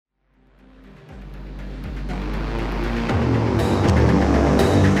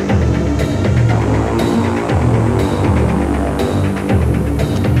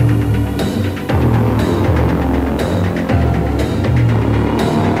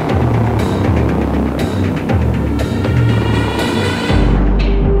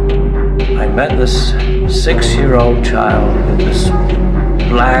met this 6-year-old child with this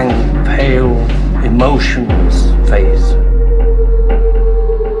blank, pale, emotionless face.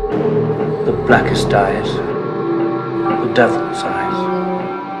 The blackest eyes, the devil's eyes.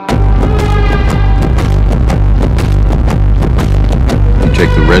 You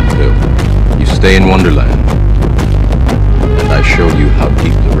take the red pill, you stay in Wonderland, and I show you how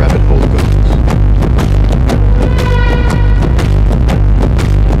deep the rabbit hole goes.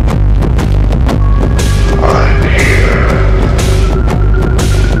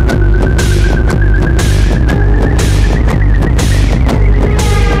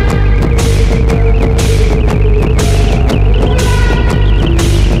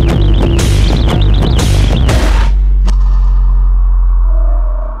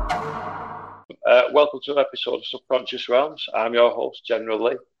 Welcome to an episode of Subconscious Realms. I'm your host, General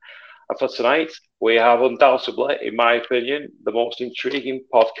Lee. And for tonight, we have undoubtedly, in my opinion, the most intriguing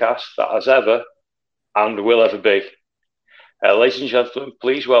podcast that has ever and will ever be. Ladies and gentlemen,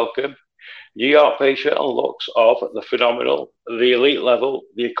 please welcome New York patient and looks of the phenomenal, the elite level,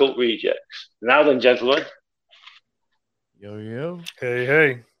 the Occult Rejects. Now then, gentlemen. Yo.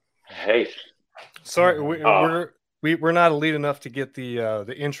 Hey. Hey. Sorry, we're not elite enough to get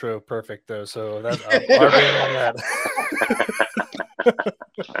the intro perfect though, so that's our bad on that.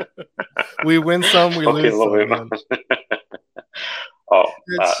 We win some, we lose some.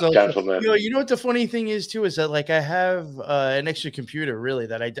 Gentlemen. You know what the funny thing is too is that like I have an extra computer really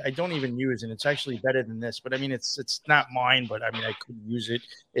that I don't even use, and it's actually better than this. But I mean, it's not mine, but I mean I could use it.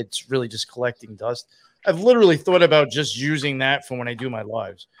 It's really just collecting dust. I've literally thought about just using that for when I do my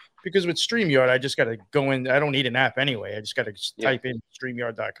lives. Because with StreamYard, I just got to go in. I don't need an app anyway. I just got to type in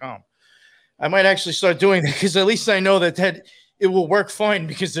StreamYard.com. I might actually start doing that because at least I know that it will work fine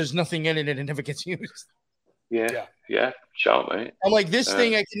because there's nothing in it and it never gets used. Yeah, sure, mate. I'm like, this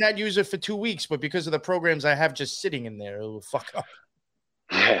thing, I cannot use it for 2 weeks, but because of the programs I have just sitting in there, it will fuck up.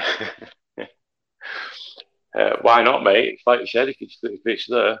 Yeah. Why not, mate? Like you said, if it's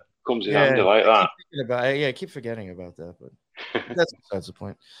there, comes in handy like that. I keep forgetting about that, but that's besides the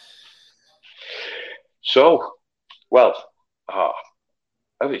point. So, well, how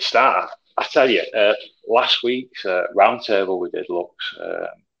did it start? I tell you, last week's roundtable we did looks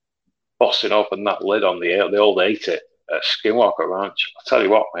busting open that lid on the old A.A.T.I.P Skinwalker Ranch. I tell you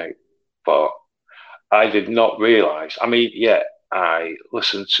what, mate, but I did not realise. I mean, yeah, I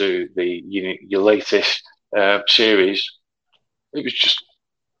listened to your latest series. It was just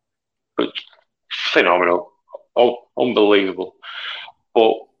phenomenal, unbelievable.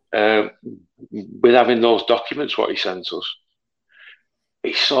 But with having those documents, what he sent us,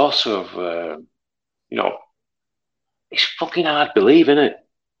 it's sort of, it's fucking hard believing it.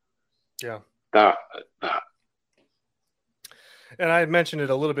 Yeah. That. And I mentioned it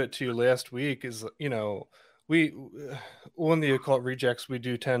a little bit to you last week. Is we on the Occult Rejects, we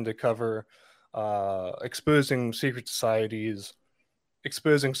do tend to cover exposing secret societies,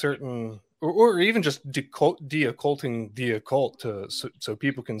 exposing certain. Or even just de-occulting the occult so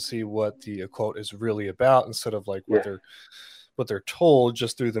people can see what the occult is really about instead of like what they're told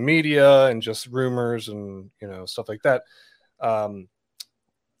just through the media and just rumors and stuff like that.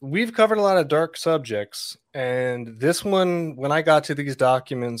 We've covered a lot of dark subjects, and this one, when I got to these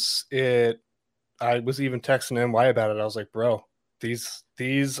documents, I was even texting NY about it. I was like, bro, these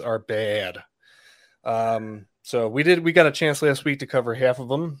are bad. So we got a chance last week to cover half of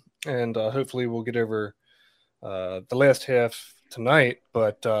them. And hopefully we'll get over the last half tonight.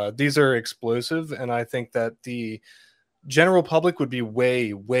 But these are explosive, and I think that the general public would be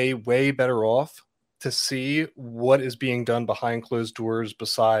way, way, way better off to see what is being done behind closed doors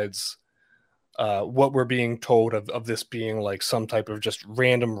besides what we're being told of this being like some type of just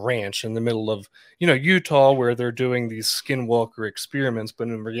random ranch in the middle of Utah where they're doing these skinwalker experiments. But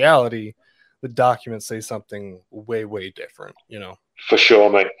in reality, the documents say something way, way different, For sure,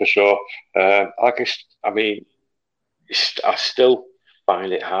 mate, for sure. I still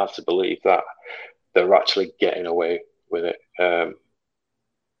find it hard to believe that they're actually getting away with it.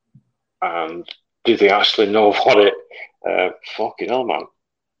 And do they actually know what it? Fucking hell, man.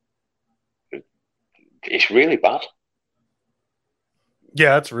 It's really bad.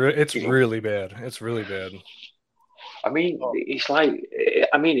 Yeah, it's really bad. It's really bad. I mean, it's like,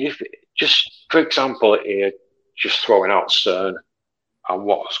 if just, for example, here, just throwing out CERN and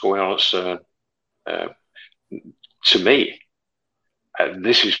what's going on at CERN, to me,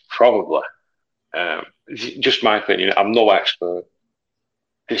 this is probably, just my opinion, I'm no expert,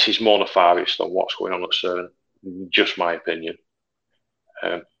 this is more nefarious than what's going on at CERN, just my opinion.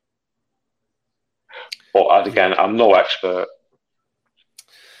 But again, I'm no expert.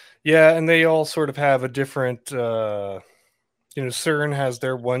 Yeah, and they all sort of have a different, CERN has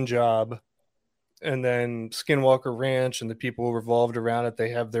their one job, and then Skinwalker Ranch and the people revolved around it, they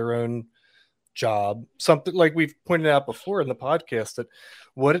have their own job. Something like we've pointed out before in the podcast, that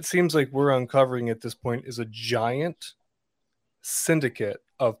what it seems like we're uncovering at this point is a giant syndicate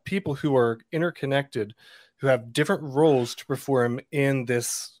of people who are interconnected, who have different roles to perform in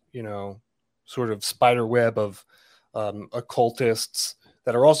this, sort of spider web of occultists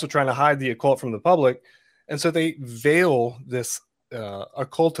that are also trying to hide the occult from the public. And so they veil this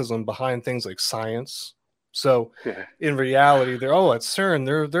occultism behind things like science. So Yeah. in reality, they're at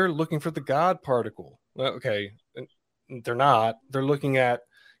CERN, they're looking for the God particle. Well, okay, they're not. They're looking at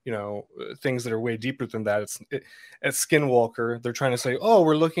things that are way deeper than that. At Skinwalker, they're trying to say, oh,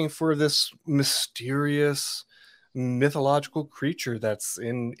 we're looking for this mysterious mythological creature that's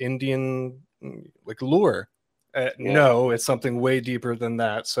in Indian like lore. No, it's something way deeper than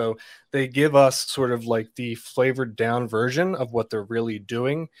that. So they give us sort of like the flavored down version of what they're really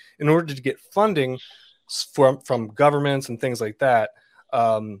doing in order to get funding from governments and things like that,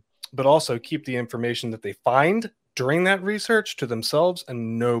 but also keep the information that they find during that research to themselves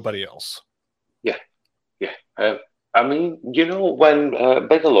and nobody else. Yeah. I mean, when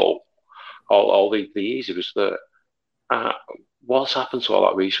Bigelow, all the easy was there, what's happened to all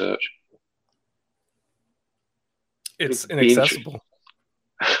that research? It's inaccessible.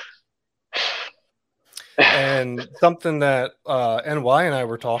 And something that NY and I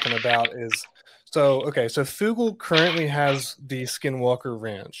were talking about is, so Fugel currently has the Skinwalker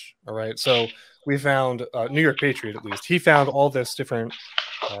Ranch. All right. So we found New York Patriot, at least. He found all this different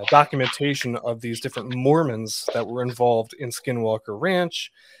documentation of these different Mormons that were involved in Skinwalker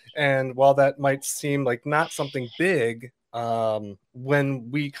Ranch. And while that might seem like not something big, when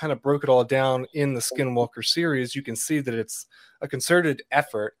we kind of broke it all down in the Skinwalker series, you can see that it's a concerted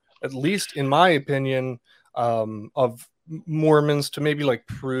effort, at least in my opinion, of Mormons to maybe like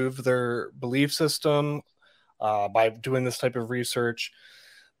prove their belief system by doing this type of research.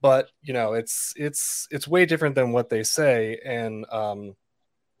 But it's way different than what they say, and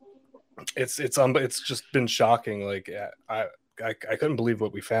it's just been shocking. Like I couldn't believe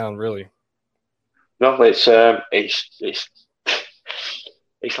what we found, really. No, it's like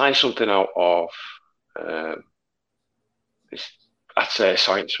something out of I'd say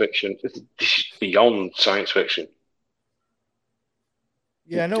science fiction. This is beyond science fiction.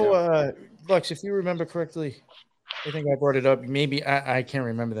 Yeah, I know, Lux, if you remember correctly, I think I brought it up. Maybe I can't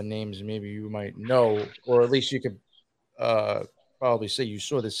remember the names. Maybe you might know, or at least you could probably say you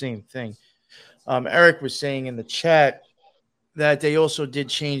saw the same thing. Eric was saying in the chat that they also did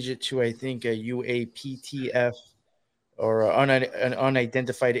change it to, I think, a UAPTF, or an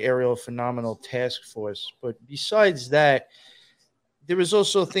unidentified aerial phenomenal task force. But besides that, there was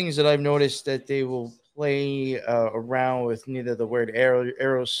also things that I've noticed that they will play around with neither the word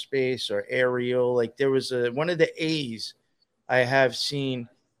aerospace or aerial. Like there was one of the A's I have seen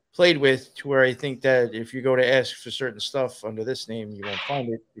played with, to where I think that if you go to ask for certain stuff under this name, you won't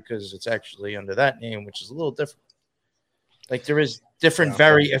find it because it's actually under that name, which is a little different. Like there is different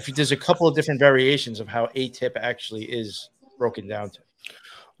if there's a couple of different variations of how A.T.I.P actually is broken down to.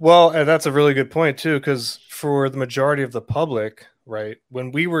 Well, and that's a really good point too, because for the majority of the public, right,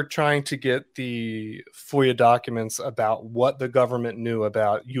 when we were trying to get the FOIA documents about what the government knew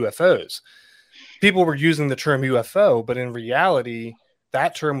about UFOs, people were using the term UFO, but in reality,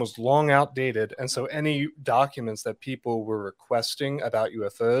 that term was long outdated. And so any documents that people were requesting about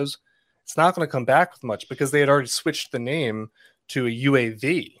UFOs, it's not going to come back with much because they had already switched the name to a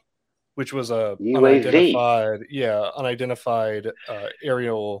UAV, which was a unidentified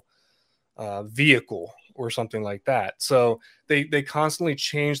aerial vehicle or something like that. So they constantly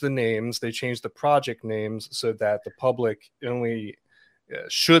change the names. They change the project names so that the public only,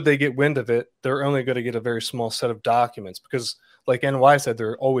 should they get wind of it, they're only going to get a very small set of documents because, like NY said,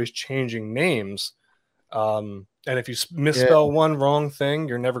 they're always changing names. And if you misspell one wrong thing,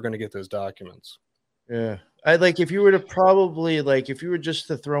 you're never going to get those documents. Yeah. I like if you were to probably if you were just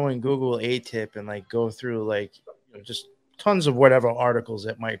to throw in Google A.T.I.P and like go through just tons of whatever articles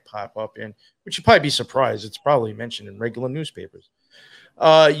that might pop up in, which you'd probably be surprised. It's probably mentioned in regular newspapers.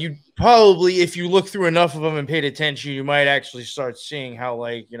 You probably, if you look through enough of them and paid attention, you might actually start seeing how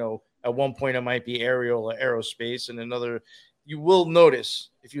at one point it might be aerial or aerospace, and another, you will notice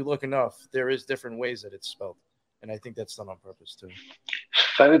if you look enough, there is different ways that it's spelled. And I think that's done on purpose too.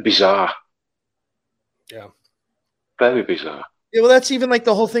 Very bizarre. Yeah. Very bizarre. Yeah, well, that's even like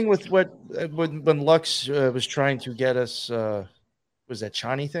the whole thing with when Lux was trying to get us, was that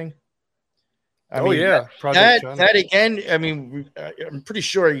Chani thing? Yeah, Project China. That again. I mean, I'm pretty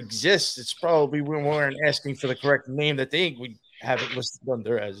sure it exists. It's probably we weren't asking for the correct name that they would have it listed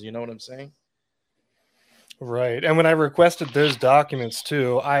under as. You know what I'm saying? Right. And when I requested those documents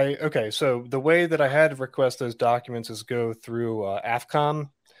too, so the way that I had to request those documents is go through AFCOM,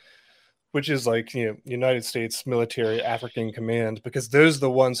 which is like, United States Military African Command, because those are the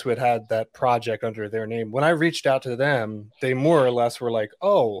ones who had that project under their name. When I reached out to them, they more or less were like,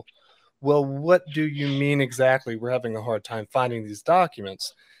 oh, well, what do you mean exactly? We're having a hard time finding these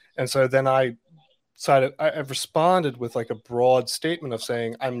documents. And so then I responded with like a broad statement of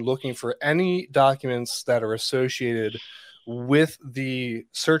saying, I'm looking for any documents that are associated with the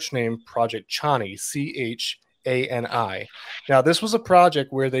search name Project Chani, CHANI. Now, this was a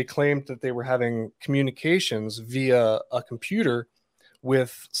project where they claimed that they were having communications via a computer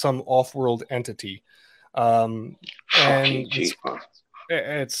with some off-world entity. And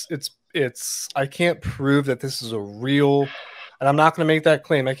it's I can't prove that this is a real, and I'm not going to make that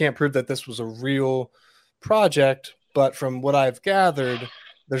claim. I can't prove that this was a real project, but from what I've gathered,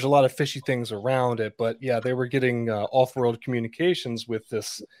 there's a lot of fishy things around it. But yeah, they were getting off-world communications with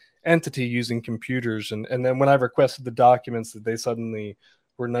this entity using computers, and then when I requested the documents, that they suddenly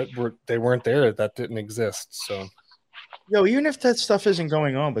they weren't there. That didn't exist. So, Even if that stuff isn't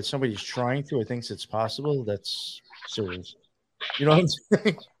going on, but somebody's trying to or thinks it's possible, that's serious. You know what I'm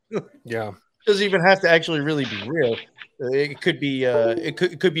saying? Yeah, it doesn't even have to actually really be real. It could be it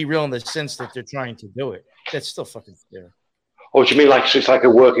could be real in the sense that they're trying to do it. That's still fucking scary. Oh, do you mean like it's like a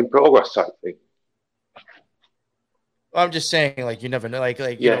work in progress type thing? I'm just saying, like, you never know, if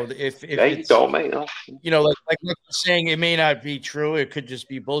it's, don't make no. like saying it may not be true, it could just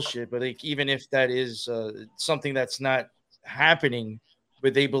be bullshit. But like, even if that is something that's not happening,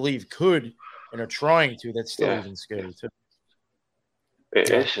 but they believe could and are trying to, that's still even scary too. It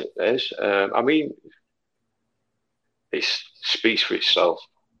is. I mean, it speaks for itself.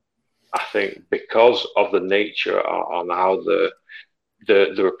 I think because of the nature on how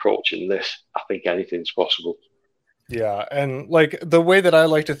they're approaching this, I think anything's possible. Yeah, and like the way that I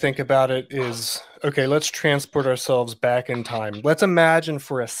like to think about it is, okay, let's transport ourselves back in time. Let's imagine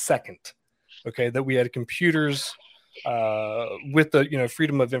for a second, okay, that we had computers with the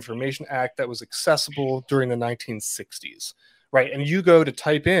Freedom of Information Act that was accessible during the 1960s. Right, and you go to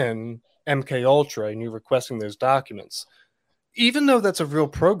type in MK Ultra and you're requesting those documents. Even though that's a real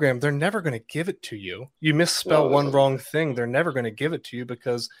program, they're never going to give it to you. You misspell one wrong thing, they're never going to give it to you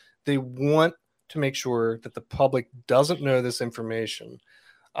because they want to make sure that the public doesn't know this information.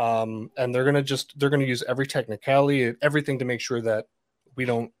 And they're going to use every technicality, everything to make sure that we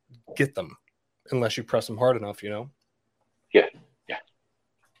don't get them unless you press them hard enough, Yeah.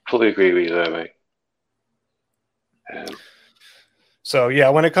 Fully agree with you there, mate. So yeah,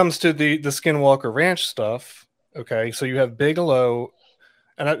 when it comes to the Skinwalker Ranch stuff, okay, so you have Bigelow,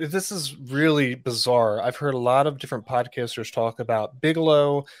 and this is really bizarre. I've heard a lot of different podcasters talk about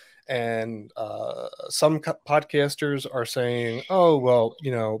Bigelow, and some podcasters are saying, "Oh, well,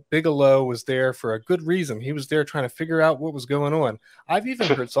 Bigelow was there for a good reason. He was there trying to figure out what was going on." I've even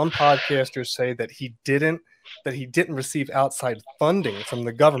heard some podcasters say that he didn't receive outside funding from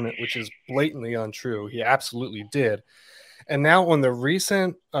the government, which is blatantly untrue. He absolutely did. And now on the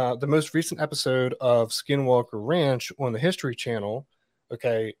most recent episode of Skinwalker Ranch on the History Channel,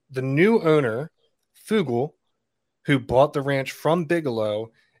 okay, the new owner, Fugel, who bought the ranch from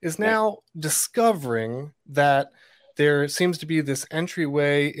Bigelow, is now discovering that there seems to be this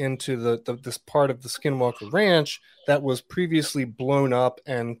entryway into this part of the Skinwalker Ranch that was previously blown up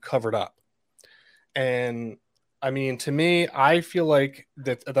and covered up. And I mean, to me, I feel like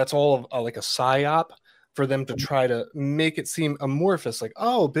that's all like a psyop for them to try to make it seem amorphous, like,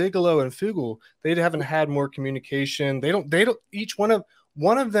 oh, Bigelow and Fugel, they haven't had more communication. They don't each one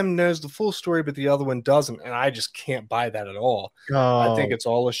of them knows the full story, but the other one doesn't. And I just can't buy that at all. I think it's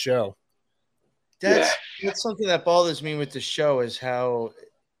all a show. That's something that bothers me with the show is how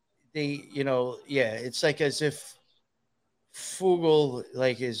they, it's like as if Fugel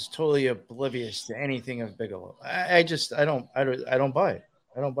is totally oblivious to anything of Bigelow. I don't buy it.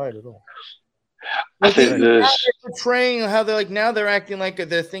 I don't buy it at all. I think they're portraying how they're now they're acting like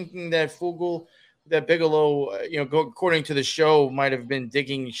they're thinking that Bigelow, according to the show, might have been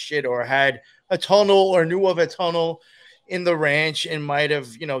digging shit or had a tunnel or knew of a tunnel in the ranch and might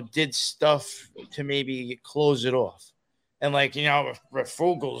have, did stuff to maybe close it off. And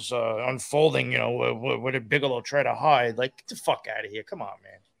Fugel's unfolding, what did Bigelow try to hide? Like, get the fuck out of here. Come on,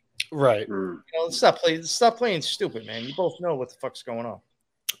 man. Right. Stop playing stupid, man. You both know what the fuck's going on.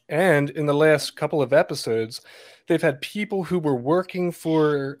 And in the last couple of episodes, they've had people who were working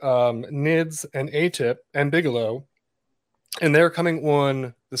for NIDS and A.A.T.I.P and Bigelow, and they're coming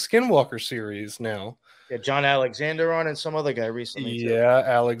on the Skinwalker series now. Yeah, John Alexander on and some other guy recently too. Yeah,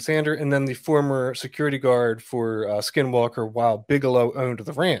 Alexander, and then the former security guard for Skinwalker while Bigelow owned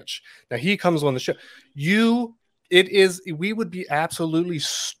the ranch. Now he comes on the show. We would be absolutely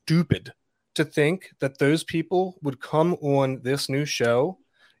stupid to think that those people would come on this new show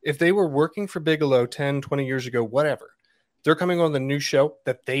if they were working for Bigelow 10, 20 years ago, whatever. They're coming on the new show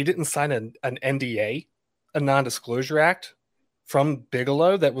that they didn't sign an NDA, a non-disclosure act from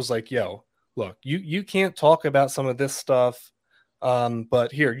Bigelow that was like, yo, look, you can't talk about some of this stuff,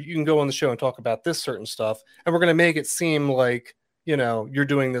 but here, you can go on the show and talk about this certain stuff, and we're going to make it seem like, you're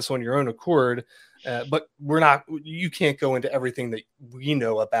doing this on your own accord, but we're not. You can't go into everything that we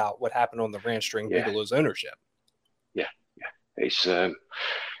know about what happened on the ranch during Bigelow's ownership. Yeah. It's I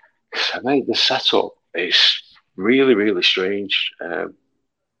mean, the setup is really, really strange.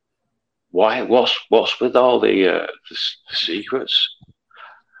 Why? What's with all the secrets?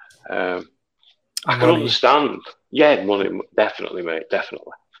 I can understand. Yeah, money, definitely, mate,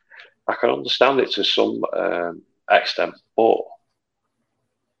 definitely. I can understand it to some extent, but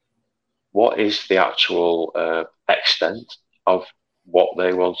what is the actual extent of what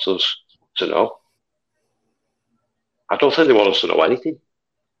they want us to know? I don't think they want us to know anything.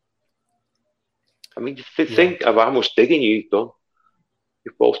 I mean, think of how much digging you've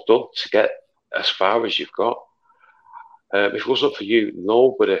both done to get as far as you've got. If it wasn't for you,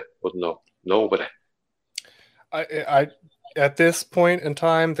 nobody would know. Nobody. I at this point in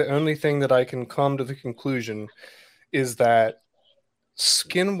time, the only thing that I can come to the conclusion is that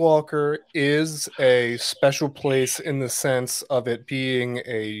Skinwalker is a special place in the sense of it being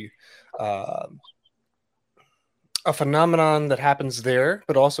a phenomenon that happens there,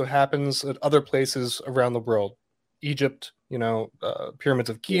 but also happens at other places around the world. Egypt, pyramids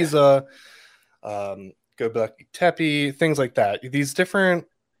of Giza, A.T.I.P, things like that. These different,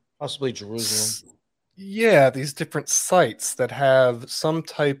 possibly Jerusalem. These different sites that have some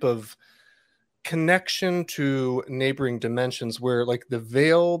type of connection to neighboring dimensions where like the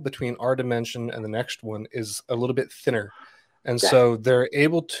veil between our dimension and the next one is a little bit thinner. And so they're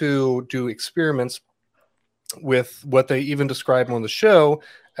able to do experiments with what they even describe on the show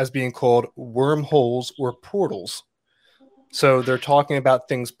as being called wormholes or portals. So they're talking about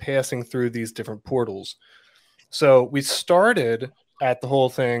things passing through these different portals. So we started at the whole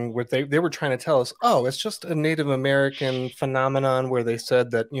thing where they were trying to tell us, oh, it's just a Native American phenomenon where they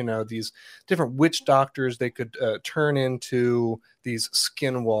said that, these different witch doctors, they could turn into these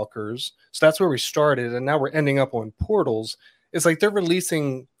skinwalkers. So that's where we started. And now we're ending up on portals. It's like they're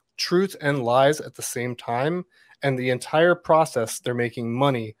releasing truth and lies at the same time. And the entire process, they're making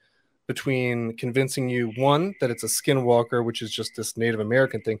money between convincing you, one, that it's a skinwalker, which is just this Native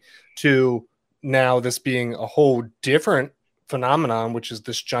American thing, to now this being a whole different phenomenon, which is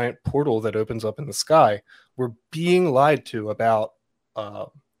this giant portal that opens up in the sky. We're being lied to about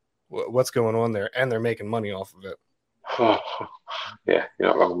what's going on there, and they're making money off of it. Oh, yeah, you're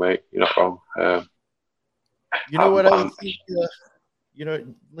not wrong, mate. You're not wrong. You know what I think?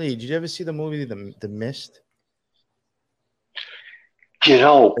 Lee, did you ever see the movie The Mist?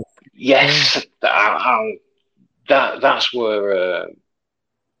 Yes, that's where.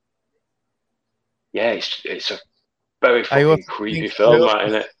 It's a very fucking creepy film,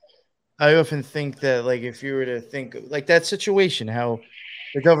 isn't it? I often think that, like, if you were to think like that situation, how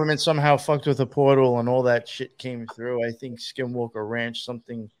the government somehow fucked with a portal and all that shit came through. I think Skinwalker Ranch,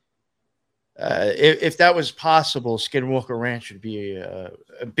 something. If that was possible, Skinwalker Ranch would be a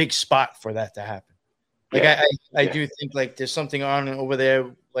big spot for that to happen. Like I do think like there's something on over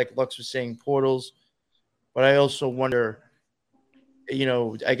there, like Lux was saying, portals. But I also wonder,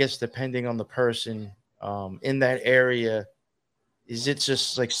 I guess depending on the person in that area, is it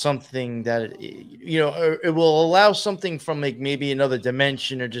just like something that it will allow something from like maybe another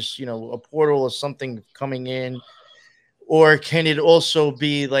dimension or just a portal or something coming in, or can it also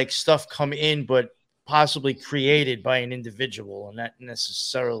be like stuff come in but possibly created by an individual and not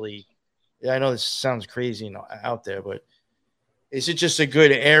necessarily? I know this sounds crazy and out there, but is it just a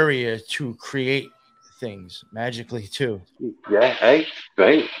good area to create things magically too? Yeah, hey,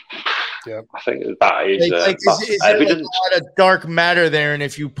 great. Yeah, I think that is is there like a lot of dark matter there, and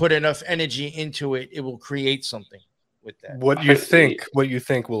if you put enough energy into it, it will create something with that. What you think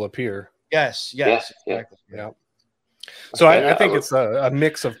will appear. Yes, exactly. Yeah. So I think it's a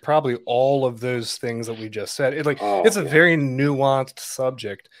mix of probably all of those things that we just said. It's a very nuanced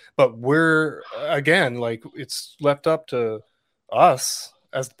subject, but we're again like it's left up to us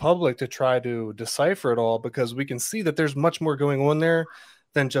as the public to try to decipher it all, because we can see that there's much more going on there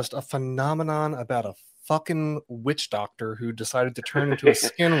than just a phenomenon about a fucking witch doctor who decided to turn into a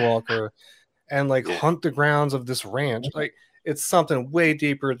skinwalker and like hunt the grounds of this ranch. Like, it's something way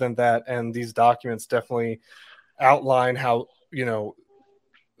deeper than that, and these documents definitely outline how, you know,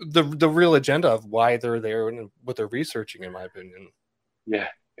 the real agenda of why they're there and what they're researching, in my opinion. Yeah,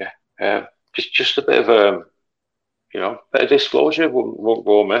 yeah. Just a bit of you know, bit of disclosure. Won't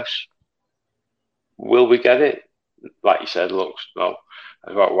go amiss. Will we get it? Like you said, looks no.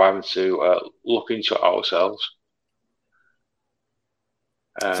 We're having to look into it ourselves.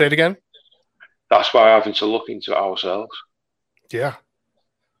 Say it again. That's why we're having to look into it ourselves. Yeah.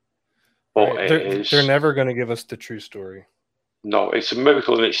 But right. They're never going to give us the true story. No, it's a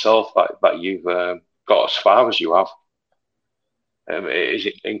miracle in itself that you've got as far as you have. It is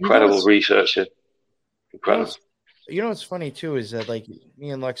incredible research. Incredible. You know what's funny too is that like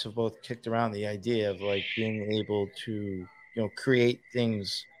me and Lex have both kicked around the idea of like being able to, you know, create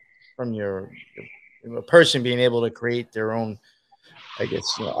things from a person being able to create their own, I guess,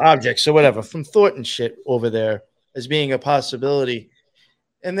 you know, objects or whatever from thought and shit over there as being a possibility.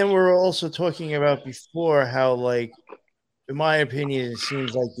 And then we're also talking about before how, like, in my opinion, it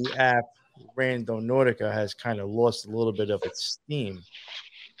seems like the app Randonautica has kind of lost a little bit of its steam.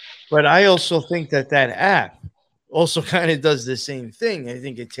 But I also think that app also kind of does the same thing. I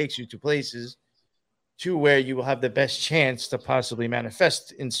think it takes you to places to where you will have the best chance to possibly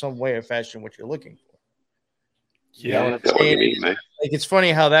manifest in some way or fashion what you're looking for. Yeah, I get what you mean, man. Like, it's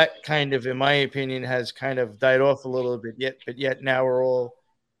funny how that kind of, in my opinion, has kind of died off a little bit. Yet now we're all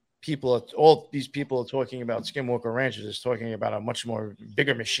these people are talking about Skinwalker Ranches is talking about a much more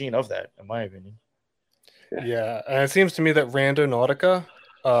bigger machine of that, in my opinion. Yeah, and it seems to me that Randonautica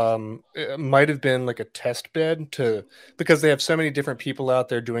it might have been like a test bed because they have so many different people out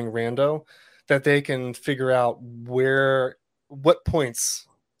there doing rando that they can figure out what points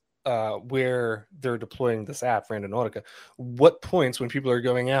where they're deploying this app Randonautica, what points when people are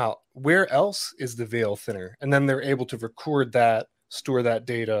going out, where else is the veil thinner, and then they're able to record that, store that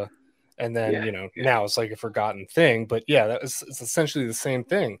data, and then now it's like a forgotten thing. But yeah, it's essentially the same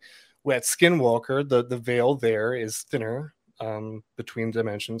thing. At Skinwalker, the veil there is thinner between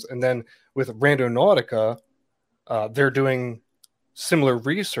dimensions, and then with Randonautica, they're doing similar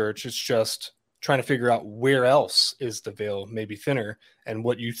research. It's just trying to figure out where else is the veil maybe thinner and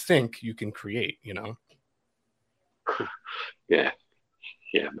what you think you can create, you know? Yeah,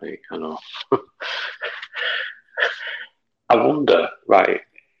 mate, I know. I wonder, right,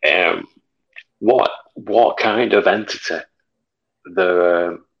 what kind of entity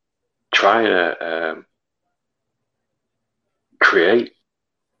they're trying to create,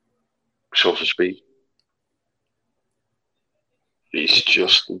 so to speak. It's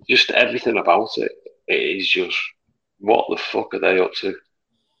just everything about it. It is just, what the fuck are they up to?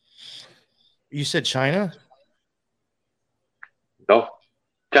 You said China? No,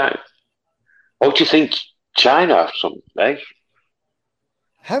 China. What do you think? China have something, eh?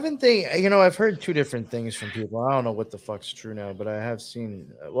 Haven't they? You know, I've heard two different things from people. I don't know what the fuck's true now, but I have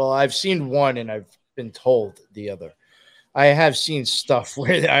seen. Well, I've seen one, and I've been told the other. I have seen stuff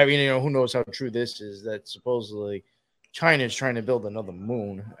where, I mean, you know, who knows how true this is? That supposedly China is trying to build another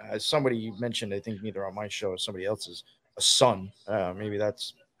moon. As somebody mentioned, I think neither on my show or somebody else's, a sun. Maybe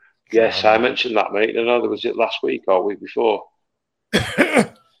that's. Yes, I mentioned that, mate. I know, was it last week or week before?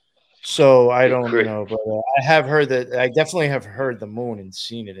 So I don't know, but I have heard that. I definitely have heard the moon and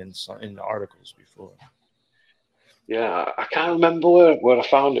seen it in articles before. Yeah, I can't remember where I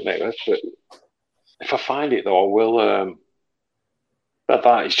found it, mate. If I find it though, I will.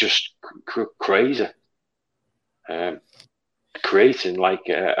 That is just crazy. Creating like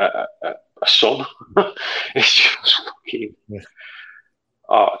a sun. It's just fucking.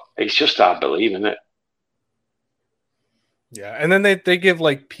 Oh, it's just hard to believe, isn't it? Yeah, and then they give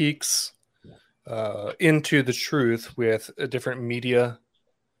like peeks into the truth with different media,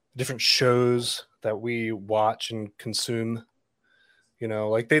 different shows that we watch and consume. You know,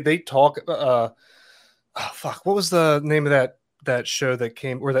 like they talk. Oh fuck, what was the name of that show that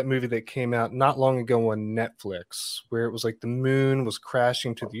came, or that movie that came out not long ago on Netflix, where it was like the moon was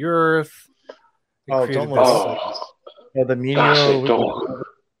crashing to the earth? The meteor.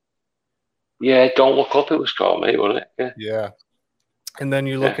 Yeah, Don't Look Up, it was called, mate, wasn't it? Yeah. And then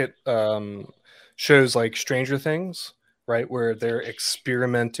you look at shows like Stranger Things, right, where they're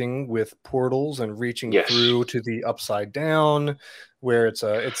experimenting with portals and reaching through to the upside down, where it's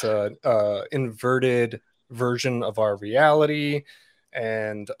a inverted version of our reality.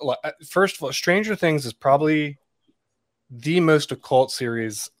 And first of all, Stranger Things is probably the most occult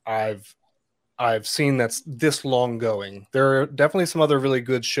series I've seen that's this long going. There are definitely some other really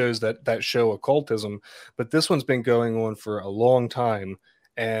good shows that show occultism, but this one's been going on for a long time,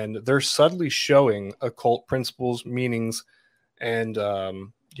 and they're subtly showing occult principles, meanings, and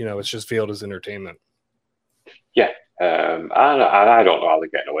it's just veiled as entertainment. Yeah, I don't know how they're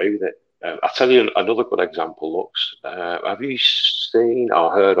getting away with it. I'll tell you another good example, Lux. Have you seen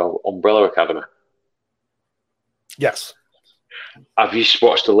or heard of Umbrella Academy? Yes. Have you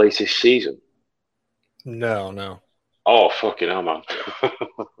watched the latest season? No. Oh, fucking hell, man. I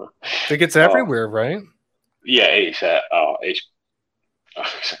think it's everywhere, right? Yeah, it's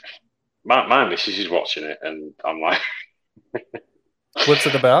my missus is watching it, and I'm like, what's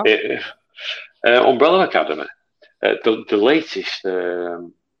it about? Umbrella Academy. The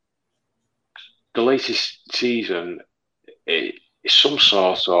latest season is some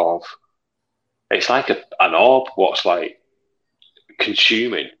sort of, it's like an orb what's like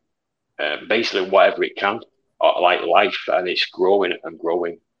consuming basically whatever it can, or like life, and it's growing and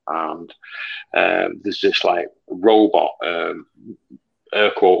growing. And there's this like robot,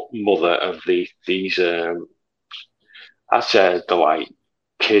 air quote, mother of these. I said the like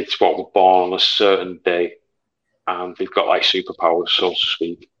kids what were born on a certain day, and they've got like superpowers, so to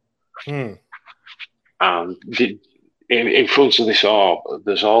speak. And in front of this orb,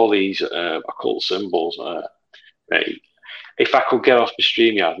 there's all these occult symbols. If I could get off the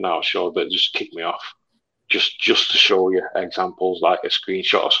stream yard now, sure, but just kick me off. Just to show you examples, like a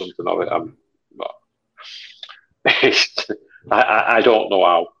screenshot or something of it. I don't know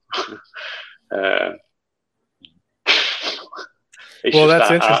how. Well, that's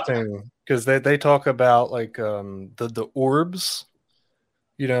interesting because they talk about like the orbs.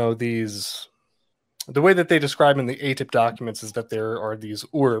 These. The way that they describe in the A.A.T.I.P documents is that there are these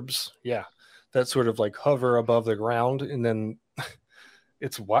orbs, that sort of like hover above the ground, and then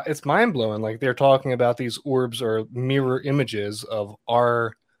it's mind blowing. Like they're talking about these orbs are mirror images of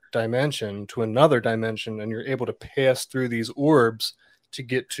our dimension to another dimension, and you're able to pass through these orbs to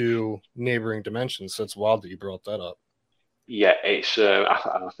get to neighboring dimensions. So it's wild that you brought that up. Yeah, it's.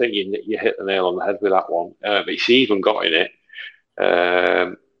 I think you hit the nail on the head with that one. It's even got in it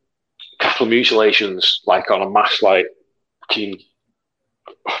cattle mutilations, like on a mass, like I'd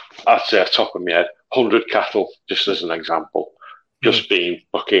say off the top of my head, 100 cattle, just as an example, just being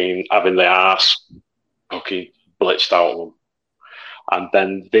fucking having the arse fucking blitzed out of them. And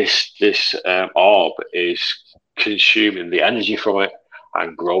then this orb is consuming the energy from it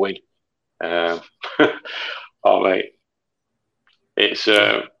and growing. Oh mate, it's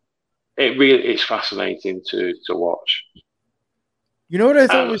fascinating to watch. You know what I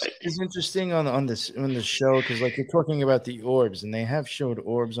thought is interesting on the show, because like you're talking about the orbs, and they have showed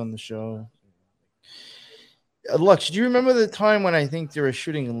orbs on the show. Lux, do you remember the time when I think they were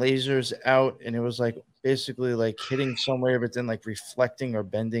shooting lasers out, and it was like basically like hitting somewhere, but then like reflecting or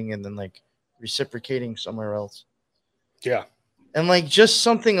bending, and then like reciprocating somewhere else? Yeah. And like just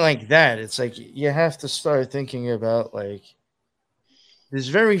something like that, it's like you have to start thinking about like there's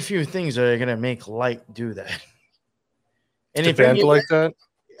very few things that are gonna make light do that. And if bend like that?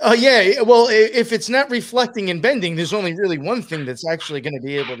 Oh yeah. Well, if it's not reflecting and bending, there's only really one thing that's actually going to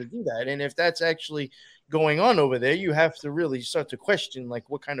be able to do that. And if that's actually going on over there, you have to really start to question like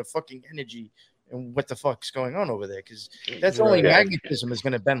what kind of fucking energy and what the fuck's going on over there, because that's only magnetism is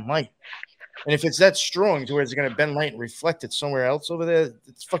going to bend light. And if it's that strong to where it's going to bend light and reflect it somewhere else over there,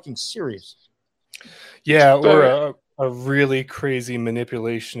 it's fucking serious. Yeah, or a really crazy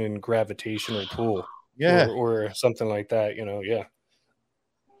manipulation in gravitational pull. Yeah. Or something like that, yeah.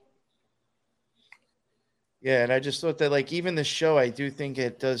 Yeah, and I just thought that, like, even the show, I do think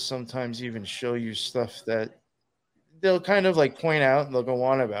it does sometimes even show you stuff that they'll kind of, like, point out and they'll go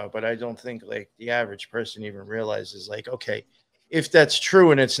on about, but I don't think, like, the average person even realizes, like, okay, if that's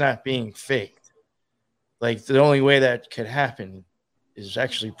true and it's not being faked, like, the only way that could happen is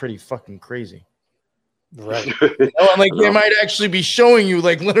actually pretty fucking crazy. Right. Like they might actually be showing you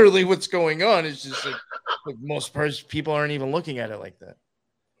like literally what's going on. It's just like most people aren't even looking at it like that.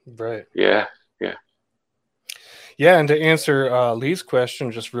 Right. Yeah. And to answer Lee's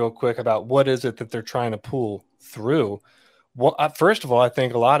question just real quick about what is it that they're trying to pull through. Well, first of all, I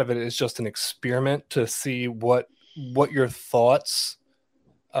think a lot of it is just an experiment to see what your thoughts,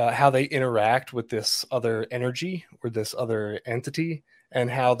 how they interact with this other energy or this other entity, and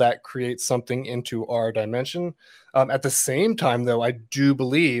how that creates something into our dimension. At the same time, though, I do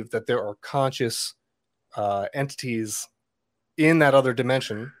believe that there are conscious entities in that other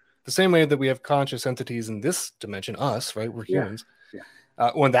dimension, the same way that we have conscious entities in this dimension, us, right? We're humans. Yeah.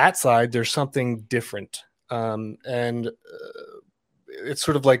 On that side, there's something different. and it's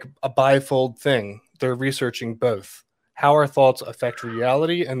sort of like a bifold thing. They're researching both how our thoughts affect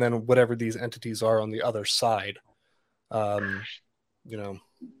reality, and then whatever these entities are on the other side. You know.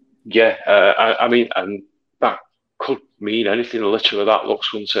 Yeah, I mean, and that could mean anything literally that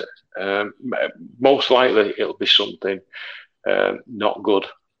looks, wouldn't it? Most likely it'll be something not good.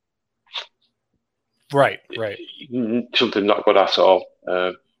 Right. Something not good at all.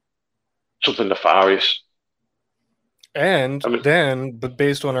 Something nefarious. And then, but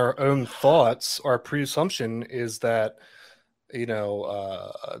based on our own thoughts, our presumption is that, you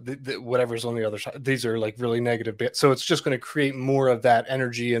know, whatever's on the other side, these are like really negative bits. So it's just going to create more of that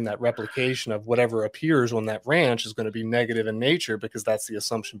energy, and that replication of whatever appears on that ranch is going to be negative in nature, because that's the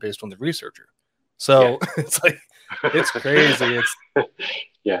assumption based on the researcher. So yeah. It's like, it's crazy. It's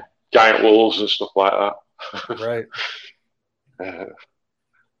yeah, giant wolves and stuff like that. Right.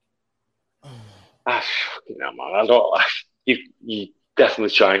 You know, man, I don't. You definitely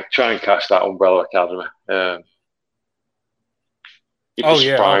try and catch that Umbrella Academy. I'll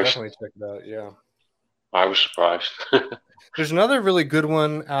definitely check it out. Yeah, I was surprised. There's another really good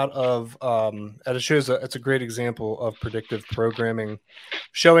one out of, and it shows it's a great example of predictive programming,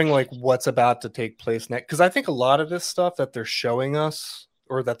 showing like what's about to take place next. Because I think a lot of this stuff that they're showing us,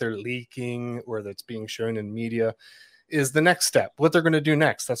 or that they're leaking, or that's being shown in media, is the next step, what they're going to do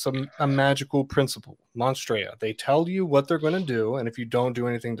next. That's a magical principle, Monstrea. They tell you what they're going to do, and if you don't do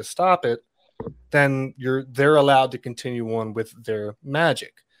anything to stop it, then they're allowed to continue on with their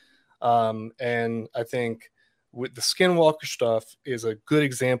magic. And I think with the Skinwalker stuff is a good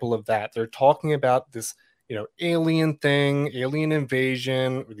example of that. They're talking about this, you know, alien thing, alien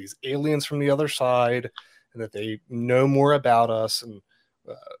invasion, or these aliens from the other side, and that they know more about us and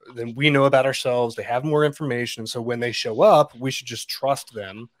than we know about ourselves. They have more information, so when they show up, we should just trust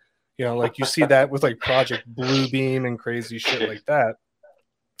them. You know, like you see that with like Project Bluebeam and crazy shit like that.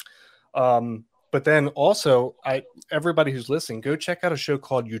 But then also, everybody who's listening, go check out a show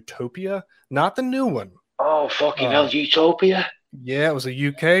called Utopia, not the new one. Oh, fucking hell, Utopia! Yeah, it was a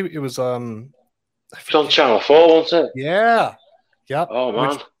UK. It was it's on Channel 4, wasn't it? Yeah. Yep. Oh man.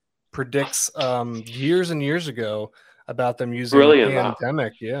 Which predicts years and years ago about them using Brilliant, the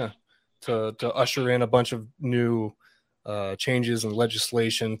pandemic, to usher in a bunch of new changes in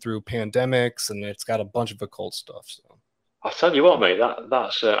legislation through pandemics, and it's got a bunch of occult stuff. So I'll tell you what, mate.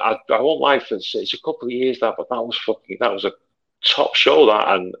 That's I won't lie for it's a couple of years that, but that was a top show. That,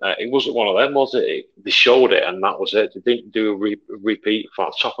 and it wasn't one of them, was it? They showed it, and that was it. They didn't do a repeat. For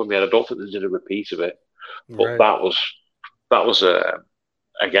the top of my head, I don't think they did a repeat of it. But right. that was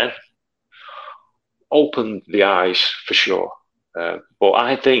again, opened the eyes for sure. But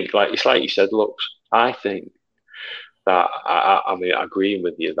I think, like you said, looks. I think that I mean, agreeing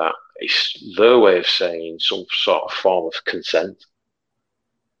with you that it's their way of saying some sort of form of consent.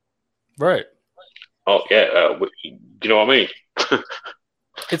 Right. Oh yeah. Do you know what I mean?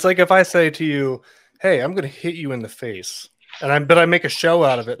 It's like if I say to you, "Hey, I'm going to hit you in the face," but I make a show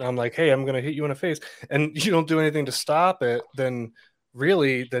out of it, and I'm like, "Hey, I'm going to hit you in the face," and you don't do anything to stop it, then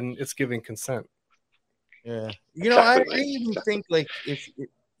it's giving consent. Yeah, you know, I even think like if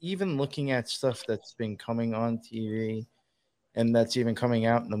even looking at stuff that's been coming on TV and that's even coming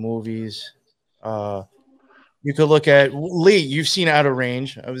out in the movies, you could look at Lee. You've seen Out of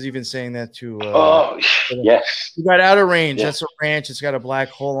Range. I was even saying that to. Yes. You got Out of Range. Yeah. That's a ranch. It's got a black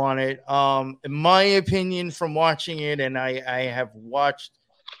hole on it. In my opinion, from watching it, and I have watched,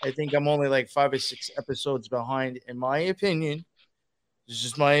 I think I'm only like 5 or 6 episodes behind. In my opinion, this is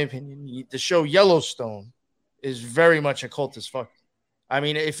just my opinion. The show Yellowstone is very much occult as fuck. I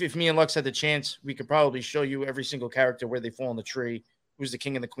mean, if me and Lux had the chance, we could probably show you every single character where they fall in the tree, who's the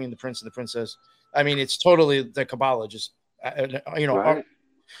king and the queen, the prince and the princess. I mean, it's totally the Kabbalah, just, you know. Right.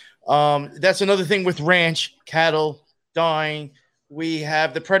 That's another thing with ranch, cattle, dying. We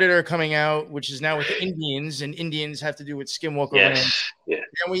have the Predator coming out, which is now with the Indians, and Indians have to do with Skinwalker Ranch. Yeah.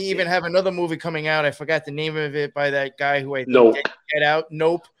 And we even have another movie coming out. I forgot the name of it, by that guy who I think Get Out.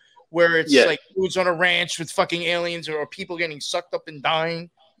 Nope. Where it's like dudes on a ranch with fucking aliens or people getting sucked up and dying.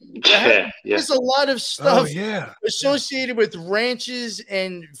 There's a lot of stuff associated with ranches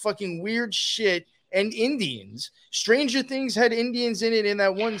and fucking weird shit and Indians. Stranger Things had Indians in it in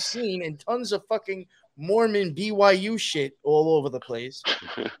that one scene, and tons of fucking Mormon BYU shit all over the place.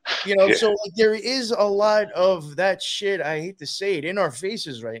 You know, so like, there is a lot of that shit, I hate to say it, in our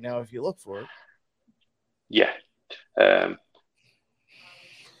faces right now if you look for it. Yeah.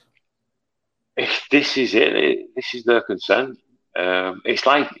 This is it. This is their consent. It's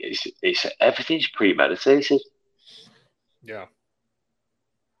like it's everything's premeditated. Yeah.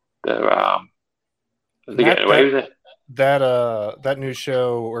 They're Are they getting away with it? That new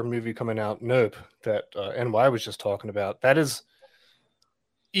show or movie coming out, Nope, that NY was just talking about, that is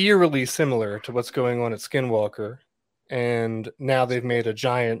eerily similar to what's going on at Skinwalker. And now they've made a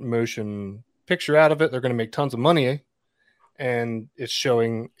giant motion picture out of it. They're going to make tons of money, and it's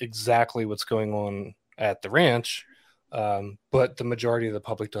showing exactly what's going on at the ranch. But the majority of the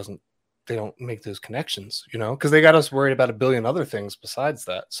public they don't make those connections, because they got us worried about a billion other things besides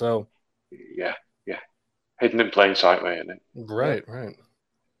that. So yeah, hidden in plain sight, mate, isn't it? Right, right.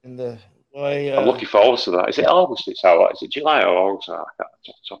 And I'm looking forward to that. Is it August? It's out. Is it July or August? I can't off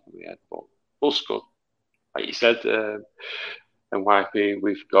the top of my head, but looks good. Like you said, NYP,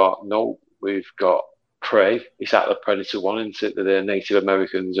 we've got Prey. It's out the Predator one, isn't it? The Native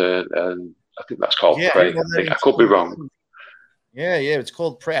Americans, and I think that's called Prey. I could be wrong. Yeah, it's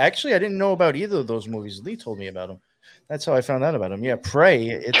called Prey. Actually, I didn't know about either of those movies. Lee told me about them. That's how I found out about them. Yeah, Prey.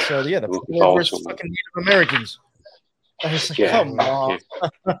 It's the people versus fucking Native Americans. I was like, come on.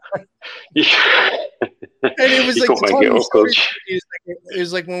 And it was it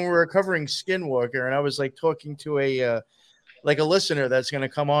was like when we were covering Skinwalker, and I was like talking to a listener that's going to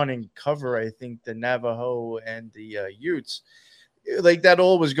come on and cover, I think, the Navajo and the Utes. Like that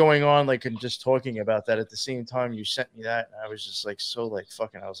all was going on, like, and just talking about that at the same time you sent me that, and I was just like, so like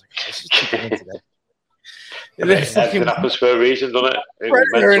fucking, I was like, let's just keep into that. It happens for a reason, doesn't it?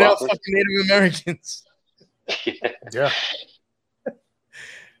 Predator and fucking Native Americans. Yeah.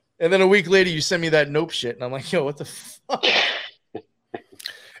 And then a week later, you send me that Nope shit, and I'm like, yo, what the fuck?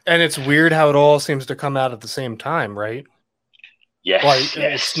 And it's weird how it all seems to come out at the same time, right? Yes. Like,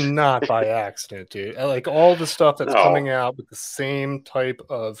 it's not by accident, dude. Like all the stuff that's coming out with the same type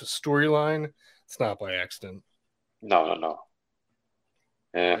of storyline, it's not by accident. No.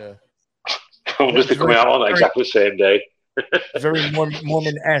 Yeah. All just coming out on exactly the same day. Very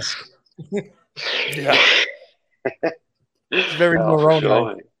Mormon-esque. Yeah. It's very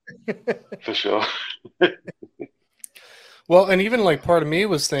Moroni. For sure. Well, and even like part of me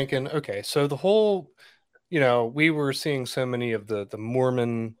was thinking, okay, so the whole, we were seeing so many of the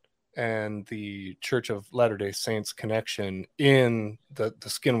Mormon and the Church of Latter-day Saints connection in the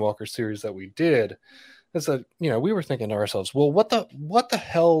Skinwalker series that we did. It's we were thinking to ourselves, well, what the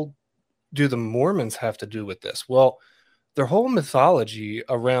hell do the Mormons have to do with this? Well, their whole mythology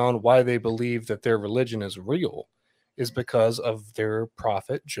around why they believe that their religion is real is because of their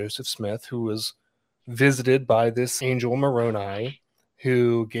prophet, Joseph Smith, who was visited by this angel Moroni,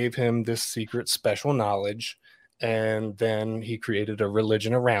 who gave him this secret special knowledge, and then he created a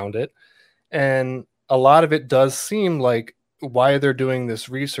religion around it. And a lot of it does seem like why they're doing this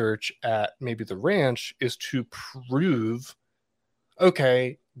research at maybe the ranch is to prove,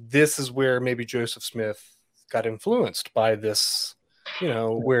 okay, this is where maybe Joseph Smith got influenced by this,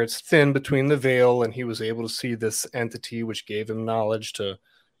 where it's thin between the veil, and he was able to see this entity which gave him knowledge to,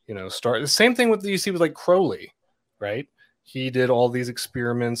 start. The same thing you see with like Crowley, right? He did all these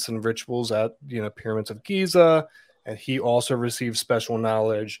experiments and rituals at, pyramids of Giza, and he also received special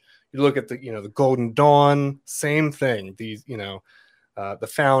knowledge. You look at the Golden Dawn, same thing. These, the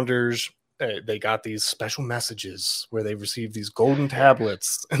founders, they got these special messages where they received these golden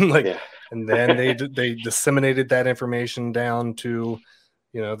tablets, and and then they disseminated that information down to,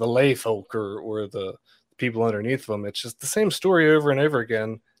 the lay folk or the people underneath them. It's just the same story over and over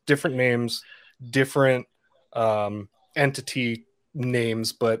again, different names, different entity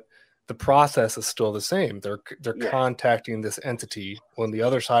names, but the process is still the same. They're contacting this entity on the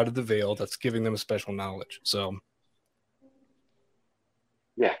other side of the veil that's giving them special knowledge. So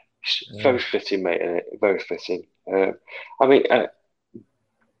very fitting, mate. Very fitting.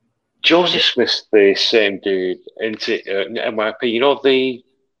 Joseph Smith's the same dude into NYP.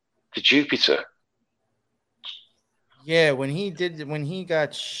 The Jupiter. Yeah, when he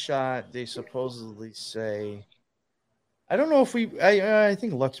got shot, they supposedly say, I don't know if I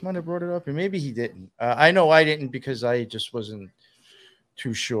think Lux might have brought it up, and maybe he didn't. I know I didn't, because I just wasn't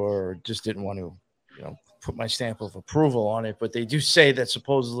too sure, or just didn't want to, put my stamp of approval on it. But they do say that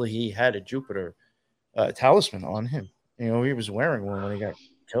supposedly he had a Jupiter talisman on him. He was wearing one when he got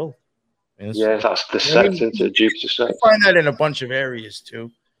killed. That's the set into Jupiter set. I find that in a bunch of areas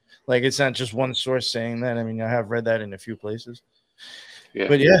too. Like, it's not just one source saying that. I mean, I have read that in a few places. Yeah.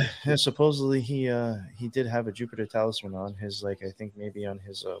 But supposedly he did have a Jupiter talisman on his, like, I think maybe on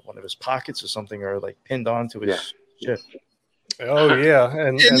his one of his pockets or something, or like pinned onto his ship. Oh yeah,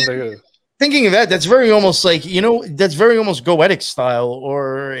 and thinking of that, that's very almost like, that's very almost Goetic style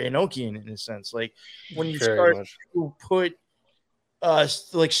or Enochian in a sense. Like when you start to put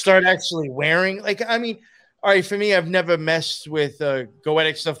start actually wearing, like, I mean, all right, for me, I've never messed with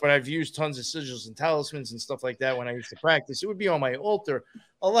goetic stuff, but I've used tons of sigils and talismans and stuff like that when I used to practice. It would be on my altar.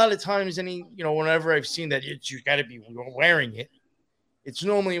 A lot of times, whenever I've seen that you got to be wearing it, it's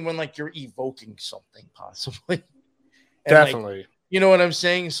normally when like you're evoking something, possibly. And, Definitely. Like, you know what I'm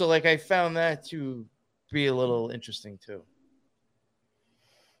saying? So like I found that to be a little interesting too.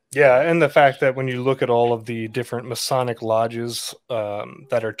 Yeah, and the fact that when you look at all of the different Masonic lodges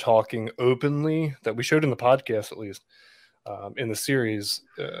that are talking openly, that we showed in the podcast at least, in the series,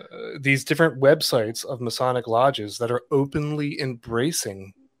 these different websites of Masonic lodges that are openly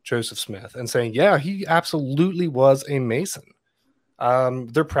embracing Joseph Smith and saying, yeah, he absolutely was a Mason.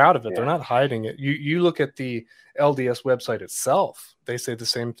 They're proud of it. Yeah. They're not hiding it. You look at the LDS website itself, they say the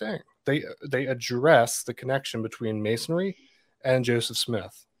same thing. They address the connection between Masonry and Joseph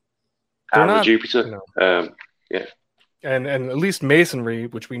Smith. They're and not, Jupiter. Yeah. And at least Masonry,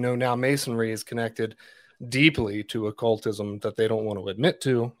 which we know now Masonry is connected deeply to occultism that they don't want to admit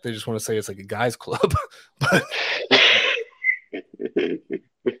to. They just want to say it's like a guys club. But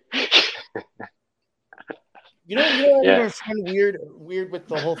you know, I even find weird with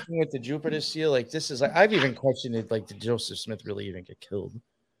the whole thing with the Jupiter seal. Like this is like I've even questioned it. Like, did Joseph Smith really even get killed?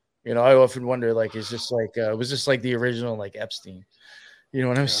 You know, I often wonder, like, is this like was this like the original like Epstein? You know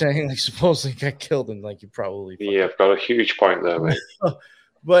what I'm saying? Like, supposedly got killed, and like you probably I've got a huge point there, mate.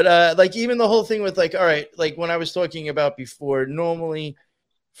 But like even the whole thing with like, all right, like when I was talking about before, normally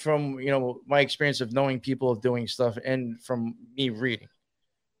from my experience of knowing people of doing stuff and from me reading,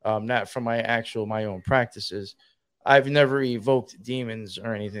 not from my own practices, I've never evoked demons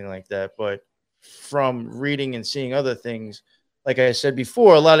or anything like that. But from reading and seeing other things, like I said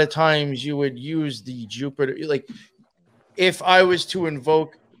before, a lot of times you would use the Jupiter, like. If I was to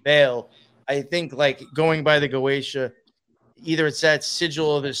invoke Baal, I think like going by the Goetia, either it's that sigil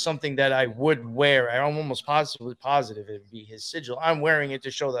or there's something that I would wear. I'm almost positive it would be his sigil. I'm wearing it to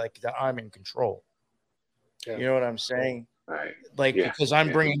show that I'm in control. Yeah. You know what I'm saying? Right. Like, because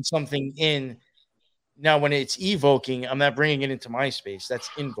I'm bringing something in. Now, when it's evoking, I'm not bringing it into my space. That's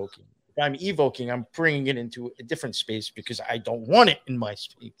invoking. If I'm evoking, I'm bringing it into a different space because I don't want it in my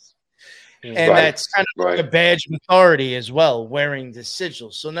space. And that's kind of like a badge of authority as well, wearing the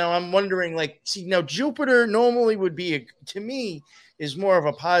sigil. So now I'm wondering, like, see, now Jupiter normally would be, to me, is more of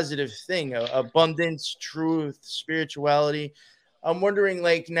a positive thing, abundance, truth, spirituality. I'm wondering,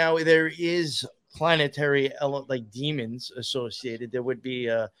 like, now there is planetary, like, demons associated. There would be,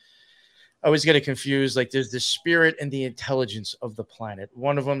 I always get it confused, like, there's the spirit and the intelligence of the planet.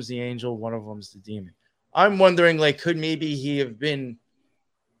 One of them's the angel, one of them's the demon. I'm wondering, like, could maybe he have been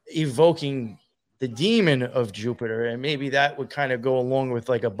evoking the demon of Jupiter, and maybe that would kind of go along with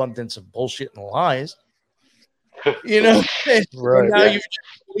like abundance of bullshit and lies, right? Now you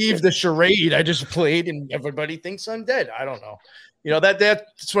believe the charade I just played, and everybody thinks I'm dead. I don't know,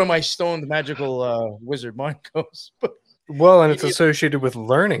 that's where my stoned magical wizard mind goes. Well, and it's associated with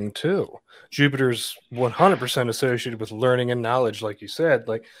learning too. Jupiter's 100% associated with learning and knowledge, like you said.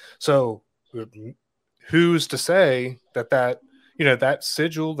 Like, so who's to say that that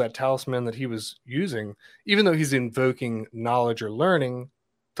sigil, that talisman that he was using, even though he's invoking knowledge or learning,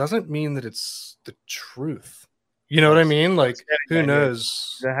 doesn't mean that it's the truth. You know what I mean? Like, who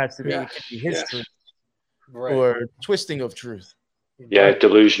knows? That has to be his truth, or twisting of truth. Yeah,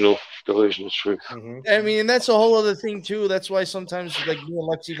 delusional truth. Mm-hmm. I mean, and that's a whole other thing too. That's why sometimes, like, me and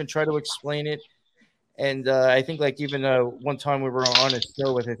Lex even try to explain it. And I think, like, even one time we were on a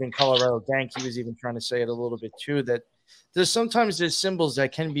show with, I think, Colorado Dank, he was even trying to say it a little bit too, that there's symbols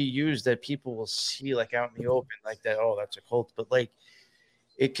that can be used that people will see, like, out in the open, like that. Oh, that's occult. But like,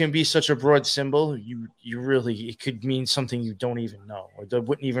 it can be such a broad symbol. You really, it could mean something you don't even know or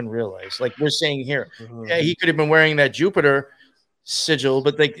wouldn't even realize. Like we're saying here, he could have been wearing that Jupiter sigil,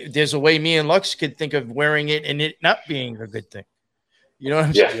 but like, there's a way me and Lux could think of wearing it and it not being a good thing. You know what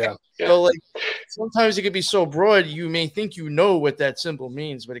I'm saying? Yeah. So like, sometimes it could be so broad, you may think you know what that symbol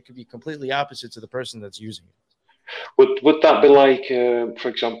means, but it could be completely opposite to the person that's using it. Would that be like, for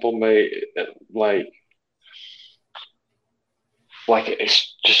example, like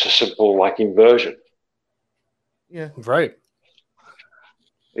it's just a simple like inversion? Yeah. Right.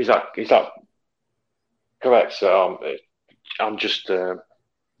 Is that correct? So I'm just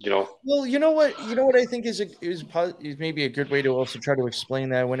Well, you know what I think is maybe a good way to also try to explain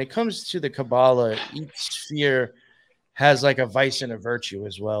that. When it comes to the Kabbalah, each sphere has like a vice and a virtue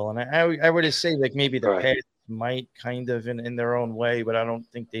as well. And I would say like maybe the path might kind of in their own way, but I don't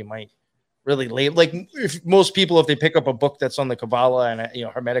think they might really label. Like if most people, if they pick up a book that's on the Kabbalah and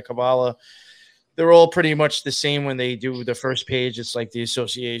Hermetic Kabbalah, they're all pretty much the same when they do the first page. It's like the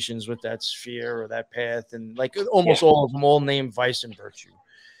associations with that sphere or that path, and like almost all of them all named vice and virtue.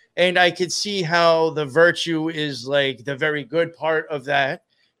 And I could see how the virtue is like the very good part of that,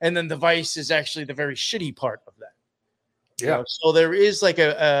 and then the vice is actually the very shitty part of that. Yeah. You know? So there is like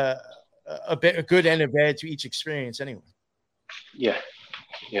a good and a bad to each experience, anyway. Yeah,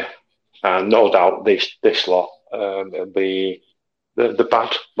 yeah, and no doubt this lot it'll be the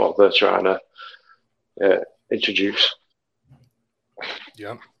bad what they're trying to introduce.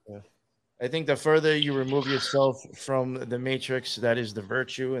 Yeah. I think the further you remove yourself from the matrix, that is the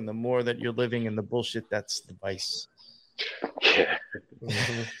virtue, and the more that you're living in the bullshit, that's the vice. Yeah,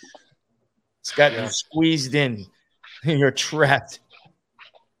 It's got you squeezed in. You're trapped.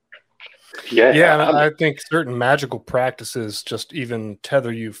 Yeah, and I think certain magical practices just even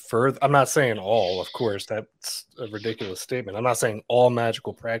tether you further. I'm not saying all, of course, that's a ridiculous statement. I'm not saying all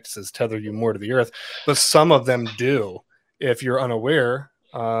magical practices tether you more to the earth, but some of them do. If you're unaware,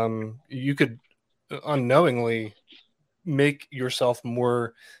 you could unknowingly make yourself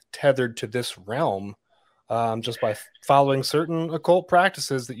more tethered to this realm just by following certain occult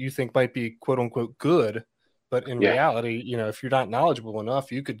practices that you think might be quote unquote good. But in reality, you know, if you're not knowledgeable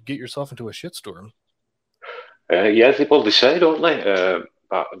enough, you could get yourself into a shitstorm. Yeah, they say, don't they,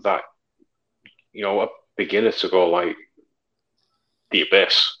 that you know, a beginner to go like the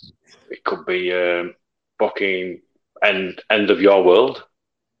abyss, it could be fucking end of your world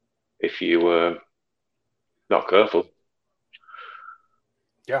if you were not careful.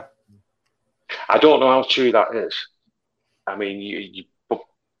 Yeah, I don't know how true that is. I mean,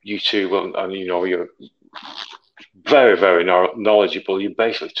 you two, and you know, you're very, very knowledgeable. You're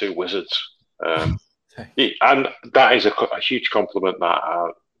basically two wizards, and that is a huge compliment.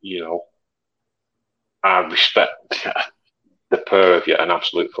 That you know, I respect the pair of you, an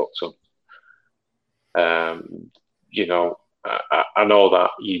absolute fuck ton. You know, I know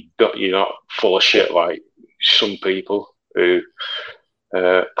that you're not full of shit like some people who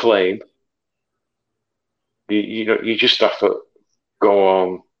claim. You know, you just have to go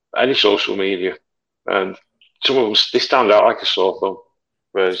on any social media, and some of them they stand out like a sore thumb.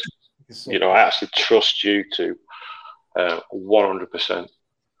 Whereas, you know, I actually trust you to 100%.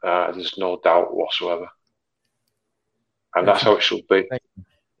 There's no doubt whatsoever, and that's how it should be.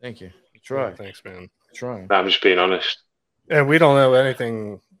 Thank you. Try. Yeah, thanks, man. Try. I'm just being honest. And we don't know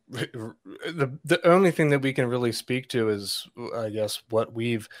anything. The only thing that we can really speak to is, I guess, what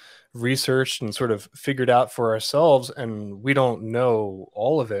we've researched and sort of figured out for ourselves, and we don't know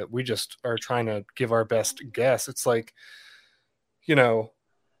all of it. We just are trying to give our best guess. It's like, you know,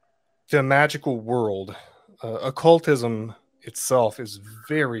 the magical world, occultism itself is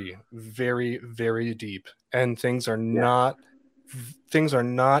very, very, very deep, and things are not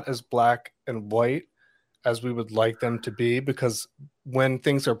as black and white as we would like them to be, because when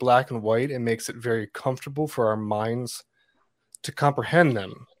things are black and white, it makes it very comfortable for our minds to comprehend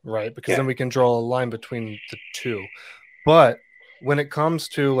them, right? Because then we can draw a line between the two. But when it comes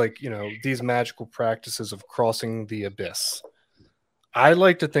to, like, you know, these magical practices of crossing the abyss, I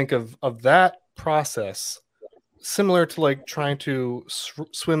like to think of that process similar to like trying to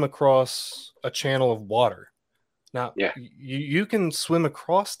swim across a channel of water. Now, you can swim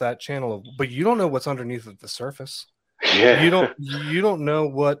across that channel, but you don't know what's underneath of the surface. Yeah. You don't know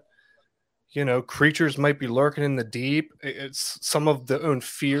what, you know, creatures might be lurking in the deep. It's some of the own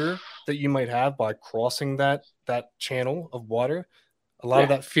fear that you might have by crossing that channel of water. A lot of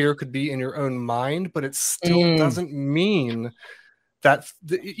that fear could be in your own mind, but it still doesn't mean that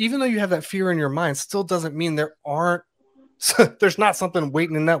even though you have that fear in your mind, still doesn't mean there's not something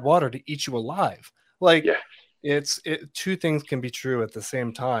waiting in that water to eat you alive. Like, two things can be true at the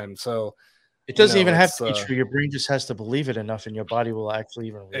same time. So it doesn't even have to be true. Your brain just has to believe it enough, and your body will actually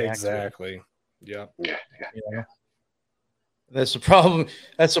even react. Exactly. Yeah. That's the problem.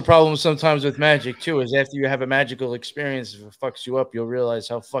 That's the problem sometimes with magic too. Is after you have a magical experience, if it fucks you up, you'll realize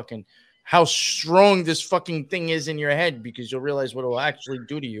how strong this fucking thing is in your head, because you'll realize what it will actually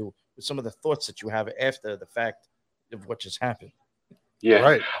do to you with some of the thoughts that you have after the fact of what just happened. Yeah,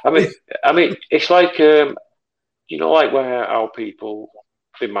 right. I mean, it's like you know, like where our people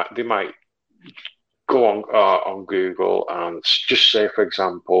they might go on Google and just say, for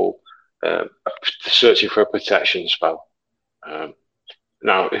example, searching for a protection spell.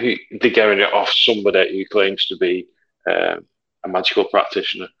 Now they're getting it off somebody who claims to be a magical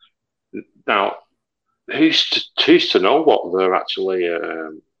practitioner. Now, who's to know what they're actually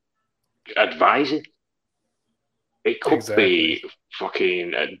advising? It could be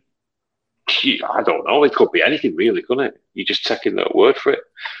fucking. I don't know. It could be anything, really, couldn't it? You're just taking their word for it.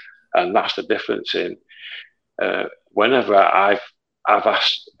 and that's the difference in whenever I've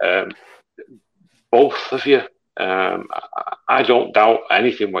asked both of you, I don't doubt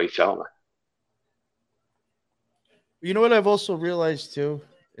anything what you tell me. You know what I've also realized too,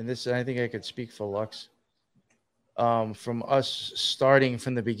 and this I think I could speak for Lux. From us starting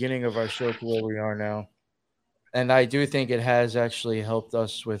from the beginning of our show to where we are now, and I do think it has actually helped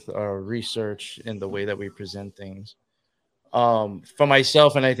us with our research in the way that we present things. For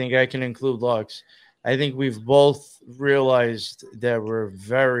myself, and I think I can include Lux, I think we've both realized that we're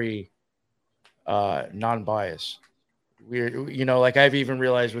very non-biased. We're, you know, like I've even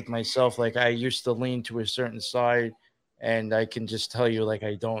realized with myself, like I used to lean to a certain side, and I can just tell you, like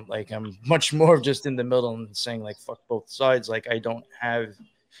I don't, like I'm much more just in the middle and saying like fuck both sides. Like I don't have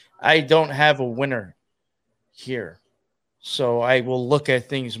a winner here. So I will look at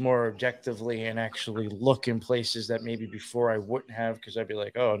things more objectively and actually look in places that maybe before I wouldn't have, because I'd be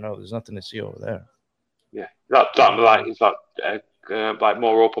like, oh no, there's nothing to see over there. Yeah, that like is that like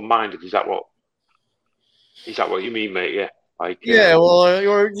more open minded? Is that what you mean, mate? Yeah, like Yeah, well,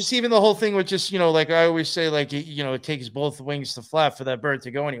 or just even the whole thing with just, you know, like I always say, like, you know, it takes both wings to flap for that bird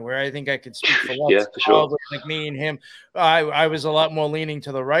to go anywhere. I think I could speak for Lux. yeah, for sure. Like me and him, I was a lot more leaning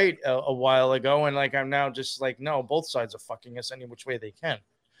to the right a while ago, and like I'm now just like, no, both sides are fucking us any which way they can.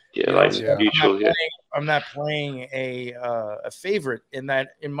 Yeah, You like know, mutual. I'm not playing a favorite in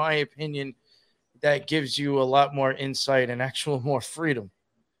that. In my opinion, that gives you a lot more insight and actual more freedom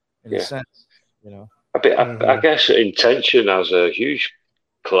in a sense. You know. I guess intention has a huge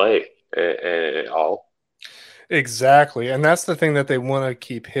play all. Exactly. And that's the thing that they want to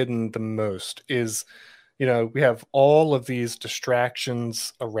keep hidden the most is, you know, we have all of these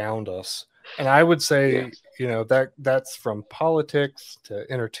distractions around us. And I would say, you know, that's from politics to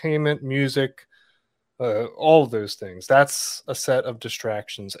entertainment, music, all of those things. That's a set of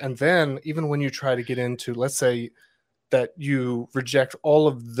distractions. And then even when you try to get into, let's say, that you reject all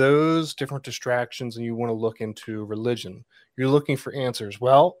of those different distractions and you want to look into religion. You're looking for answers.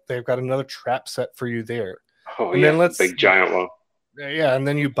 Well, they've got another trap set for you there. Oh, and yeah, then let's big giant one. Yeah, and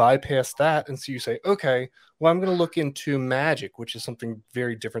then you bypass that, and so you say, okay, well, I'm going to look into magic, which is something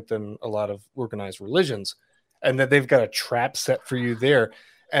very different than a lot of organized religions, and then they've got a trap set for you there,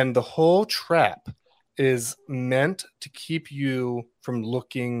 and the whole trap is meant to keep you from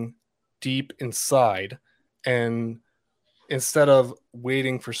looking deep inside, and instead of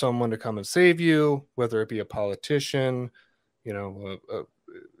waiting for someone to come and save you, whether it be a politician, you know,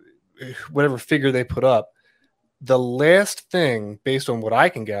 whatever figure they put up, the last thing, based on what I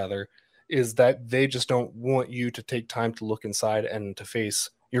can gather, is that they just don't want you to take time to look inside and to face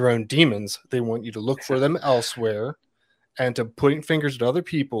your own demons. They want you to look for them elsewhere and to point fingers at other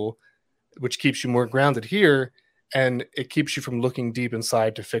people, which keeps you more grounded here, and it keeps you from looking deep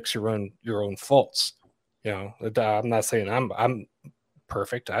inside to fix your own faults. You know, I'm not saying I'm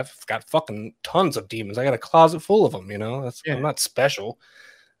perfect. I've got fucking tons of demons. I got a closet full of them. You know, I'm not special,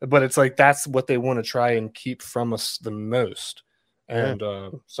 but it's like that's what they want to try and keep from us the most, and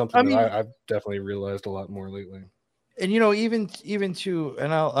something that I've definitely realized a lot more lately. And you know, even to,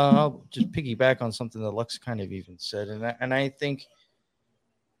 and I'll just piggyback on something that Lux kind of even said, and I think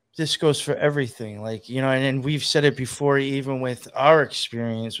this goes for everything, like, you know, and we've said it before, even with our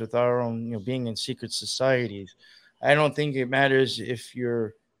experience with our own, you know, being in secret societies. I don't think it matters if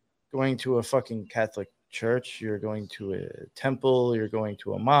you're going to a fucking Catholic church, you're going to a temple, you're going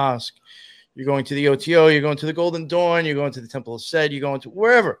to a mosque, you're going to the OTO, you're going to the Golden Dawn, you're going to the Temple of Set, you're going to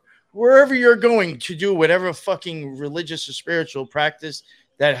wherever you're going to do whatever fucking religious or spiritual practice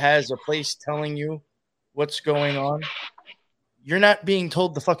that has a place telling you what's going on. You're not being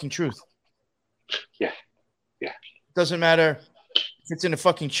told the fucking truth. Yeah. Doesn't matter if it's in a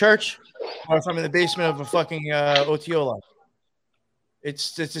fucking church or if I'm in the basement of a fucking OTO lot.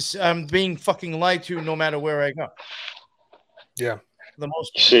 It's just I'm being fucking lied to no matter where I go. Yeah. For the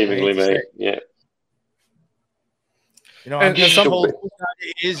most part. Seemingly, mate. Yeah. You know, I'm being told what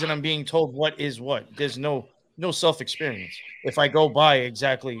it is, and I'm being told what is what. There's no self-experience. If I go by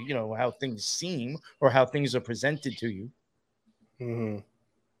exactly, you know, how things seem or how things are presented to you. Mm-hmm.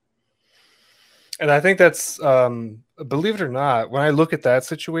 And I think that's, believe it or not, when I look at that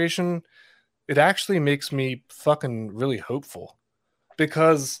situation, it actually makes me fucking really hopeful,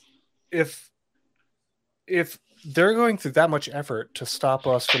 because if they're going through that much effort to stop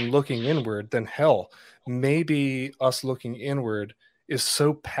us from looking inward, then hell, maybe us looking inward is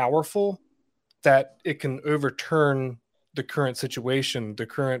so powerful that it can overturn the current situation, the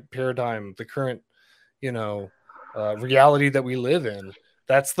current paradigm, the current, you know, reality that we live in,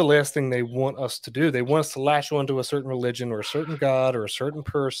 That's the last thing they want us to do. They want us to latch onto a certain religion or a certain God or a certain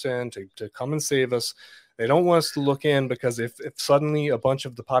person to come and save us. They don't want us to look in, because if suddenly a bunch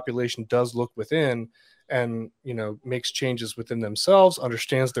of the population does look within and, you know, makes changes within themselves,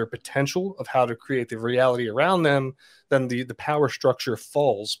 understands their potential of how to create the reality around them, then the power structure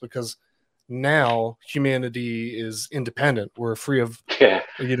falls, because now humanity is independent. We're free of,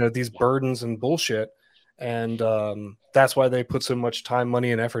 you know, these burdens and bullshit. And that's why they put so much time,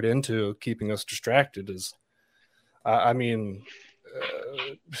 money, and effort into keeping us distracted. I mean,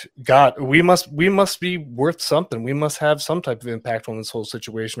 God, we must be worth something. We must have some type of impact on this whole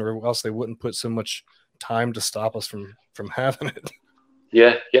situation, or else they wouldn't put so much time to stop us from having it.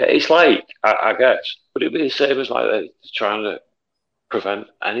 Yeah. It's like, I guess, would it be the same as like they're trying to prevent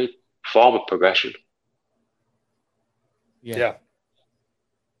any form of progression? Yeah.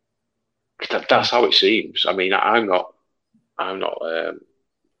 That's how it seems. I mean, I'm not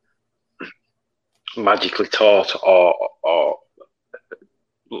magically taught or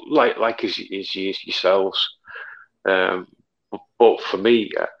like as yourselves. But for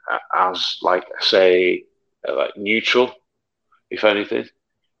me, as like say, like neutral, if anything,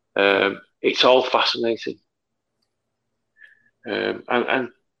 it's all fascinating. And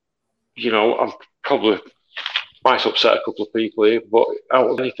you know, I'm probably might upset a couple of people here, but out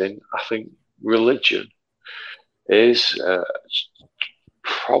of anything, I think religion is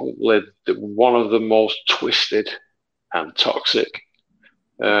probably one of the most twisted and toxic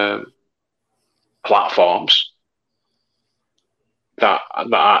platforms that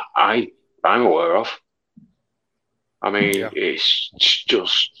I'm aware of. I mean, it's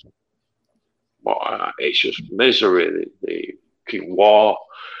just misery, the war,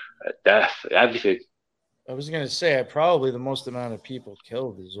 death, everything. I was going to say, probably the most amount of people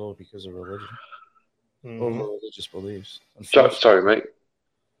killed is all because of religion, over religious beliefs. Sorry, mate.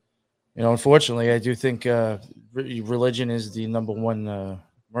 You know, unfortunately, I do think religion is the number one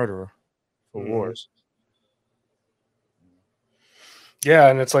murderer for wars. Yeah,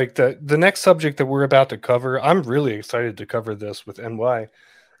 and it's like the next subject that we're about to cover. I'm really excited to cover this with NY.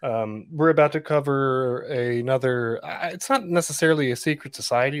 We're about to cover another. It's not necessarily a secret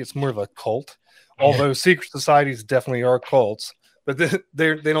society; it's more of a cult. Although secret societies definitely are cults, but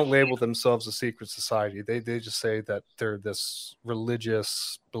they don't label themselves a secret society. They just say that they're this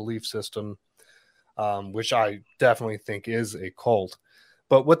religious belief system, which I definitely think is a cult.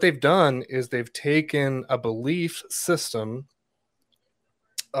 But what they've done is they've taken a belief system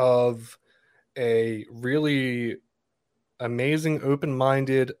of a really amazing,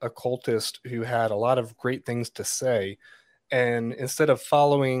 open-minded occultist who had a lot of great things to say, and instead of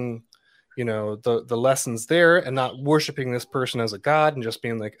following, you know, the lessons there and not worshiping this person as a god and just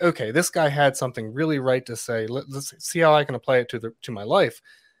being like, okay, this guy had something really right to say, let's see how I can apply it to my life.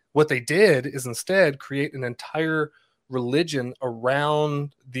 What they did is instead create an entire religion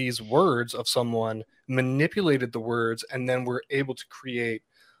around these words of someone, manipulated the words, and then were able to create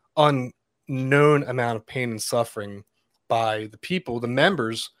unknown amount of pain and suffering by the people, the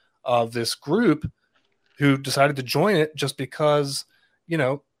members of this group, who decided to join it just because, you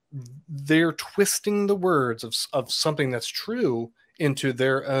know, they're twisting the words of something that's true into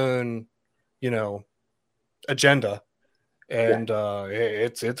their own, you know, agenda. And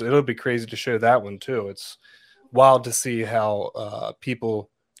it'll be crazy to show that one too. It's wild to see how people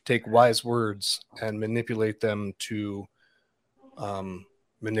take wise words and manipulate them to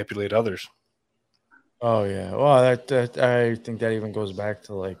manipulate others. Oh yeah, well that I think that even goes back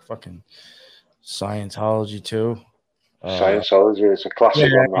to like fucking Scientology too. Scientology is a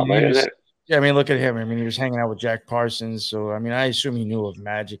classic one, isn't it? Yeah, I mean, look at him. I mean, he was hanging out with Jack Parsons, so I mean, I assume he knew of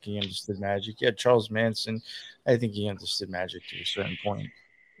magic. He understood magic. Yeah, Charles Manson, I think he understood magic to a certain point.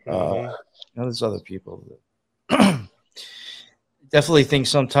 You know, there's other people that definitely think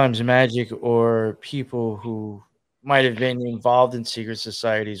sometimes magic or people who might have been involved in secret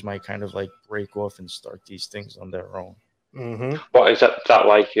societies might kind of like break off and start these things on their own. What is that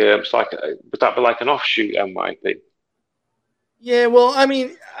like? It's like, would that be like an offshoot MYP? Yeah, well, I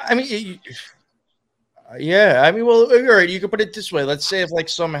mean, yeah, I mean, well, all right, you could put it this way. Let's say if like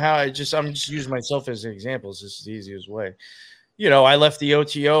somehow I'm just using myself as an example. It's just the easiest way. You know, I left the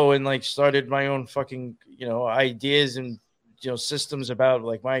OTO and like started my own fucking, you know, ideas and, you know, systems about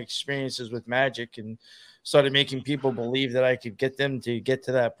like my experiences with magic, and started making people believe that I could get them to get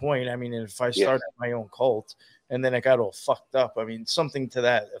to that point. I mean, if I started my own cult and then I got all fucked up, I mean, something to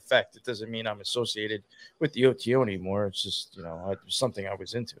that effect. It doesn't mean I'm associated with the OTO anymore. It's just, you know, something I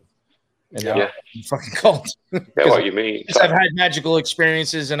was into. And now I'm fucking cult. Yeah, what you mean? I've had magical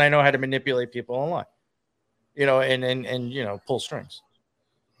experiences and I know how to manipulate people online, you know, and you know, pull strings.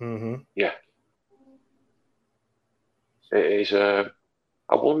 Yeah. It is. I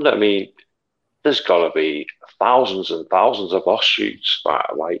wonder. I mean, there's got to be thousands and thousands of offshoots.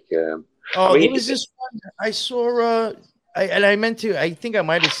 Like, I Oh, there mean, was this one I saw. I meant to. I think I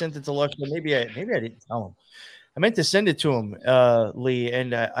might have sent it to Lush, but maybe I didn't tell him. I meant to send it to him, Lee,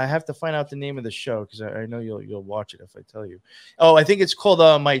 and I have to find out the name of the show because I know you'll watch it if I tell you. Oh, I think it's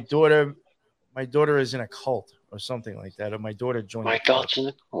called My Daughter. My daughter is in a cult or something like that. Or my daughter joined. my daughter's in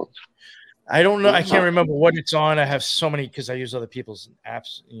a cult. I don't know. I can't remember what it's on. I have so many because I use other people's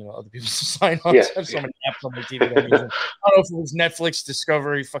apps, other people's sign on. Yeah, I have so many apps on my TV. That I'm using. I don't know if it was Netflix,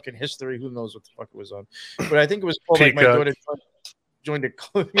 Discovery, fucking History. Who knows what the fuck it was on? But I think it was called like My Daughter Joined a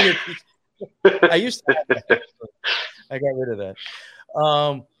Cult. I used to have that. I got rid of that.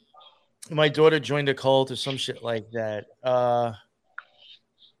 My daughter joined a cult or some shit like that.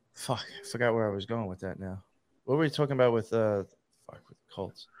 Fuck, I forgot where I was going with that now. What were we talking about with with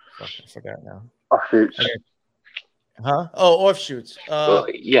cults? Fuck, I forgot now. Offshoots. Huh? Oh, offshoots.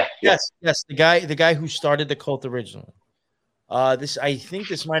 Yeah. Yes. The guy who started the cult originally. I think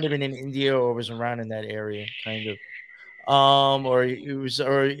this might have been in India or was around in that area, kind of. Or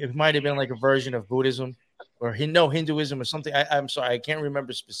it might have been like a version of Buddhism or Hinduism or something. I'm sorry, I can't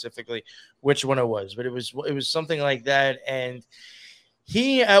remember specifically which one it was, but it was something like that. And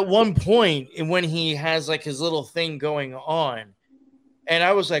he at one point, when he has like his little thing going on, and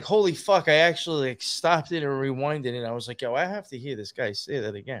I was like, holy fuck, I actually like stopped it and rewinded it. And I was like, yo, I have to hear this guy say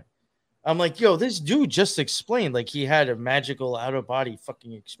that again. I'm like, yo, this dude just explained like he had a magical out-of-body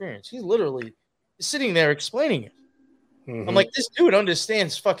fucking experience. He's literally sitting there explaining it. I'm like, this dude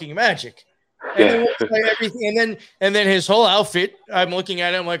understands fucking magic. And then like everything, and then his whole outfit, I'm looking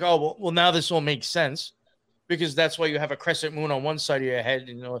at it, I'm like, oh well now this all makes sense. Because that's why you have a crescent moon on one side of your head,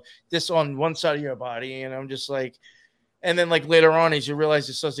 this on one side of your body. And I'm just like, and then like later on, as you realize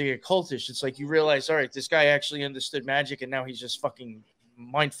it starts to get cultish, it's like you realize, all right, this guy actually understood magic, and now he's just fucking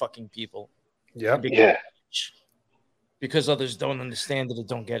mind fucking people. Yeah. Because others don't understand it or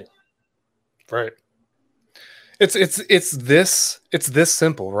don't get it. Right. It's this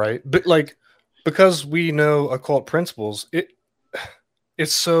simple, right? But like, because we know occult principles,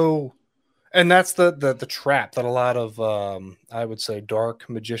 it's so. And that's the trap that a lot of I would say dark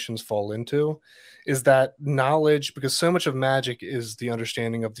magicians fall into, is that knowledge, because so much of magic is the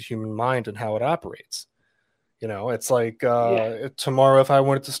understanding of the human mind and how it operates. It's like tomorrow if I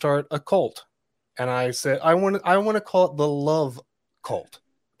wanted to start a cult, and I said I want to call it the love cult,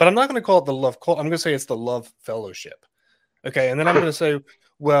 but I'm not going to call it the love cult. I'm going to say it's the love fellowship. Okay, and then I'm going to say,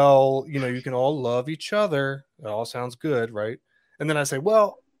 well, you can all love each other. It all sounds good, right? And then I say,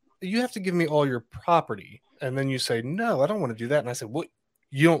 well, you have to give me all your property. And then you say, no, I don't want to do that. And I said, well,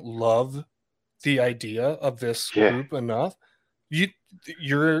 you don't love the idea of this group enough.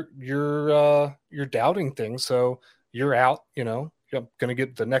 You're doubting things. So you're out, you're going to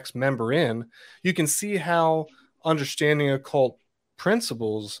get the next member in. You can see how understanding occult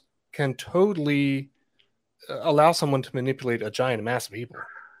principles can totally allow someone to manipulate a giant mass of people,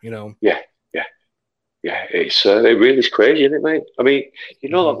 Yeah, it really is crazy, isn't it, mate? I mean,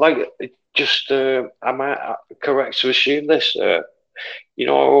 like, just am I correct to assume this? I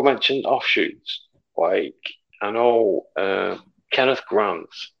mentioned offshoots. Like, I know Kenneth Grant,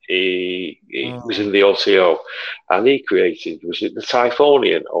 he was in the OCO, and he created, was it the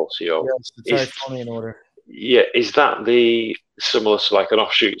Typhonian OCO? Yes, the Typhonian order. Yeah, is that the similar to like an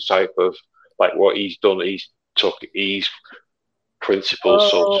offshoot type of like what he's done? He's took his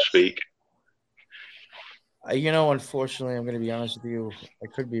principles, so to speak. Unfortunately, I'm going to be honest with you. I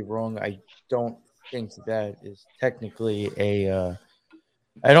could be wrong. I don't think that is technically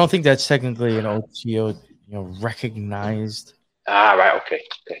I don't think that's technically an OTO, recognized. Right. Okay.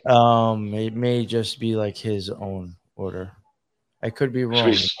 It may just be like his own order. I could be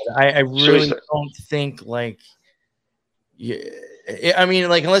wrong. I really don't think like. I mean,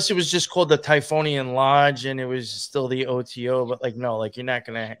 like, unless it was just called the Typhonian Lodge and it was still the OTO, but like, no, like you're not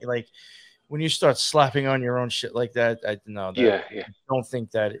gonna like. When you start slapping on your own shit like that, I don't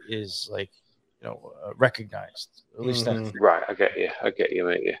think that is like, recognized. At least that's right. I get you,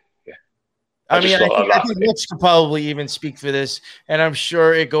 mate. Yeah. I think Mitch could probably even speak for this, and I'm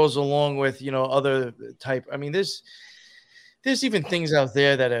sure it goes along with other type. I mean, there's even things out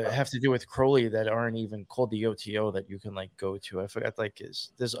there that have to do with Crowley that aren't even called the OTO that you can like go to. I forgot I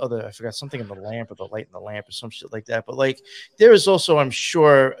forgot something in the lamp or the light in the lamp or some shit like that. But like there is also, I'm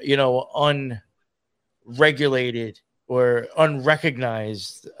sure, unregulated or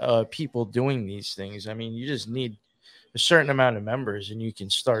unrecognized people doing these things. I mean, you just need a certain amount of members, and you can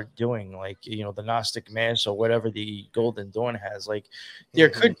start doing like, you know, the Gnostic Mass or whatever the Golden Dawn has. Like, there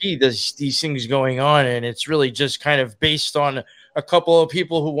could be these things going on, and it's really just kind of based on a couple of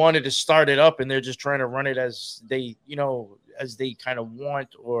people who wanted to start it up, and they're just trying to run it as they, you know, as they kind of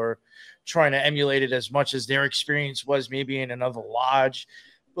want, or trying to emulate it as much as their experience was maybe in another lodge.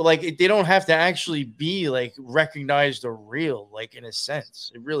 But like, they don't have to actually be like recognized or real, like in a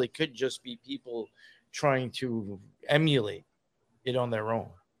sense. It really could just be people trying to emulate it on their own.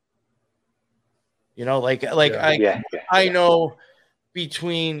 You know, I know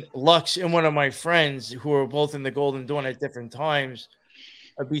between Lux and one of my friends who are both in the Golden Dawn at different times,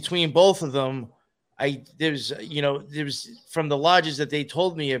 between both of them, there's from the lodges that they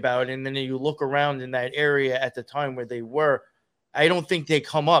told me about, and then you look around in that area at the time where they were, I don't think they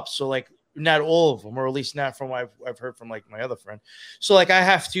come up. So like, not all of them, or at least not from what I've heard from like my other friend. So like, I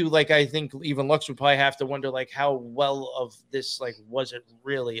have to, like, I think even Lux would probably have to wonder like, how well of this, like, was it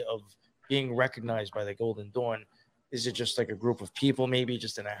really of being recognized by the Golden Dawn? Is it just like a group of people maybe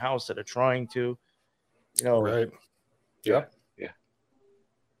just in a house that are trying to, you know? Right. Yep.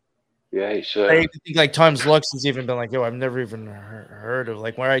 Yeah, it's I think like times Lux has even been like, yo, I've never even heard of,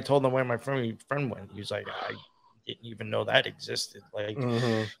 like, when I told them where my friend went, he was like, I didn't even know that existed. Like,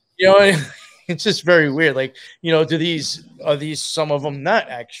 you know, it's just very weird. Like, you know, are these some of them not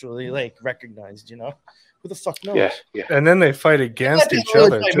actually like recognized? You know, who the fuck knows? Yeah. And then they fight against each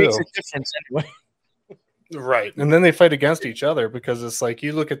other too. Makes a difference anyway. Right. And then they fight against each other, because it's like,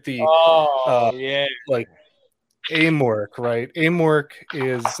 you look at the like AMORC, right? AMORC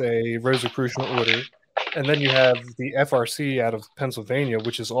is a Rosicrucian order, and then you have the FRC out of Pennsylvania,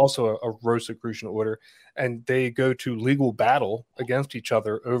 which is also a Rosicrucian order, and they go to legal battle against each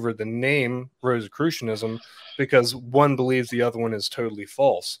other over the name Rosicrucianism, because one believes the other one is totally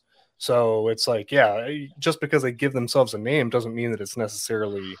false. So it's like, yeah, just because they give themselves a name doesn't mean that it's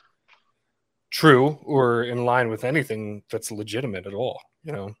necessarily true or in line with anything that's legitimate at all,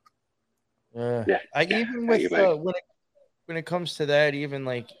 you know? Even with when it comes to that, even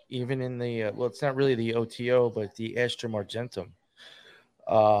in the well, it's not really the OTO, but the Astrum Argentum.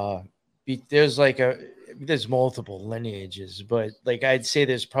 There's multiple lineages, but like, I'd say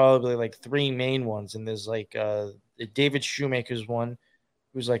there's probably like three main ones, and there's like David Shoemaker's one,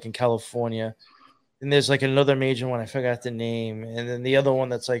 who's like in California, and there's like another major one, I forgot the name, and then the other one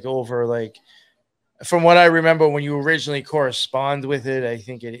that's like over, like, from what I remember when you originally correspond with it, I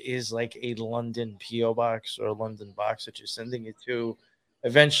think it is like a London PO box or a London box that you're sending it to.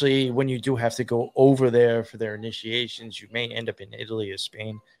 Eventually, when you do have to go over there for their initiations, you may end up in Italy or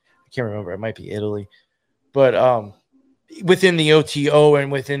Spain. I can't remember. It might be Italy. But within the OTO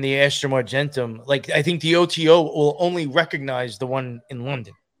and within the Astrum Argentum, like, I think the OTO will only recognize the one in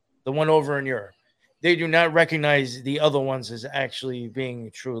London, the one over in Europe. They do not recognize the other ones as actually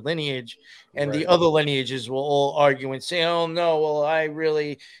being true lineage. And the other lineages will all argue and say, oh, no, well, I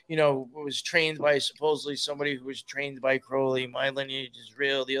really, was trained by supposedly somebody who was trained by Crowley. My lineage is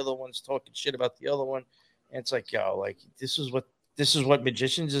real. The other one's talking shit about the other one. And it's like, yo, like, this is what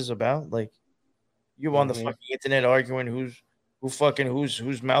magicians is about. Like, you on the fucking internet arguing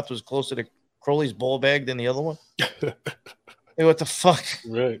whose mouth was closer to Crowley's ball bag than the other one. Hey, what the fuck?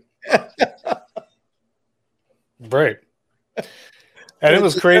 Right. Right. And it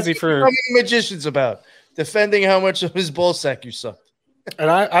was crazy for magicians about defending how much of his ball sack you sucked.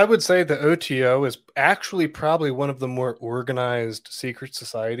 And I would say the OTO is actually probably one of the more organized secret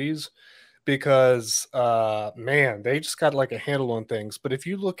societies, because man, they just got like a handle on things. But if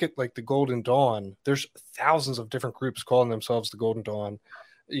you look at like the Golden Dawn, there's thousands of different groups calling themselves the Golden Dawn.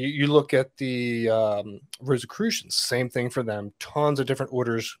 You look at the Rosicrucians, same thing for them. Tons of different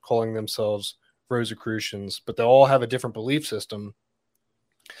orders calling themselves Rosicrucians, but they all have a different belief system.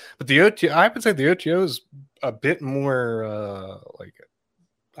 But the OTO, I would say the OTO is a bit more like,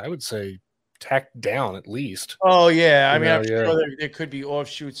 I would say, tacked down at least. Oh yeah, I mean, I'm sure there could be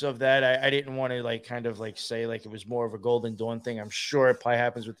offshoots of that. I didn't want to like kind of like say like it was more of a Golden Dawn thing. I'm sure it probably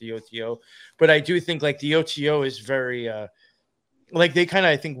happens with the OTO, but I do think like the OTO is very like they kind of,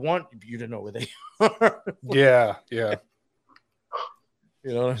 I think, want you to know where they are. Yeah. You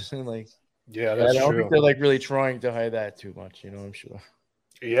know what I'm saying? Like, yeah, that's I don't true. think they're like really trying to hide that too much. I'm sure.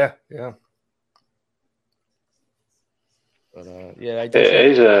 Yeah. But yeah,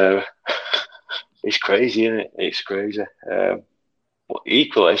 it's crazy, isn't it? It's crazy. But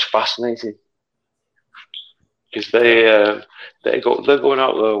equally, it's fascinating because they're going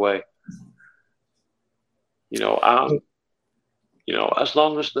out their way. As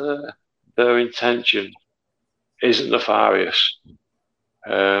long as their intention isn't nefarious.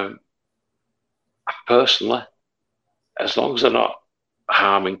 Personally, as long as they're not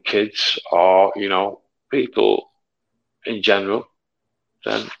harming kids or, people in general,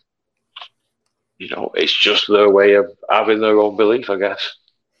 then, it's just their way of having their own belief, I guess.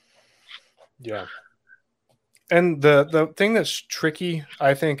 Yeah. And the thing that's tricky,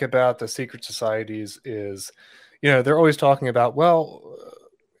 I think, about the secret societies is, they're always talking about, well,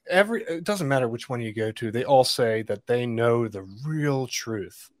 it doesn't matter which one you go to, they all say that they know the real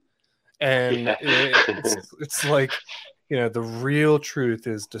truth. And Yeah. it's like, the real truth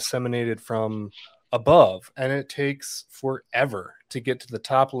is disseminated from above, and it takes forever to get to the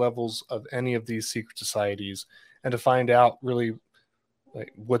top levels of any of these secret societies and to find out really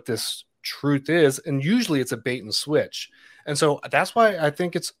like what this truth is. And usually it's a bait and switch. And so that's why I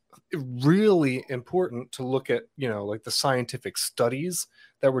think it's really important to look at, like the scientific studies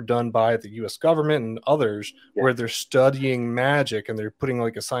that were done by the US government and others, where they're studying magic and they're putting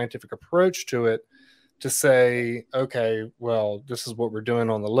like a scientific approach to it to say, okay, well, this is what we're doing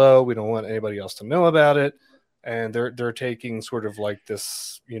on the low. We don't want anybody else to know about it. And they're taking sort of like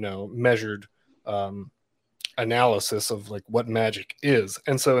this, measured analysis of like what magic is.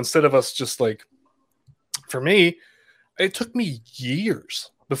 And so instead of us just like, for me, it took me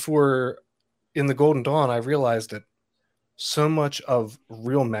years before in the Golden Dawn I realized that so much of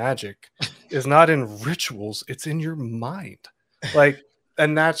real magic is not in rituals, it's in your mind. Like,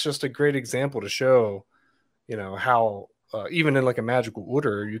 and that's just a great example to show, how even in like a magical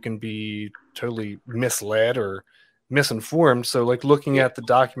order, you can be totally misled or misinformed. So like looking at the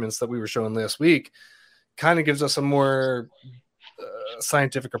documents that we were showing last week kind of gives us a more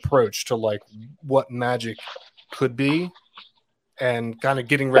scientific approach to like what magic could be, and kind of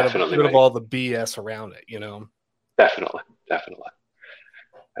getting rid of all the BS around it, Definitely.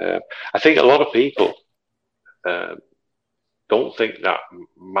 I think a lot of people don't think that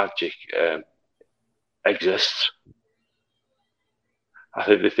magic exists. I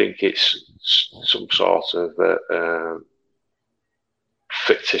think they think it's some sort of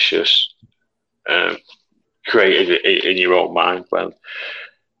fictitious, created in your own mind, when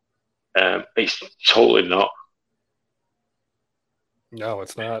it's totally not. No,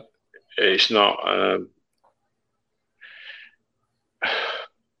 it's not. It's not.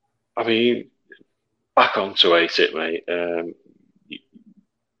 I mean, back onto A.A.T.I.P, mate.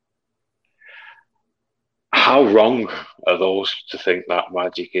 How wrong are those to think that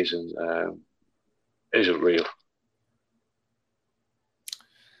magic isn't real?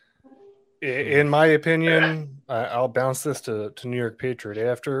 In my opinion, I'll bounce this to New York Patriot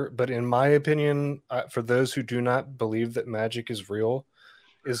after, but in my opinion, for those who do not believe that magic is real,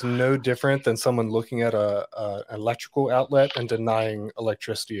 is no different than someone looking at an electrical outlet and denying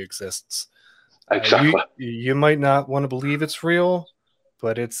electricity exists. Exactly. You might not want to believe it's real,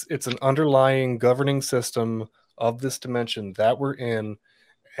 but it's an underlying governing system of this dimension that we're in,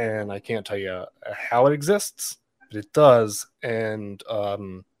 and I can't tell you how it exists, but it does, and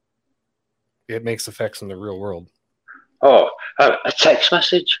it makes effects in the real world. Oh, a text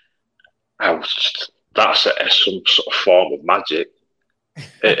message? That's some sort of form of magic,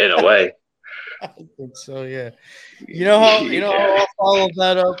 in a way. I think so, yeah. How I'll follow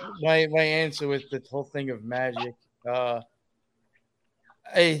that up, my answer with the whole thing of magic.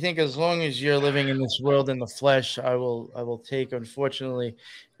 I think as long as you're living in this world in the flesh, I will take. Unfortunately,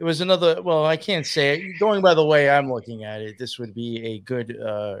 it was another. Well, I can't say it. Going by the way I'm looking at it, this would be a good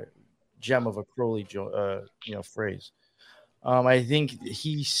gem of a Crowley, phrase. I think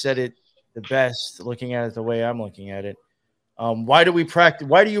he said it the best. Looking at it the way I'm looking at it. Why do we practice?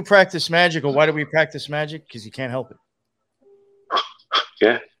 Why do you practice magic, or why do we practice magic? Because you can't help it.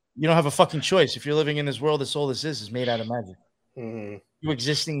 Yeah. You don't have a fucking choice. If you're living in this world, that's all this is made out of magic. Mm-hmm. You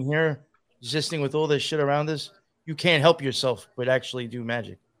existing here, existing with all this shit around us, you can't help yourself but actually do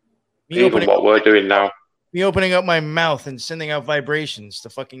magic. Even what we're doing now. Me opening up my mouth and sending out vibrations to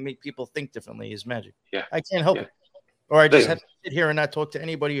fucking make people think differently is magic. Yeah. I can't help it. Or I just have to sit here and not talk to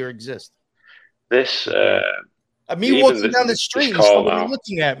anybody or exist. This me walking down the street and somebody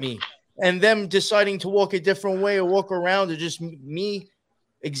looking at me and them deciding to walk a different way or walk around, or just me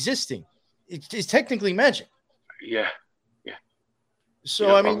existing. It's technically magic. Yeah.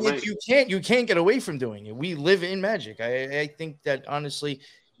 So I mean, if you can't get away from doing it. We live in magic. I think that honestly,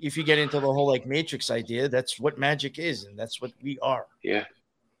 if you get into the whole like Matrix idea, that's what magic is, and that's what we are. Yeah.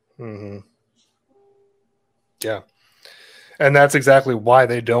 Mm-hmm. Yeah. And that's exactly why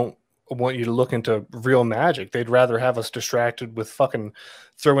they don't want you to look into real magic. They'd rather have us distracted with fucking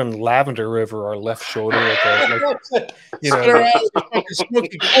throwing lavender over our left shoulder.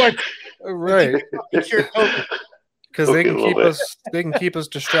 Right. because they can keep us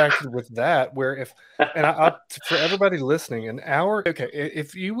distracted with that. Where if and for everybody listening, an hour. Okay,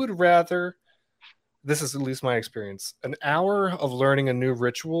 if you would rather, this is at least my experience, an hour of learning a new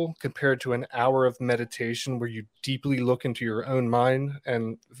ritual compared to an hour of meditation where you deeply look into your own mind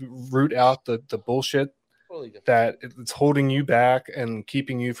and root out the bullshit that it's holding you back and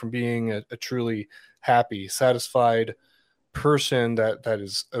keeping you from being a truly happy, satisfied person that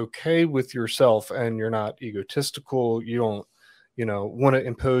is okay with yourself, and you're not egotistical. You don't, want to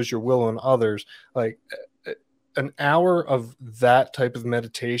impose your will on others. Like an hour of that type of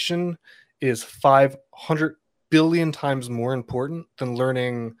meditation is 500 billion times more important than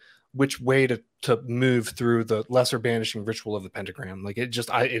learning which way to move through the lesser banishing ritual of the pentagram. Like it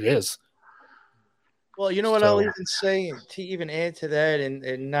is. Well, you know what I'll even say to even add to that,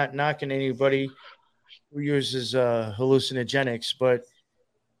 and not knocking anybody who uses hallucinogenics, but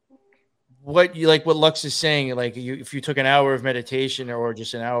what Lux is saying, like if you took an hour of meditation or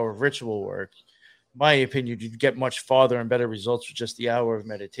just an hour of ritual work, in my opinion, you'd get much farther and better results with just the hour of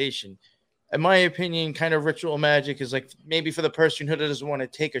meditation. In my opinion, kind of ritual magic is like maybe for the person who doesn't want to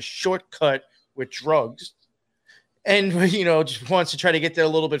take a shortcut with drugs and, just wants to try to get there a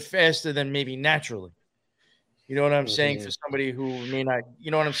little bit faster than maybe naturally. You know what I'm saying? For somebody who may not,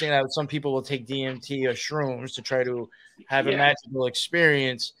 you know what I'm saying? That some people will take DMT or shrooms to try to have a magical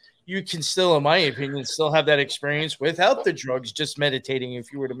experience. You can still, in my opinion, still have that experience without the drugs, just meditating.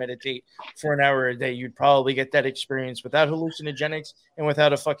 If you were to meditate for an hour a day, you'd probably get that experience without hallucinogenics and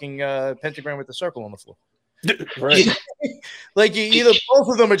without a fucking pentagram with a circle on the floor. Right. Like both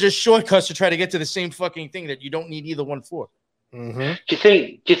of them are just shortcuts to try to get to the same fucking thing that you don't need either one for. Mm-hmm. Do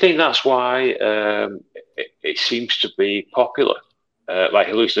you think that's why it seems to be popular, like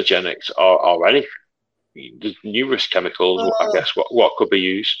hallucinogenics or anything? The numerous chemicals, I guess. What could be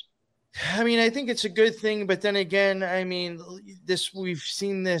used? I mean, I think it's a good thing, but then again, I mean, we've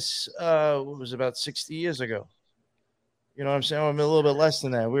seen this. What was about 60 years ago? You know what I'm saying? A little bit less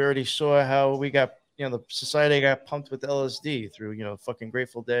than that. We already saw how we got. The society got pumped with LSD through, fucking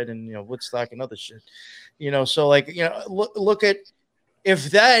Grateful Dead and, Woodstock and other shit, so like, look at, if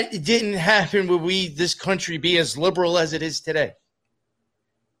that didn't happen, would this country be as liberal as it is today?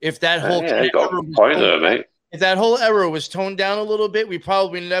 If that whole if that whole era was toned down a little bit, we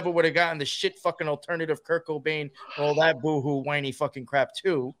probably never would have gotten the shit fucking alternative Kurt Cobain and all that boohoo whiny fucking crap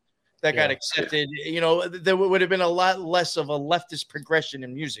too that got accepted. There would have been a lot less of a leftist progression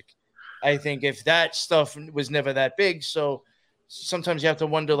in music, I think, if that stuff was never that big. So sometimes you have to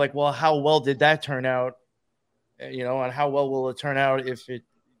wonder, like, well, how well did that turn out? And how well will it turn out if it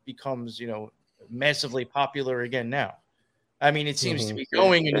becomes, massively popular again now? I mean, it seems to be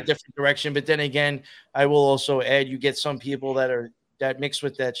going in a different direction. But then again, I will also add, you get some people that mix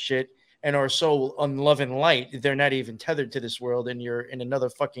with that shit and are so unloving light, they're not even tethered to this world, and you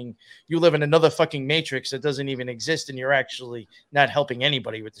live in another fucking matrix that doesn't even exist, and you're actually not helping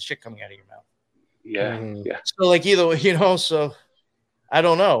anybody with the shit coming out of your mouth. Yeah. So like so I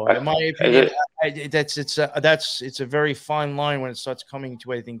don't know. In my opinion, it's a very fine line when it starts coming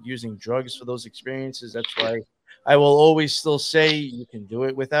to, I think, using drugs for those experiences. That's why I will always still say you can do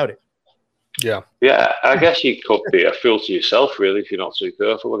it without it. Yeah. I guess you could be a fool to yourself, really, if you're not too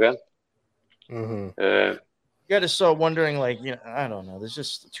careful again. You got to start wondering, like, I don't know. There's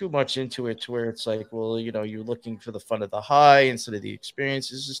just too much into it to where it's like, well, you're looking for the fun of the high instead of the experience.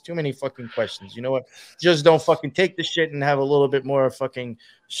 There's just too many fucking questions. You know what? Just don't fucking take the shit and have a little bit more fucking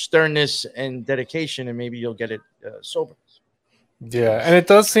sternness and dedication, and maybe you'll get it sober. Yeah, and it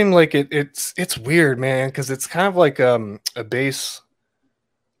does seem like it's weird, man, because it's kind of like a base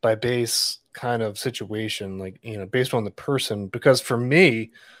by base kind of situation, like, based on the person. Because for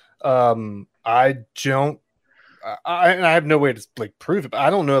me, I have no way to like prove it, but I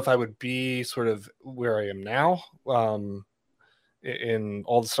don't know if I would be sort of where I am now, in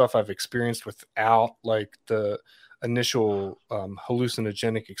all the stuff I've experienced without like the initial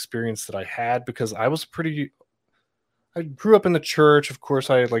hallucinogenic experience that I had, because I grew up in the church. Of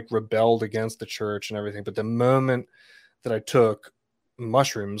course, I like rebelled against the church and everything. But the moment that I took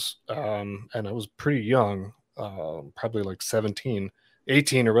mushrooms, and I was pretty young, probably like 17,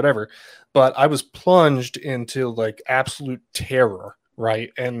 18 or whatever, but I was plunged into like absolute terror,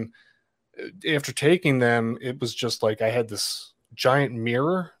 right? And after taking them, it was just like I had this giant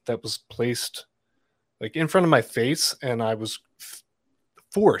mirror that was placed like in front of my face, and I was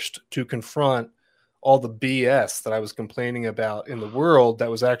forced to confront all the BS that I was complaining about in the world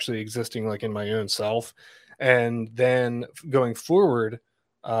that was actually existing like in my own self. And then going forward,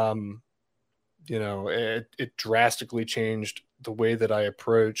 it drastically changed the way that I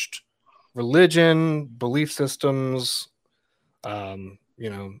approached religion, belief systems,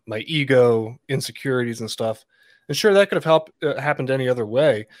 my ego, insecurities, and stuff. And sure, that could have happened any other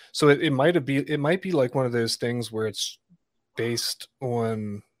way. So it might be like one of those things where it's based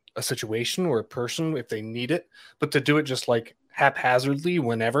on a situation or a person if they need it, but to do it just like haphazardly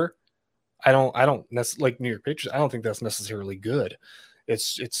whenever, I don't like New York Pictures. I don't think that's necessarily good.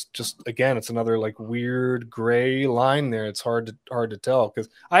 It's just, again, it's another like weird gray line there. It's hard to tell, because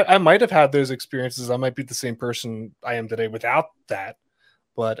I might have had those experiences. I might be the same person I am today without that,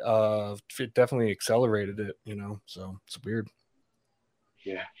 but it definitely accelerated it, so it's weird.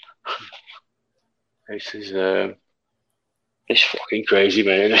 Yeah. This is it's fucking crazy,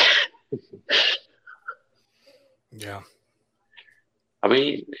 man. Yeah. I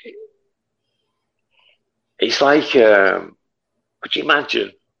mean, it's like, could you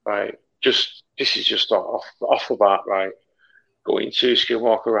imagine, right? This is just off the bat, right? Going to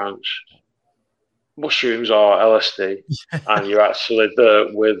Skinwalker Ranch, mushrooms or LSD, and you're actually there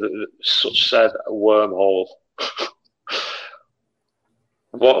with such said a wormhole.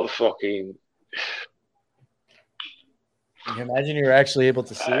 What the fucking... Can you imagine you're actually able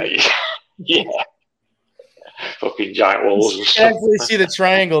to see it? Yeah. Fucking giant walls. You can actually see the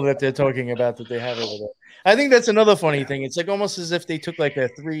triangle that they're talking about that they have over there. I think that's another funny thing. It's like almost as if they took like a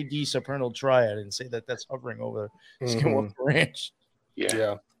 3D supernal triad and say that that's hovering over Skinwalker Ranch.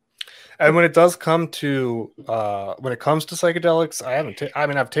 Yeah. And when it does come to psychedelics,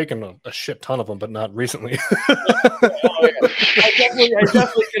 I've taken a shit ton of them, but not recently. I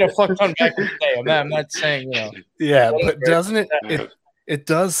definitely did a fuck ton back in the day. I'm not saying, Yeah, but doesn't it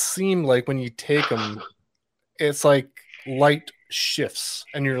does seem like when you take them, it's like light shifts,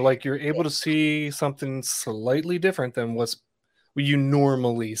 and you're able to see something slightly different than what you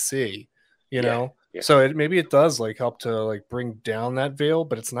normally see, Yeah. So maybe it does like help to like bring down that veil,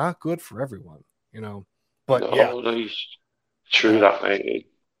 but it's not good for everyone, But no, true that, mate. It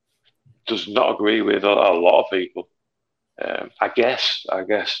does not agree with a lot of people. I guess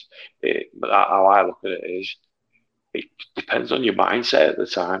but how I look at it is, it depends on your mindset at the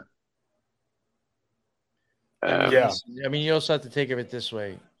time. I mean, you also have to think of it this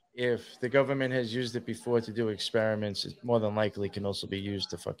way. If the government has used it before to do experiments, it more than likely can also be used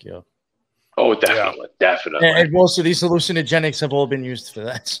to fuck you up. Oh, definitely. And most of these hallucinogenics have all been used for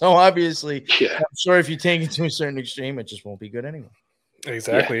that. So obviously, I'm sure if you take it to a certain extreme, it just won't be good anyway.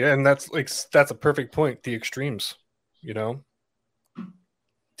 Exactly. And that's a perfect point. The extremes,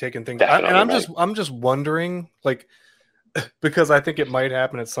 taking things. I'm just wondering, like, because I think it might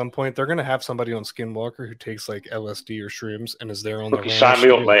happen at some point. They're going to have somebody on Skinwalker who takes like LSD or shrooms and is there on the ranch. Sign me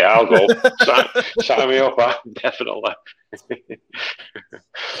up, mate. I'll go. sign me up, definitely.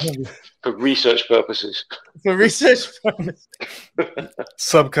 For research purposes.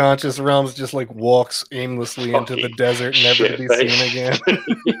 Subconscious realms just like walks aimlessly into the desert, never to be seen again.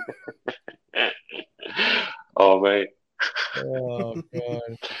 Oh, mate. Oh,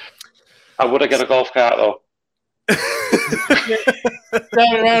 God. I would have got a golf cart, though.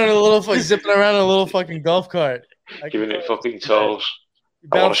 Zipping around in a little fucking golf cart. Giving it fucking toes.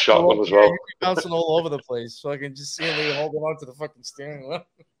 I want a shotgun as well. Bouncing all over the place, so I can just see him holding on to the fucking steering wheel.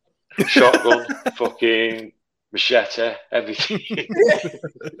 Shotgun, fucking machete, everything.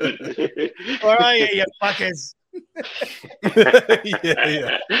 Where are you fuckers?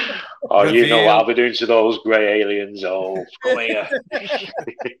 Yeah. Oh, you know what I'll be doing to those grey aliens. Oh, come here.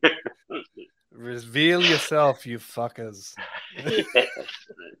 Reveal yourself, you fuckers.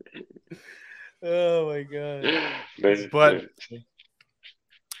 Oh my God. But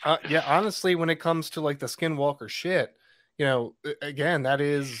honestly, when it comes to like the Skinwalker shit, again, that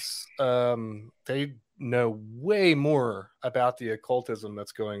is they know way more about the occultism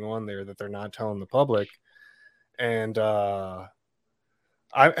that's going on there that they're not telling the public. And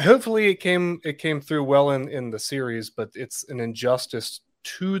hopefully it came through well in the series, but it's an injustice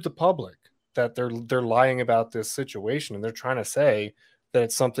to the public that they're lying about this situation, and they're trying to say that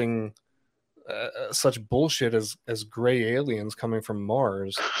it's something such bullshit as gray aliens coming from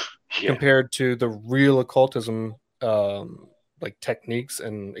Mars compared to the real occultism like techniques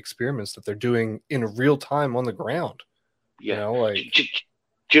and experiments that they're doing in real time on the ground. Yeah. Do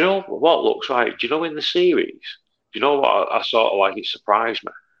you know what looks like? Do you know in the series? Do you know what I sort of like? It surprised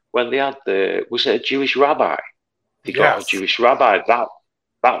me when they had was it a Jewish rabbi? They got a Jewish rabbi.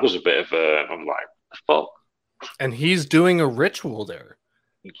 That was a bit of I'm like, fuck. And he's doing a ritual there.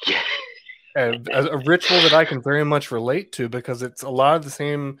 Yeah. And a ritual that I can very much relate to, because it's a lot of the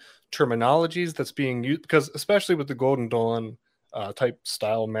same terminologies that's being used, because especially with the Golden Dawn type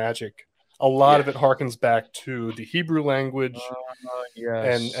style magic, a lot of it harkens back to the Hebrew language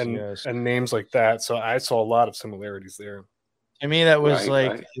Yes, and names like that. So I saw a lot of similarities there. To me, that was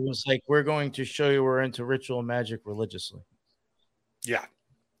Right. it was like, we're going to show you we're into ritual magic religiously. Yeah.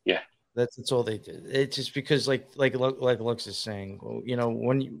 That's all they did. It's just because, like Lux is saying,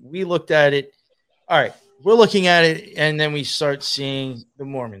 when we looked at it, all right, we're looking at it, and then we start seeing the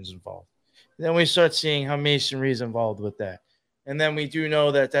Mormons involved. Then we start seeing how Masonry is involved with that. And then we do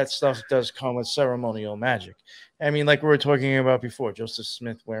know that stuff does come with ceremonial magic. I mean, like we were talking about before, Joseph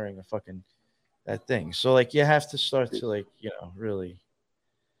Smith wearing a fucking that thing. So, like, you have to start to, really.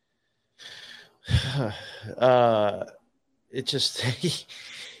 It just.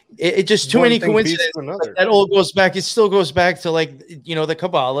 It just too many coincidences. That all goes back. It still goes back to the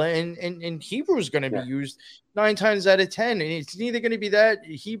Kabbalah and Hebrew is going to be used 9 times out of 10. And it's either going to be that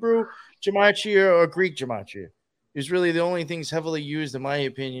Hebrew gematria or Greek gematria. Is really the only things heavily used, in my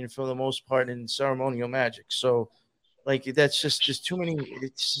opinion, for the most part in ceremonial magic. So, that's just too many.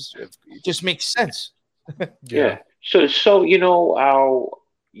 It just makes sense. Yeah. So you know how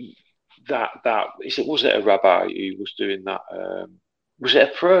was it a rabbi who was doing that? Was it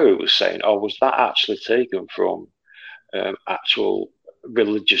a prayer who was saying, or was that actually taken from actual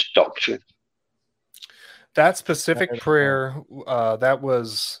religious doctrine? That specific prayer,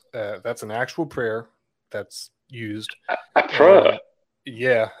 that's an actual prayer that's used. A prayer?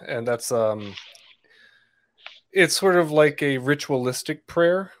 And that's it's sort of like a ritualistic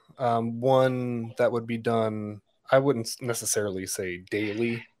prayer, one that would be done, I wouldn't necessarily say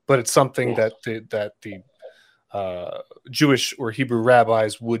daily, but it's something that the Jewish or Hebrew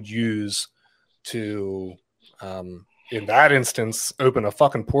rabbis would use to, in that instance, open a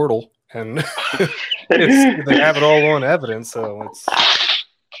fucking portal, and they have it all on evidence. So it's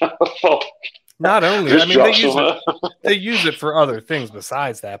not only, I mean, they use it for other things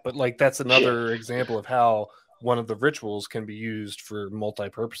besides that, but that's another example of how one of the rituals can be used for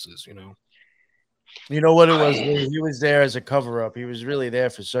multi-purposes. You know what it was? He was there as a cover-up. He was really there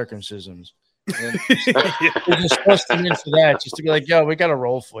for circumcisions. And just thrust him into that, just to be like, "Yo, we got a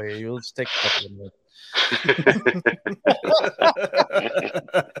roll for you. Let's take a couple of minutes."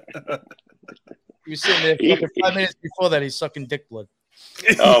 He was sitting there fucking 5 minutes before that. He's sucking dick blood.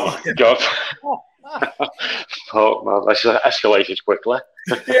 Oh my god! Oh man, that's escalated quickly.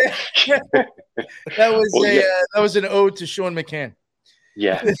 That was an ode to Sean McCann.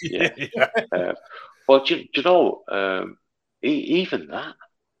 Yeah. But do you know, even that.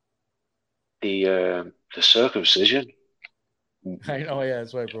 The circumcision. I know, yeah,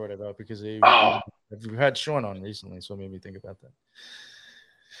 that's why I brought it up, because we've had Sean on recently, so it made me think about that.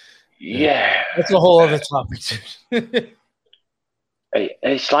 Yeah, that's a whole other topic.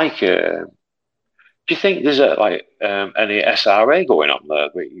 It's like, do you think there's any SRA going on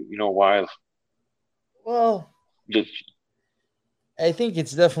there? While well, I think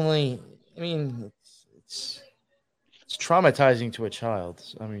it's definitely. I mean, it's traumatizing to a child.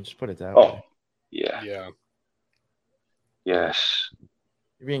 I mean, just put it that way. Yeah. Yes.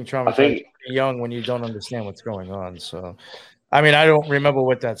 You're being traumatized young when you don't understand what's going on. So, I mean, I don't remember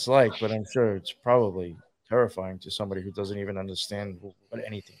what that's like, but I'm sure it's probably terrifying to somebody who doesn't even understand what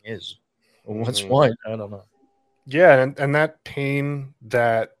anything is or what's what. I don't know. Yeah, and that pain,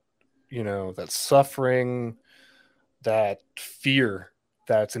 that that suffering, that fear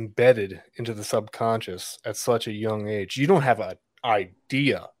that's embedded into the subconscious at such a young age. You don't have an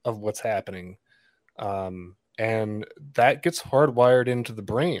idea of what's happening. And that gets hardwired into the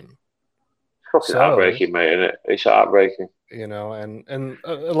brain. It's heartbreaking, mate, isn't it? It's heartbreaking. And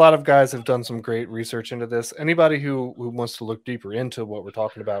a lot of guys have done some great research into this. Anybody who wants to look deeper into what we're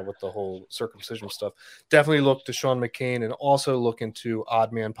talking about with the whole circumcision stuff, definitely look to Sean McCain, and also look into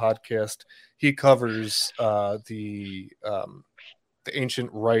Odd Man Podcast. He covers the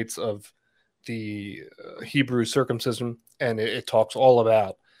ancient rites of the Hebrew circumcision, and it talks all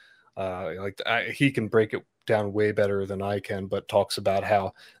about he can break it down way better than I can, but talks about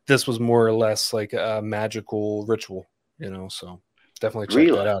how this was more or less like a magical ritual, so definitely check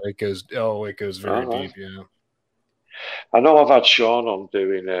that out. It goes very deep. Yeah. I know I've had Sean on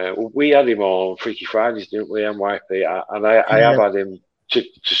doing, we had him on Freaky Fridays, didn't we, NYP? And I have had him to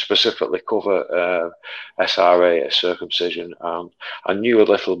specifically cover SRA, circumcision. I knew a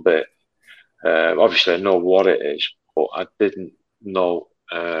little bit. Obviously, I know what it is, but I didn't know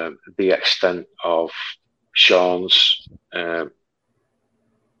the extent of Sean's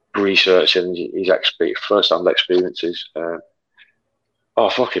research and his first-hand experiences.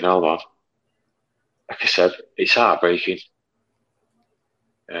 Fucking hell, man. Like I said, it's heartbreaking.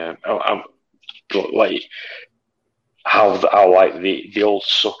 how like the old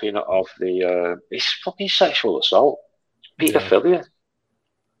sucking of the it's fucking sexual assault, pedophilia.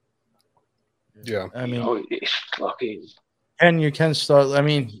 Yeah. I mean, It's fucking. and you can start. I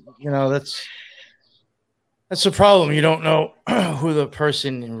mean, that's the problem. You don't know who the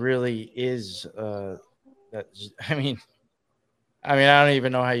person really is. I mean, I don't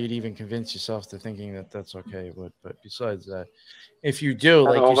even know how you'd even convince yourself to thinking that that's okay. But besides that, if you do, I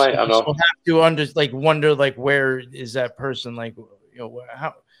like know, you said, mate. I you still know. have to wonder where is that person?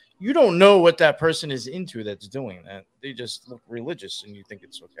 How you don't know what that person is into that's doing that. They just look religious, and you think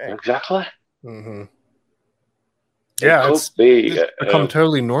it's okay. Exactly. Mm-hmm. It Yeah, could be. it's become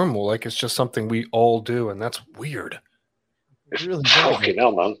totally normal. Like it's just something we all do, and that's weird. It's Really fucking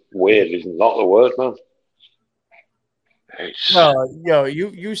hell, man. Weird is not the word, man. It's, No,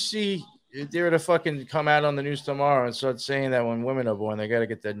 you see, they're to fucking come out on the news tomorrow and start saying that when women are born, they got to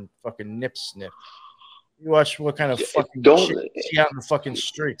get their fucking nips snipped. You watch what kind of fucking shit you see out in the fucking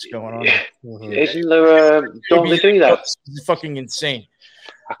streets going on. Mm-hmm. Isn't there? Don't they do that? It's fucking insane.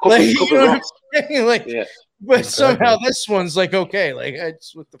 I could be You know wrong. what I'm saying? Like, Yeah. but Exactly. somehow this one's like okay. Like,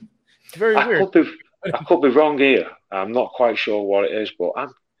 it's very weird. I could be wrong here. I'm not quite sure what it is, but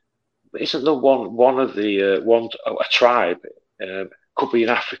isn't there one of the a tribe? Could be in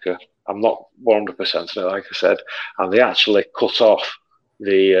Africa. I'm not 100% like I said, and they actually cut off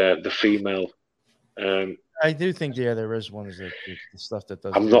the female. I do think there is ones that the stuff that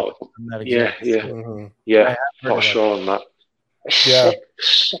does. I'm not. Yeah, exactly yeah, sure. Mm-hmm. yeah. Heard Not of sure on that. Yeah.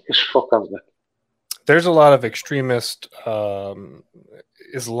 Sick as fuck, aren't they? There's a lot of extremist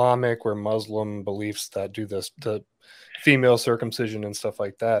Islamic or Muslim beliefs that do this, the female circumcision and stuff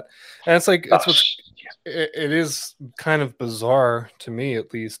like that. And it's like it is kind of bizarre to me,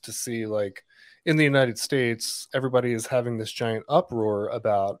 at least, to see like in the United States, everybody is having this giant uproar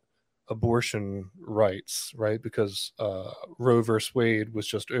about abortion rights, right? Because Roe versus Wade was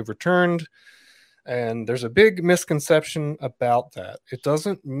just overturned. And there's a big misconception about that. It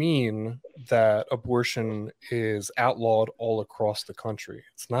doesn't mean that abortion is outlawed all across the country.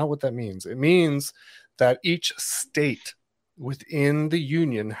 It's not what that means. It means that each state within the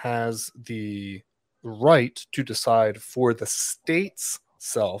union has the right to decide for the state's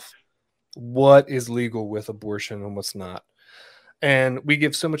self what is legal with abortion and what's not. And we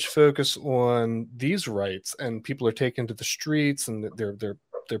give so much focus on these rights, and people are taken to the streets and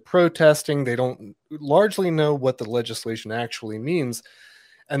they're protesting. They don't largely know what the legislation actually means.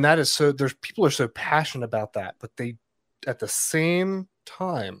 And that is so there's people are so passionate about that, but they at the same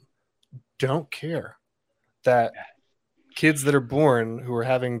time don't care that kids that are born who are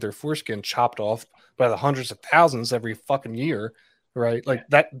having their foreskin chopped off by the hundreds of thousands every fucking year, right? Like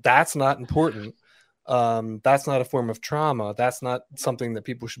that's not important. That's not a form of trauma. That's not something that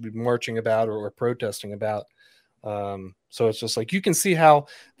people should be marching about or protesting about. So it's just like you can see how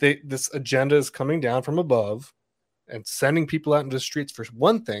this agenda is coming down from above and sending people out into the streets for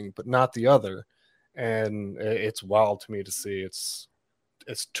one thing, but not the other. And it's wild to me to see. It's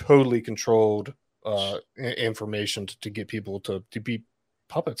totally controlled information to get people to be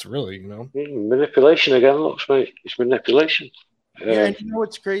puppets, really. Manipulation again, looks, mate. It's manipulation. Yeah, and you know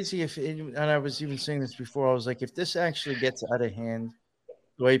what's crazy? And I was even saying this before, I was like, if this actually gets out of hand,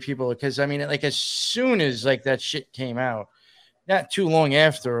 the way people, because I mean, like as soon as like that shit came out, not too long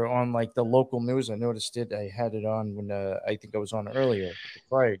after on like the local news, I noticed it. I had it on when I think I was on earlier with the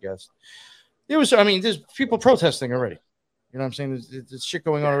prior guest. There's people protesting already. You know what I'm saying? There's shit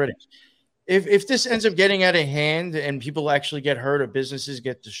going on already. If this ends up getting out of hand and people actually get hurt or businesses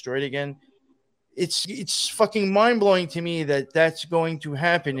get destroyed again, it's fucking mind-blowing to me that that's going to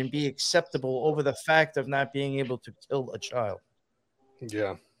happen and be acceptable over the fact of not being able to kill a child.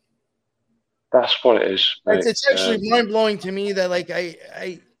 Yeah, that's what it is, mate. It's actually mind-blowing to me that like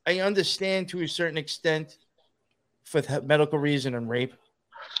I understand to a certain extent for medical reason and rape,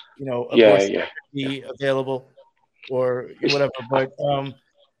 abortion be available or whatever, but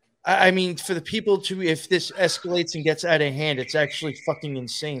I mean, for the people if this escalates and gets out of hand, it's actually fucking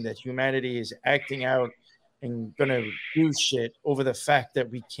insane that humanity is acting out and gonna do shit over the fact that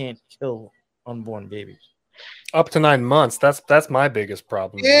we can't kill unborn babies. Up to 9 months. That's my biggest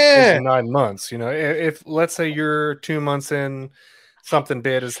problem. Yeah, 9 months. If let's say you're 2 months in, something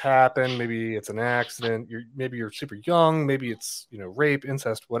bad has happened. Maybe it's an accident. Maybe you're super young. Maybe it's rape,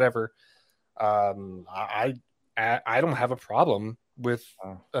 incest, whatever. I don't have a problem with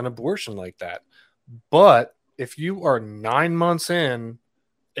an abortion like that. But if you are 9 months in,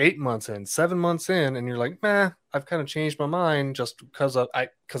 8 months in, 7 months in, and you're like, I've kind of changed my mind just because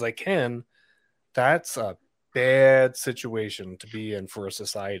I can, that's a bad situation to be in for a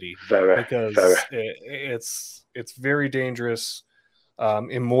society, because it's very dangerous,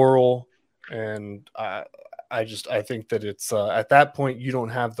 immoral, and I think that it's at that point you don't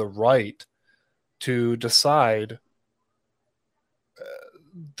have the right to decide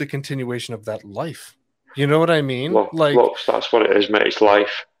the continuation of that life. You know what I mean? Look, that's what it is, mate. It's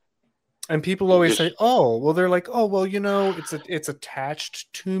life. And people always say, "Oh, well," they're like, "Oh, well, it's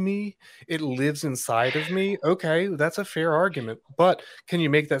attached to me. It lives inside of me." Okay, that's a fair argument. But can you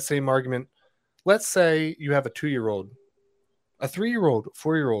make that same argument? Let's say you have a 2-year-old, a 3-year-old,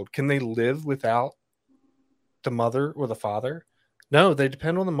 4-year-old. Can they live without the mother or the father? No, they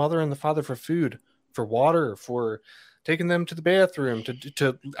depend on the mother and the father for food, for water, for taking them to the bathroom,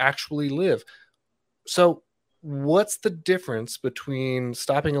 to actually live. So what's the difference between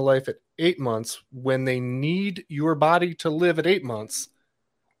stopping a life at 8 months when they need your body to live at 8 months,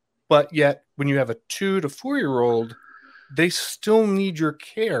 but yet when you have a 2 to 4-year-old, they still need your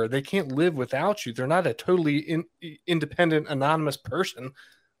care. They can't live without you. They're not a totally independent, anonymous person.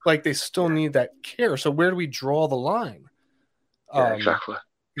 Like, they still need that care. So where do we draw the line? Yeah, exactly.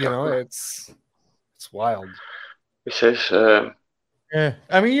 It's wild. It is. Yeah,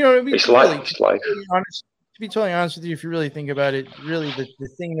 I mean, it's life. To be totally honest with you, if you really think about it, really the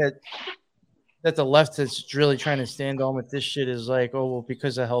thing that the left is really trying to stand on with this shit is like, oh, well,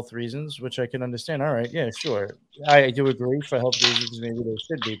 because of health reasons, which I can understand. All right, yeah, sure. I do agree for health reasons, maybe there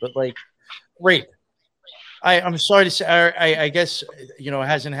should be, but like rape. I'm sorry to say, I guess, it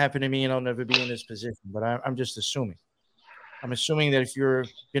hasn't happened to me and I'll never be in this position, but I'm just assuming. I'm assuming that if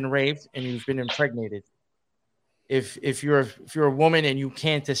you've been raped and you've been impregnated, if you're a woman and you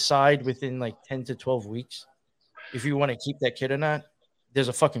can't decide within like 10 to 12 weeks if you want to keep that kid or not, there's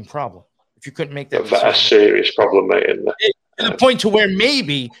a fucking problem. If you couldn't make that decision. That's a serious problem, mate, isn't it? To the point to where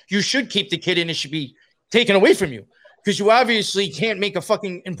maybe you should keep the kid and it should be taken away from you because you obviously can't make a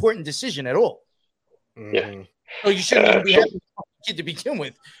fucking important decision at all. Yeah. So you shouldn't even be having a kid to begin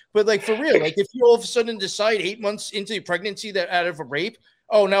with. But like for real, like if you all of a sudden decide 8 months into the pregnancy that out of a rape,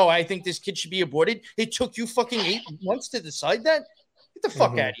 oh no, I think this kid should be aborted. It took you fucking 8 months to decide that? Get the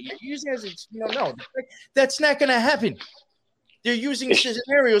fuck out of here. You're using it as no. That's not gonna happen. They're using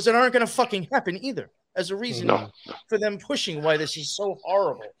scenarios that aren't gonna fucking happen either as a reason for them pushing why this is so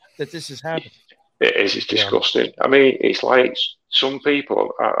horrible that this is happening. It is. It's disgusting. I mean, it's like some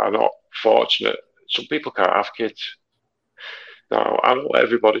people are not fortunate. Some people can't have kids. Now, I know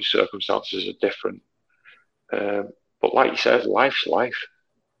everybody's circumstances are different. But like you said, life's life.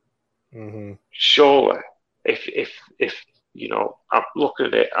 Surely, if I'm looking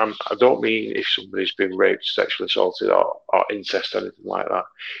at it, I don't mean if somebody's been raped, sexually assaulted, or incest, or anything like that.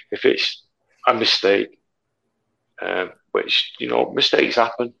 If it's a mistake, which, mistakes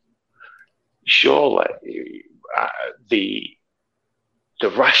happen, surely the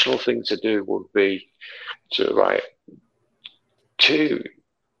rational thing to do would be to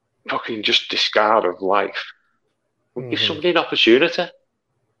fucking just discard of life. Give somebody an opportunity.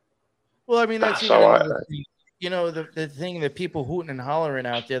 Well, I mean, that's even another thing. The thing that people hooting and hollering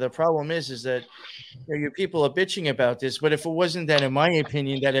out there, the problem is that your people are bitching about this, but if it wasn't that, in my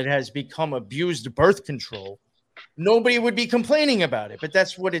opinion, that it has become abused birth control, nobody would be complaining about it, but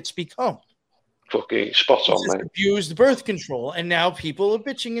that's what it's become. Fucking spot on, mate. Abused birth control, and now people are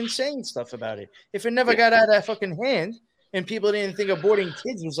bitching and saying stuff about it. If it never got out of that fucking hand and people didn't think aborting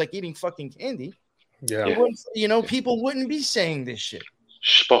kids was like eating fucking candy, people wouldn't be saying this shit.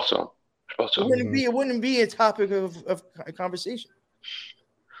 Spot on. It wouldn't be a topic of conversation.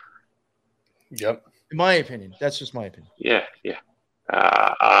 Yep. In my opinion. That's just my opinion. Yeah.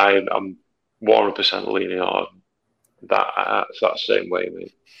 I'm 100% leaning on that same way,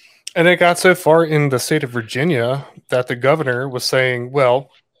 mate. And it got so far in the state of Virginia that the governor was saying,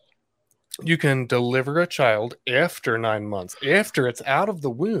 well, you can deliver a child after 9 months, after it's out of the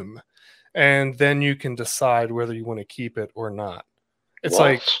womb, and then you can decide whether you want to keep it or not. It's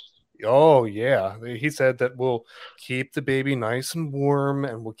like, oh, yeah. He said that we'll keep the baby nice and warm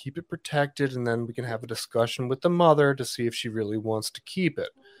and we'll keep it protected, and then we can have a discussion with the mother to see if she really wants to keep it.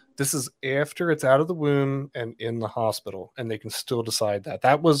 This is after it's out of the womb and in the hospital, and they can still decide that.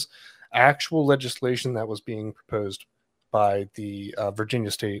 That was actual legislation that was being proposed by the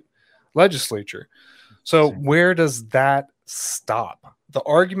Virginia State Legislature. So where does that stop? The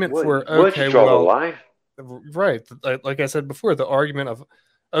argument for, okay, well, right, like I said before, the argument of,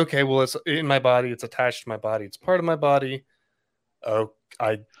 okay, well, it's in my body, it's attached to my body, it's part of my body. Oh,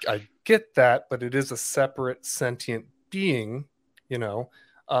 I get that, but it is a separate sentient being,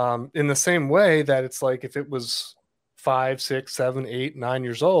 in the same way that it's like if it was 5, 6, 7, 8, 9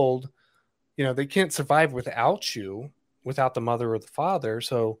 years old, they can't survive without you, without the mother or the father.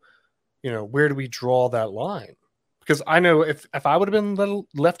 So, where do we draw that line? Because I know if I would have been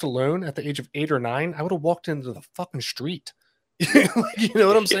left alone at the age of 8 or 9, I would have walked into the fucking street. You know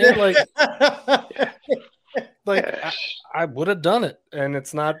what I'm saying? I would have done it. And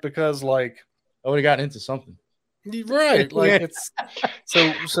it's not because I would have gotten into something. Right. It's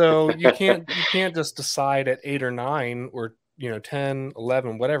so you can't just decide at 8 or 9 or 10,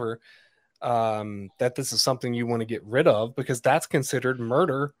 11, whatever, that this is something you want to get rid of, because that's considered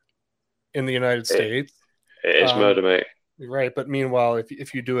murder in the United States. It is murder, mate. Right. But meanwhile,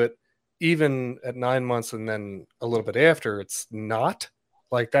 if you do it even at 9 months and then a little bit after, it's not.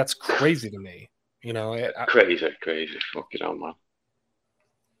 That's crazy to me. Crazy. Fucking hell, man.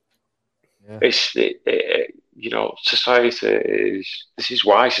 Yeah. It's society this is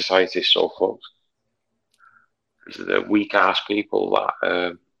why society is so fucked. The weak ass people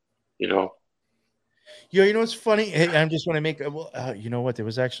that what's funny? Hey, I just want to make you know what? There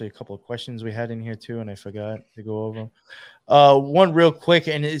was actually a couple of questions we had in here too, and I forgot to go over. One real quick,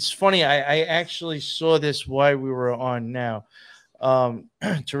 and it's funny. I actually saw this while we were on now.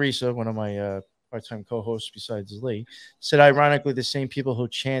 Teresa, one of my part-time co-hosts besides Lee, said, ironically, the same people who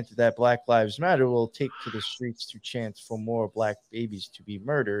chant that Black Lives Matter will take to the streets to chant for more black babies to be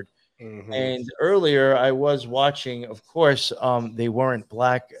murdered. Mm-hmm. And earlier I was watching, of course, they weren't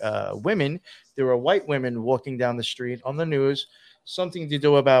black women. There were white women walking down the street on the news, something to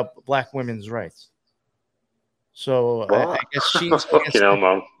do about black women's rights. So I guess these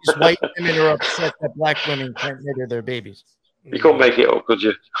white women are upset that black women can't murder their babies. You couldn't make it up, could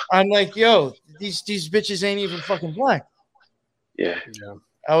you? I'm like, yo, these bitches ain't even fucking black. Yeah.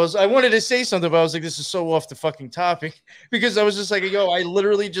 I wanted to say something, but I was like, this is so off the fucking topic, because I was just like, yo, I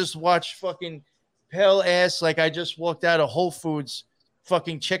literally just watched fucking pale ass. I just walked out of Whole Foods,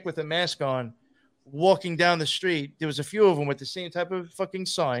 fucking chick with a mask on, walking down the street. There was a few of them with the same type of fucking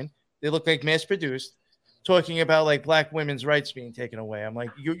sign. They look like mass produced, talking about black women's rights being taken away. I'm like,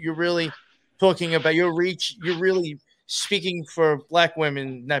 you're really talking about your reach. You're really speaking for black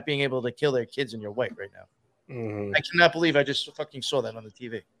women not being able to kill their kids, and you're white right now. Mm-hmm. I cannot believe I just fucking saw that on the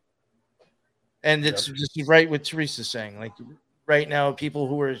TV. And it's just right what Teresa's saying. Right now, people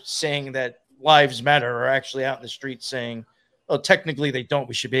who are saying that lives matter are actually out in the street saying, oh, technically they don't.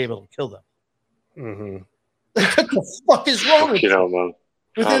 We should be able to kill them. Mm-hmm. What the fuck is wrong with you? Man.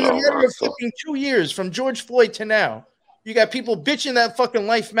 Within the matter of fucking 2 years, from George Floyd to now, you got people bitching that fucking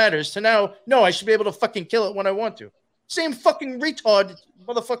life matters to now, no, I should be able to fucking kill it when I want to. Same fucking retard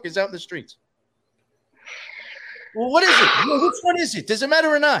motherfuckers out in the streets. Well, what is it? Which one is it? Does it matter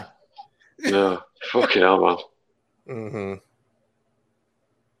or not? No, fucking hell, man. Mm-hmm.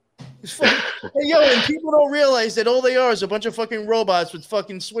 Hey, and people don't realize that all they are is a bunch of fucking robots with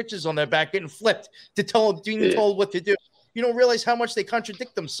fucking switches on their back getting flipped being told what to do. You don't realize how much they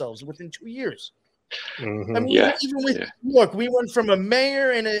contradict themselves within 2 years. Mm-hmm. I mean, even with New York, we went from a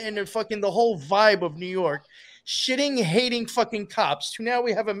mayor and a fucking the whole vibe of New York shitting, hating fucking cops to now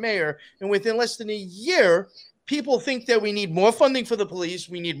we have a mayor, and within less than a year, people think that we need more funding for the police.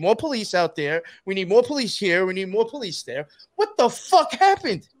 We need more police out there. We need more police here. We need more police there. What the fuck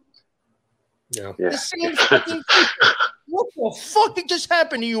happened? Yeah. The same fucking people. What the fuck just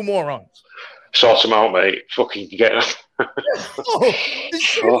happened to you morons? Sort them out, mate. Fucking get them. The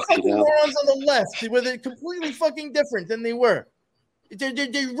same fucking morons on the left, where they're completely fucking different than they were. They're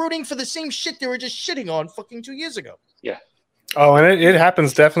rooting for the same shit they were just shitting on fucking 2 years ago. Yeah. Oh, and it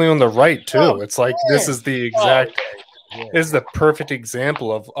happens definitely on the right too. It's like this is the exact, this is the perfect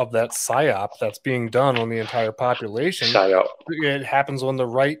example of that psyop that's being done on the entire population. Psyop. It happens on the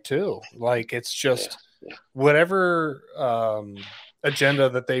right too. It's just whatever agenda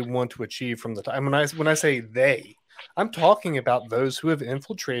that they want to achieve from the time. When I say they, I'm talking about those who have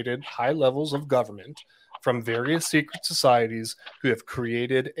infiltrated high levels of government from various secret societies, who have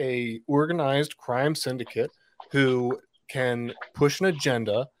created a organized crime syndicate, who can push an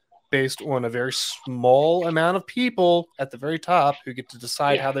agenda based on a very small amount of people at the very top who get to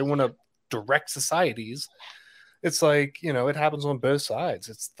decide how they want to direct societies. It's it happens on both sides.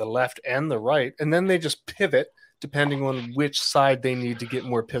 It's the left and the right. And then they just pivot depending on which side they need to get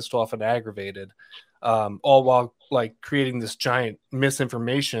more pissed off and aggravated, all while creating this giant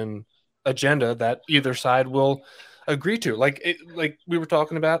misinformation agenda that either side will agree to. Like we were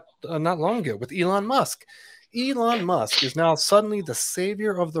talking about not long ago with Elon Musk. Elon Musk is now suddenly the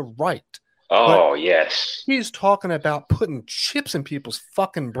savior of the right. Oh, yes. He's talking about putting chips in people's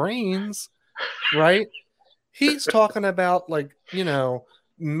fucking brains, right? He's talking about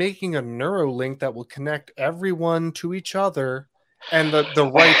making a neuralink that will connect everyone to each other And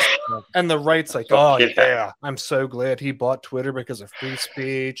the rights and the rights like, oh yeah, I'm so glad he bought Twitter because of free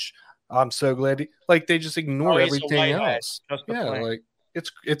speech. I'm so glad like they just ignore everything else. Yeah, like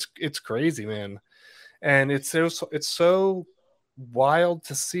it's crazy, man. And it's so wild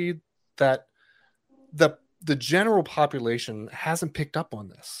to see that the general population hasn't picked up on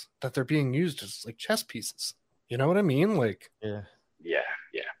this, that they're being used as like chess pieces. You know what I mean? Like yeah.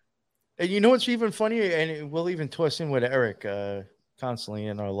 And you know what's even funnier, and we'll even toss in with Eric constantly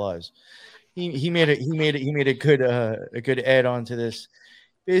in our lives. He made a good add on to this,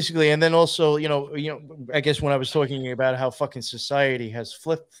 basically. And then also, I guess when I was talking about how fucking society has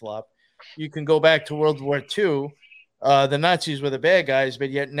flip flop, you can go back to World War II. The Nazis were the bad guys,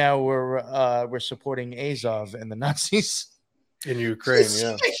 but yet now we're supporting Azov and the Nazis in Ukraine.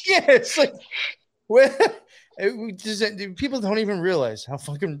 Yeah, it's like people don't even realize how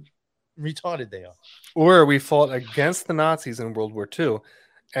fucking retarded they are. Or we fought against the Nazis in World War II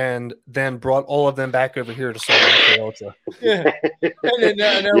and then brought all of them back over here to solve Ultra. Yeah. And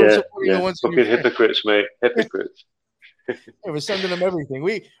then we're supporting the ones fucking hypocrites, mate. Hypocrites. We're sending them everything.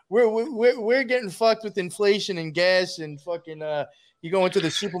 We're getting fucked with inflation and gas and fucking you go into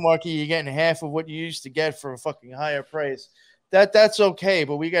the supermarket, you're getting half of what you used to get for a fucking higher price. That's okay,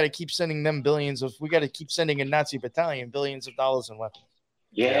 but we got to keep sending them we got to keep sending a Nazi battalion billions of dollars in weapons.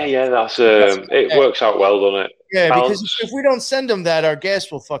 Yeah, that's it works out well, doesn't it? Yeah, because if we don't send them that, our gas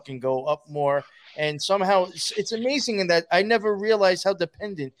will fucking go up more. And somehow it's amazing in that I never realized how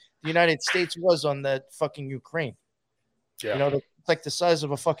dependent the United States was on that fucking Ukraine. Yeah. It's like the size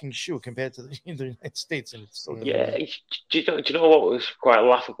of a fucking shoe compared to the United States. And it's so do you know what was quite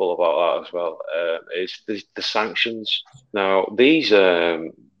laughable about that as well? Is the sanctions. Now, these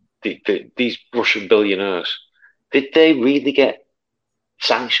Russian billionaires, did they really get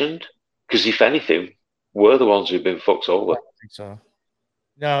sanctioned? Because if anything, we're the ones who've been fucked over. I think so.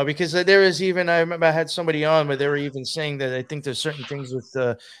 No, because there is even, I remember I had somebody on where they were even saying that I think there's certain things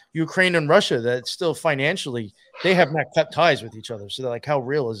with Ukraine and Russia that still financially, they have not cut ties with each other. So they're like, how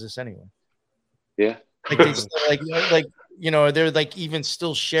real is this anyway? Yeah. Like they still, they're like even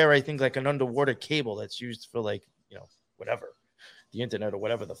still share, I think, like an underwater cable that's used for like, whatever, the internet or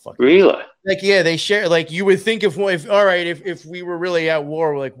whatever the fuck. Really? Like, yeah, they share, like you would think if we were really at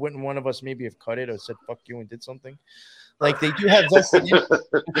war, like wouldn't one of us maybe have cut it or said, fuck you and did something? Like they do have vested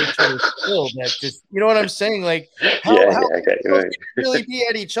interest that just, you know what I'm saying? Like how can you really be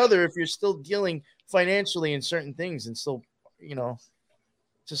at each other if you're still dealing financially in certain things and still,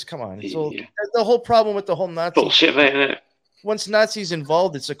 just come on. It's all, the whole problem with the whole Nazi bullshit, mate. Once Nazis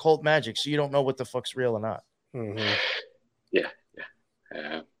involved, it's occult magic, so you don't know what the fuck's real or not. Mm-hmm. Yeah.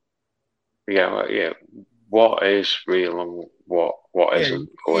 What is real and what isn't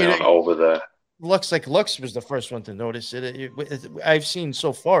going on over there? Lux was the first one to notice it. I've seen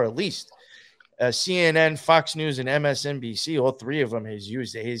so far, at least, CNN, Fox News, and MSNBC. All three of them has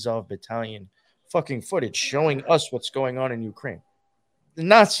used the Azov Battalion fucking footage showing us what's going on in Ukraine. The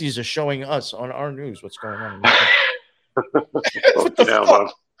Nazis are showing us on our news what's going on in Ukraine. What the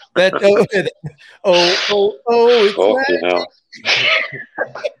fuck? I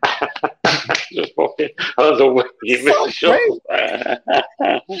don't know what you missed the show.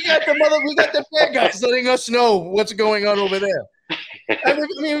 We got the bad guys letting us know what's going on over there. I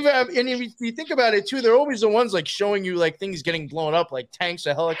mean, and if you think about it too, they're always the ones like showing you like things getting blown up, like tanks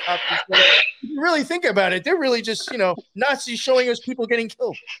or helicopters. If you really think about it, they're really just Nazis showing us people getting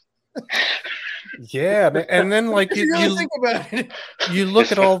killed. Yeah, and then like you really think about it. You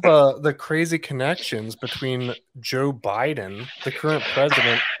look at all the crazy connections between Joe Biden, the current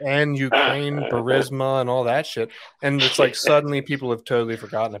president, and Ukraine, Burisma, and all that shit, and it's like suddenly people have totally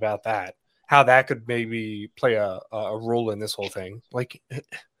forgotten about that. How that could maybe play a role in this whole thing. Like,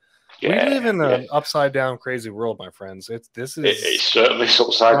 we live in an upside down, crazy world, my friends. It's certainly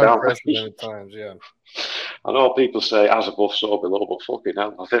upside down. Times, yeah. I know people say as above, so below, but fucking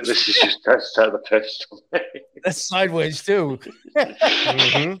hell, I think this is just tear the piss. That's sideways too.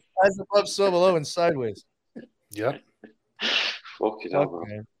 Mm-hmm. As above, so below, and sideways. Yep. Fucking hell,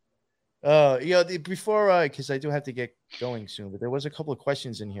 man. Before because I do have to get going soon, but there was a couple of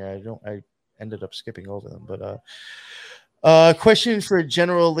questions in here. I ended up skipping over them, but question for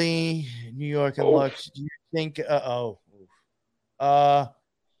General Lee, New York and Lux. Do you think? I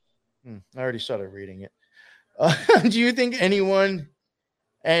already started reading it. Do you think anyone?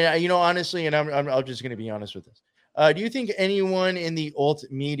 And honestly, and I'm just going to be honest with this. Do you think anyone in the alt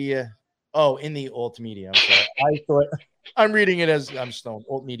media? Oh, in the alt media. I'm sorry. I thought I'm reading it as I'm stoned.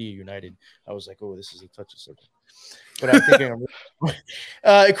 Alt Media United. I was like, oh, this is a touchy subject. but I'm thinking.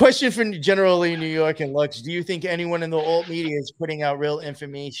 A question for generally New York and Lux. Do you think anyone in the alt media is putting out real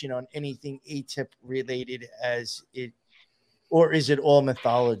information on anything A.T.I.P related as it, or is it all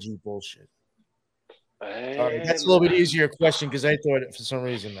mythology bullshit? That's a little bit easier question because I thought for some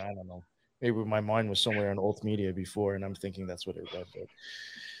reason, I don't know, maybe my mind was somewhere in alt media before, and I'm thinking that's what it read. But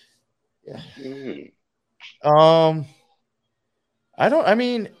yeah. I don't. I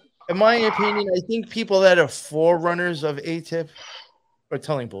mean, in my opinion, I think people that are forerunners of A.T.I.P are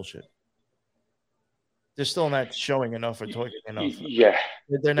telling bullshit. They're still not showing enough or talking enough. Yeah,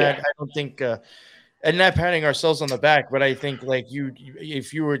 they're not. I don't think. And not patting ourselves on the back, but I think like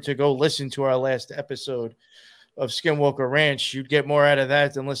if you were to go listen to our last episode of Skinwalker Ranch, you'd get more out of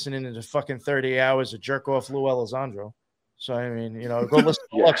that than listening to the fucking 30 hours of jerk off Lou Elizondo. So I mean, go listen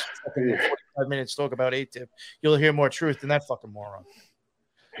to Lux for fucking 45 minutes talk about A.T.I.P. You'll hear more truth than that fucking moron.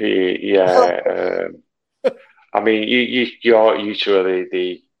 Yeah. I mean, you two are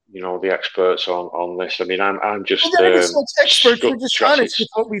the the experts on this. I mean, I'm just experts. We're just honest with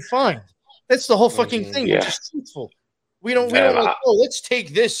what we find. That's the whole fucking thing. Yeah. We're just truthful. We don't like, let's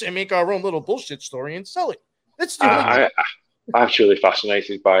take this and make our own little bullshit story and sell it. Let's do it. I'm truly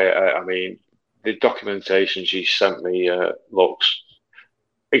fascinated by it. I mean, the documentation she sent me looks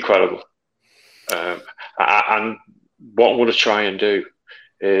incredible. And what I'm going to try and do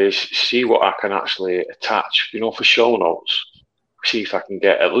is see what I can actually attach, for show notes. See if I can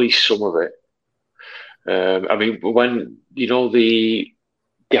get at least some of it. I mean, when the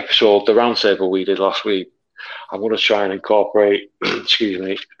episode, the roundtable we did last week, I'm going to try and incorporate,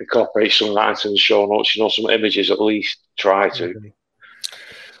 incorporate some of that into the show notes. Some images at least. Try to.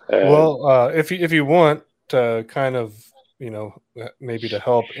 If you want to kind of, maybe to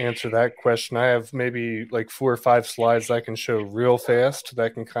help answer that question, I have maybe like 4 or 5 slides I can show real fast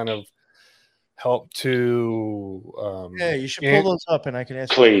that can kind of help to. You should pull those up, and I can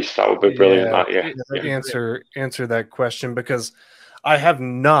answer. Please, that would be brilliant. Answer that question, because I have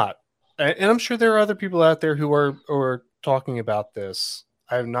not. And I'm sure there are other people out there who are talking about this.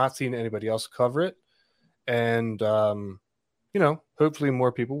 I have not seen anybody else cover it. And, hopefully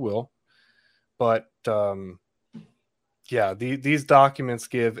more people will. But, these documents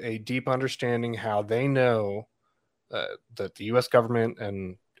give a deep understanding how they know that the U.S. government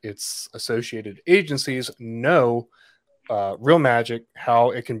and its associated agencies know real magic, how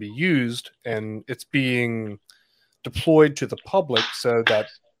it can be used, and it's being deployed to the public so that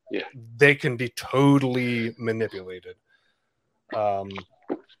they can be totally manipulated. I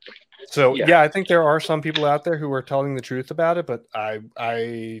think there are some people out there who are telling the truth about it, but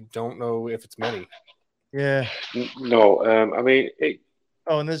I don't know if it's many. Yeah. No, I mean.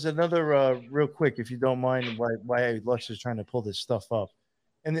 And there's another real quick, if you don't mind, why Lux is trying to pull this stuff up.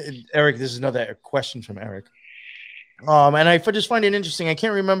 And Eric, this is another question from Eric. And I just find it interesting. I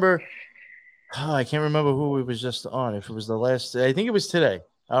can't remember who we was just on. If it was the last, I think it was today.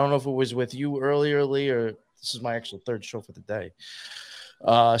 I don't know if it was with you earlier, Lee, or this is my actual third show for the day.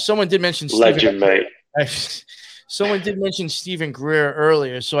 Someone did mention Someone did mention Stephen Greer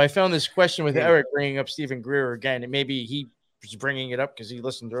earlier, so I found this question with Eric bringing up Stephen Greer again, and maybe he was bringing it up because he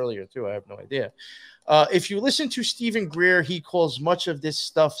listened earlier too. I have no idea. If you listen to Stephen Greer, he calls much of this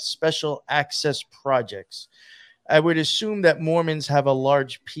stuff special access projects. I would assume that Mormons have a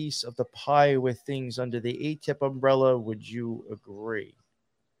large piece of the pie with things under the A.T.I.P umbrella. Would you agree?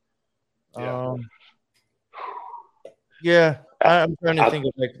 I'm trying to think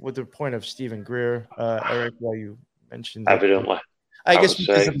of what the point of Stephen Greer, Eric, while you mentioned evidently. I guess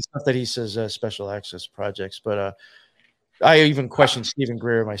because of the stuff that he says, special access projects, but I even question Stephen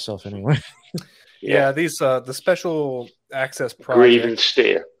Greer myself anyway. These the special access projects. Grievance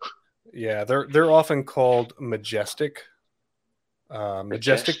steer. Yeah, they're often called Majestic.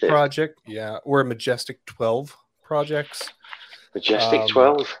 Majestic Project, or Majestic 12 projects. Majestic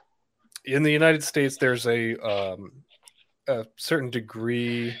 12. In the United States, there's a certain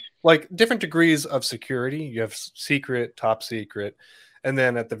degree, like different degrees of security. You have secret, top secret, and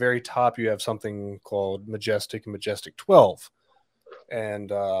then at the very top, you have something called Majestic and Majestic 12. And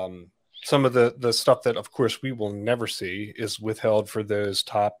some of the stuff that, of course, we will never see is withheld for those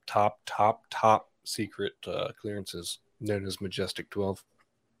top secret clearances known as Majestic 12.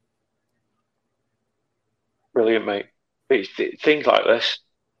 Brilliant, mate. Things like this,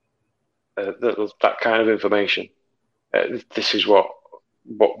 that kind of information, this is what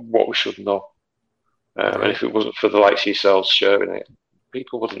we should know. And if it wasn't for the likes of yourselves sharing it,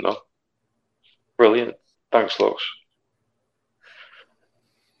 people wouldn't know. Brilliant. Thanks, Lux.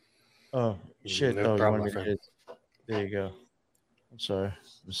 Oh, shit. No problem, there you go. I'm sorry. I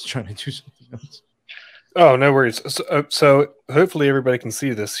was trying to do something else. Oh, no worries. So hopefully everybody can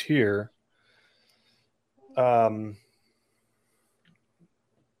see this here.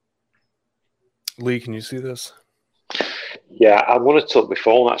 Lee, can you see this? Yeah, I wanted to look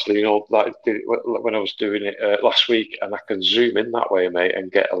before actually, like when I was doing it last week, and I can zoom in that way, mate,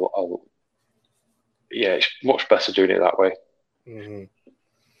 and get yeah, it's much better doing it that way. Mm-hmm.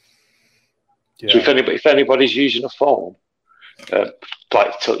 So Yeah. if anybody's using a phone,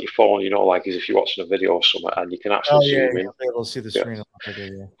 like tilt your phone, like as if you're watching a video or something, and you can actually zoom in. You'll be able to see the screen a lot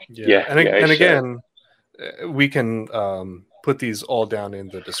bigger. Yeah. And again, we can put these all down in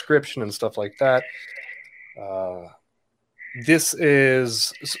the description and stuff like that. This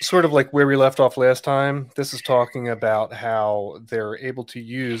is sort of like where we left off last time. This is talking about how they're able to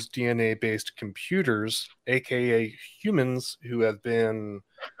use DNA-based computers, aka humans, who have been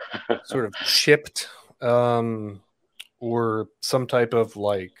sort of chipped or some type of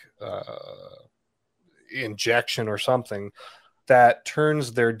like injection or something that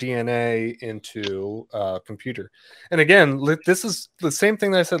turns their DNA into a computer. And again, this is the same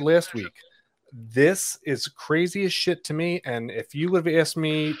thing that I said last week. This is crazy as shit to me. And if you would have asked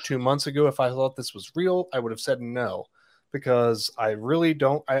me 2 months ago if I thought this was real, I would have said no, because I really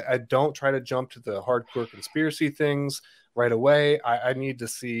don't. I don't try to jump to the hardcore conspiracy things right away. I need to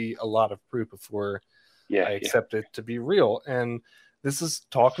see a lot of proof before I accept it to be real. And this is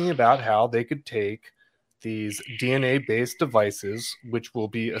talking about how they could take these DNA-based devices, which will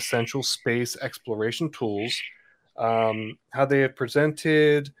be essential space exploration tools, how they have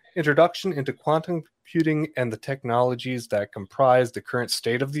presented introduction into quantum computing and the technologies that comprise the current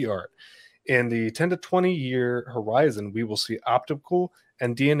state of the art. In the 10 to 20 year horizon, we will see optical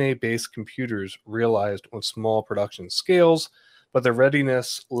and DNA-based computers realized on small production scales, but the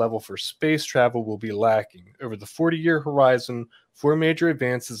readiness level for space travel will be lacking. Over the 40-year horizon, 4 major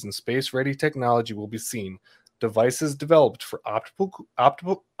advances in space-ready technology will be seen. Devices developed for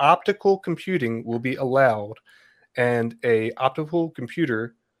optical computing will be allowed, and a optical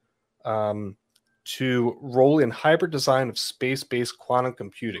computer to roll in hybrid design of space-based quantum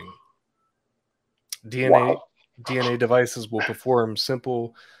computing. DNA devices will perform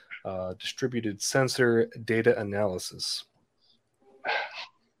simple distributed sensor data analysis.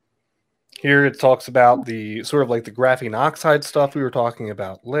 Here it talks about the sort of like the graphene oxide stuff we were talking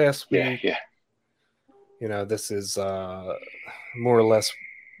about last week. Yeah. This is more or less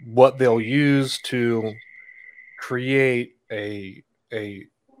what they'll use to create a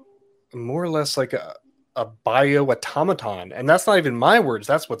more or less like a bioautomaton. And that's not even my words.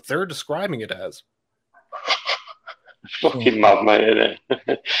 That's what they're describing it as. Fucking mad, mate, isn't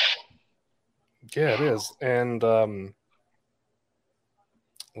it? Yeah, it is. And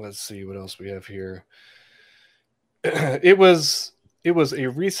let's see what else we have here. It was a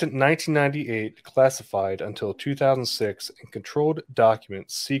recent 1998 classified until 2006 and controlled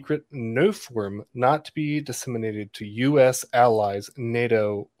document, secret, no form, not to be disseminated to U.S. allies,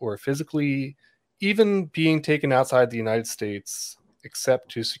 NATO, or physically even being taken outside the United States,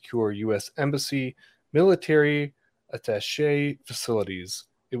 except to secure U.S. embassy, military, attaché facilities.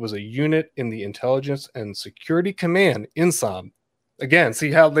 It was a unit in the Intelligence and Security Command, INSOM. Again,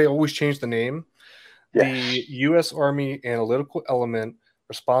 see how they always change the name? Yes. The U.S. Army analytical element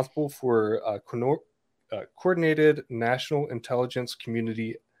responsible for coordinated national intelligence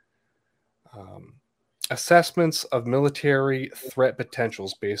community assessments of military threat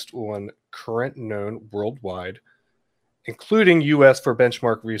potentials based on current known worldwide, including U.S. for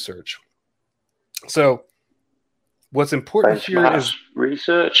benchmark research. So what's important here is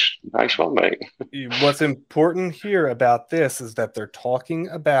research. Nice one, mate. What's important here about this is that they're talking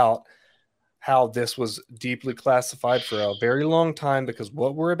about how this was deeply classified for a very long time, because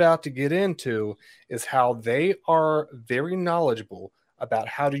what we're about to get into is how they are very knowledgeable about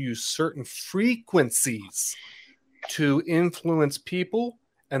how to use certain frequencies to influence people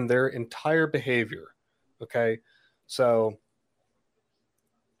and their entire behavior. Okay, so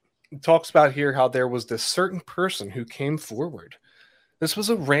it talks about here how there was this certain person who came forward. This was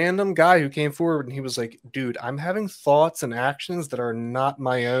a random guy who came forward and he was like, dude, I'm having thoughts and actions that are not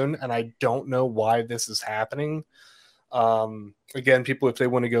my own, and I don't know why this is happening. Again, people, if they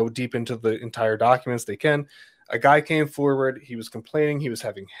want to go deep into the entire documents, they can. A guy came forward. He was complaining. He was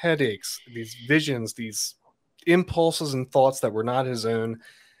having headaches, these visions, these impulses and thoughts that were not his own.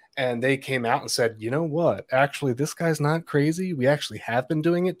 And they came out and said, you know what? Actually, this guy's not crazy. We actually have been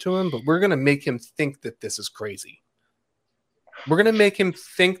doing it to him, but we're going to make him think that this is crazy. We're going to make him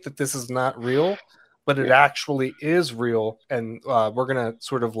think that this is not real, but it actually is real. And we're going to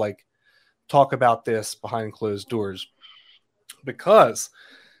sort of like talk about this behind closed doors, because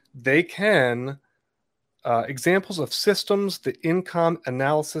they can Examples of systems the INCOM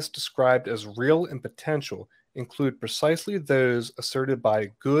analysis described as real and potential include precisely those asserted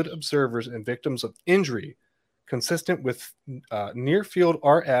by good observers and victims of injury, consistent with near-field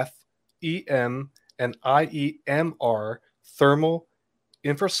RF, EM, and IEMR thermal,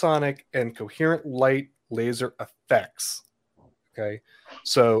 infrasonic, and coherent light laser effects. Okay,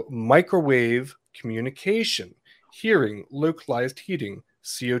 so microwave communication, hearing, localized heating,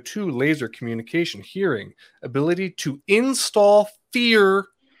 CO2 laser communication, hearing, ability to install fear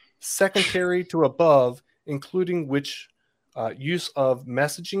secondary to above, including which use of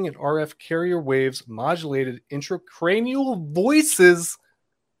messaging and RF carrier waves modulated intracranial voices.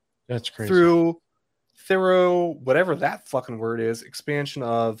 That's crazy. Through whatever that fucking word is, expansion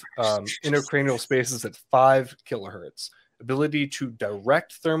of intracranial spaces at 5 kilohertz. Ability to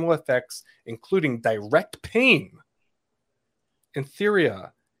direct thermal effects, including direct pain,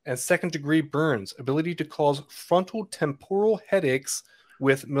 entheria, and second-degree burns. Ability to cause frontal temporal headaches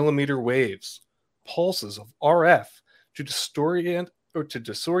with millimeter waves. Pulses of RF to disorient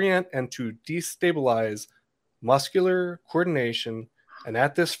and to destabilize muscular coordination, and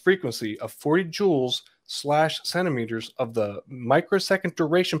at this frequency of 40 joules / centimeters of the microsecond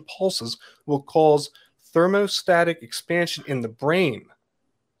duration pulses will cause thermostatic expansion in the brain.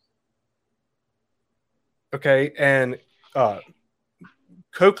 Okay, and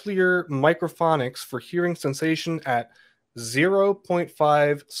cochlear microphonics for hearing sensation at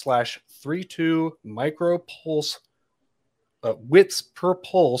 0.5/32 micropulse widths per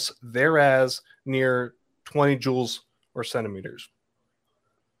pulse, thereas near 20 joules or centimeters.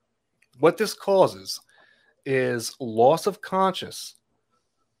 What this causes is loss of conscious,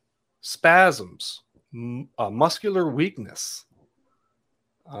 spasms, muscular weakness,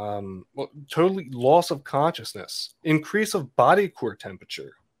 totally loss of consciousness, increase of body core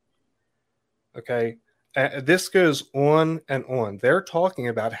temperature. Okay, this goes on and on. They're talking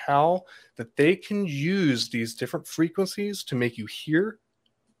about how that they can use these different frequencies to make you hear,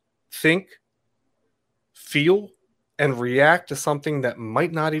 think, feel, and react to something that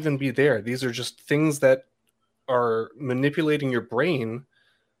might not even be there. These are just things that are manipulating your brain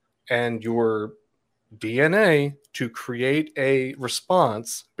and your DNA to create a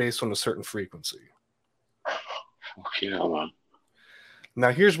response based on a certain frequency. Yeah, man.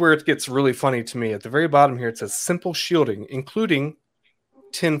 Now, here's where it gets really funny to me. At the very bottom here, it says simple shielding, including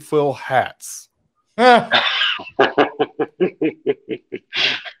tinfoil hats.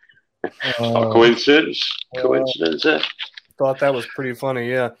 Coincidence? Coincidence, eh? Thought that was pretty funny,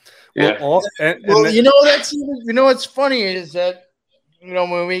 yeah. Yeah. Well, you know, that's even, you know what's funny is that, you know,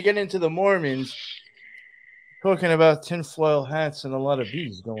 when we get into the Mormons, talking about tinfoil hats and a lot of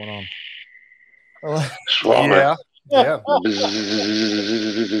bees going on. Yeah.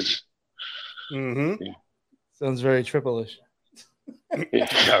 Mm-hmm. Yeah. Sounds very triple-ish.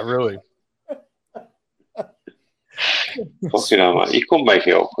 Yeah, really. Fucking hell, man. You couldn't make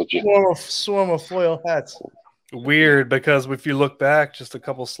it up, could you? Swarm of foil hats. Weird, because if you look back just a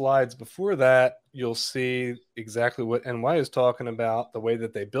couple slides before that, you'll see exactly what NY is talking about, the way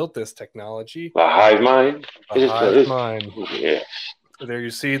that they built this technology. The hive mind? Hive mind. Yeah. There you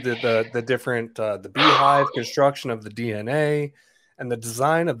see the different, the beehive construction of the DNA and the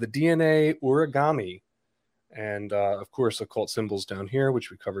design of the DNA origami. And, of course, occult symbols down here,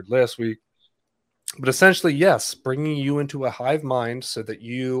 which we covered last week. But essentially, yes, bringing you into a hive mind so that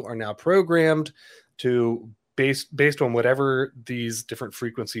you are now programmed to based on whatever these different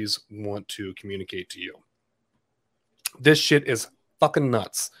frequencies want to communicate to you. This shit is fucking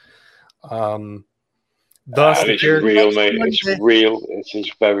nuts. Thus, it's real, mate. It's real. It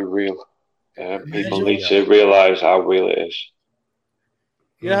is very real. People need to realize how real it is.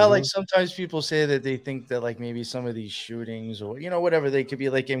 You know how, like, sometimes people say that they think that, like, maybe some of these shootings or, you know, whatever, they could be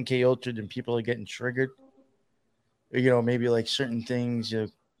like MK Ultra and people are getting triggered. Or, you know, maybe like certain things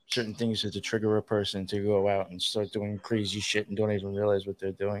that to trigger a person to go out and start doing crazy shit and don't even realize what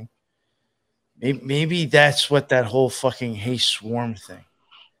they're doing. Maybe that's what that whole fucking Hey Swarm thing.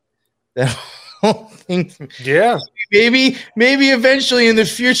 That whole thing. Yeah. Maybe eventually in the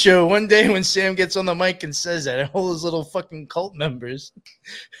future, one day when Sam gets on the mic and says that, all those little fucking cult members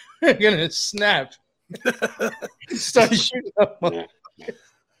are gonna snap. Start shooting up.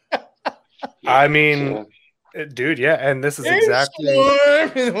 I mean, dude, yeah, and this is exactly.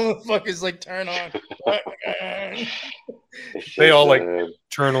 And the motherfuckers like turn on. They all like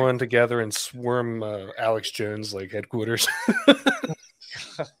turn on together and swarm Alex Jones like headquarters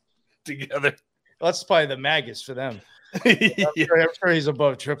together. Well, that's probably the Magus for them. Yeah. I'm sure he's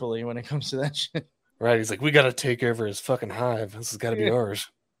above Tripoli when it comes to that shit. Right, he's like, we got to take over his fucking hive. This has got to be ours.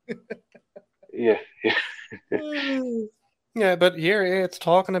 Yeah. Yeah, but here it's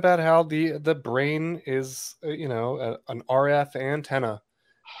talking about how the brain is, an RF antenna,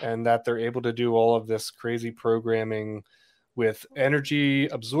 and that they're able to do all of this crazy programming with energy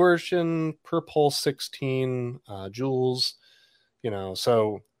absorption per pulse 16 joules.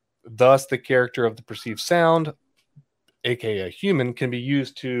 So thus the character of the perceived sound, aka human, can be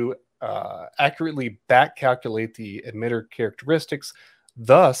used to accurately back calculate the emitter characteristics.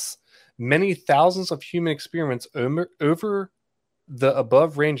 Thus, many thousands of human experiments over the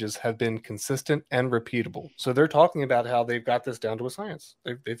above ranges have been consistent and repeatable. So they're talking about how they've got this down to a science.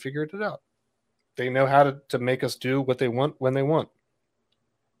 They figured it out. They know how to make us do what they want when they want.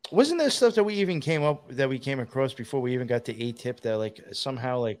 Wasn't there stuff that we came across before we even got to A.A.T.I.P that like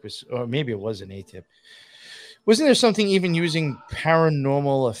somehow like was, or maybe it was an A.A.T.I.P. Wasn't there something even using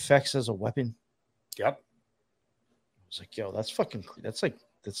paranormal effects as a weapon? Yep. I was like, yo, that's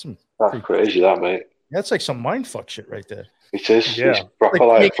some crazy, that, mate. That's like some mind fuck shit right there. It is. Yeah. It's proper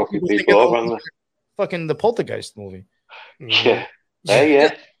like fucking people over. Fucking the Poltergeist movie. Yeah. Yeah.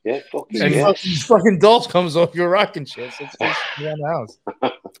 Fucking dolls comes off your rocking shit. So it's just around the house.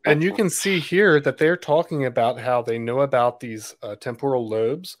 And you can see here that they're talking about how they know about these temporal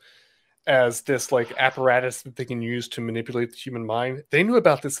lobes as this like apparatus that they can use to manipulate the human mind. They knew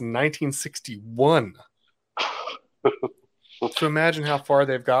about this in 1961. So imagine how far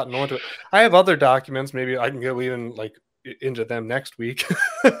they've gotten onto it. I have other documents. Maybe I can go even like into them next week.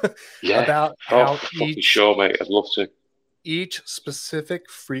 Yeah. About how sure, mate. I'd love to. Each specific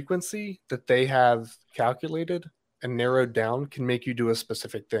frequency that they have calculated and narrowed down can make you do a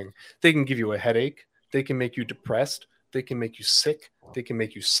specific thing. They can give you a headache. They can make you depressed. They can make you sick. They can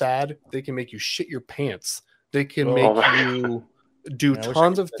make you sad. They can make you shit your pants. They can make you do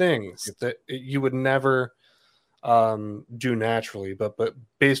tons of things that you would never do naturally, but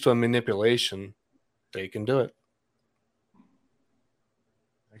based on manipulation, they can do it.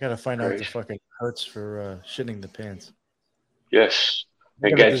 I gotta find out the fucking hurts for shitting the pants. Yes.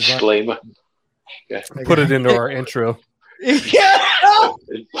 And get a disclaimer. Yeah. Put it into our intro. Yeah.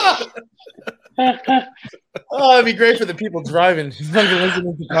 Oh, it'd be great for the people driving.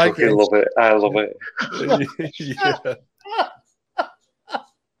 Listening to I love it. I love it. Yeah.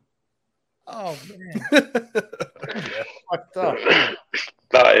 Oh man. Yeah. Fucked up.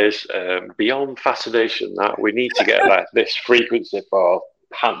 That is beyond fascination. That we need to get this frequency for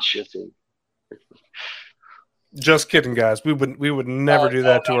pants shitting. Just kidding, guys. We would never do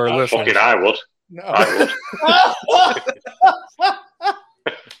that to our listeners. Fucking I would. No. I would.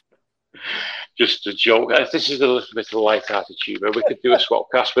 Just a joke. This is a little bit of light attitude. We could do a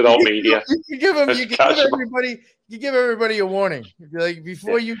swapcast without media. You give everybody a warning. Like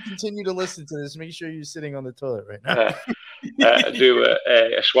before you continue to listen to this, make sure you're sitting on the toilet right now. Do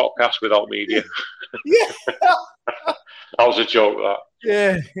a swapcast without media. Yeah. That was a joke. That.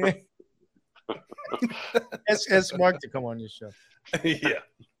 Yeah. Ask Mark to come on your show. Yeah.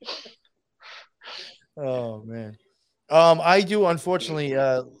 Oh man. I do unfortunately.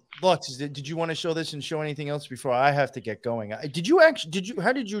 Lux, did you want to show this and show anything else before I have to get going? How did you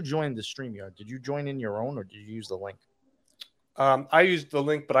join the StreamYard? Did you join in your own or did you use the link? I used the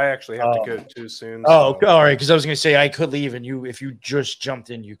link, but I actually have to go too soon. Oh, so. All right. Because I was going to say I could leave, and if you just jumped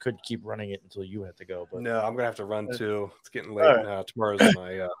in, you could keep running it until you had to go. But no, I'm going to have to run too. It's getting late now. Tomorrow's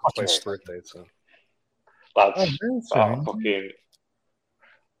my wife's birthday, so. Lads,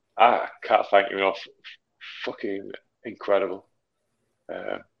 I can't thank you enough. Fucking incredible.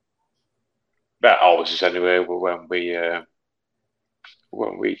 That always is anyway when we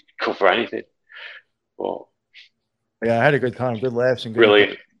cover anything. But yeah, I had a good time, good laughs, and good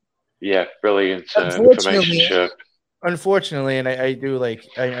brilliant. Yeah, brilliant information shared. Unfortunately, and I do like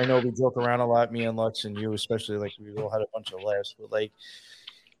I know we joke around a lot, me and Lux and you especially, like we all had a bunch of laughs, but like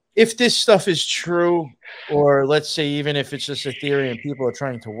if this stuff is true, or let's say even if it's just a theory and people are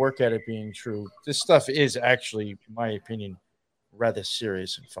trying to work at it being true, this stuff is actually, in my opinion, rather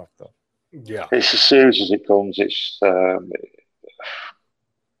serious and fucked up. Yeah, it's as serious as it comes. It's I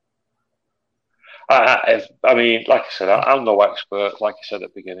mean, like I said, I'm no expert, like I said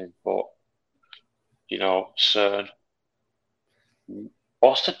at the beginning, but CERN.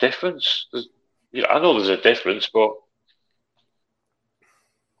 What's the difference? I know there's a difference, but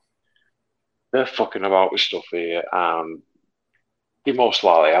they're fucking about with stuff here, and most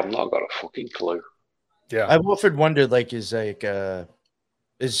likely I've not got a fucking clue. Yeah, I've often wondered, like, is CERN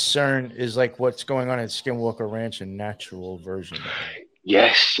is like what's going on at Skinwalker Ranch a natural version?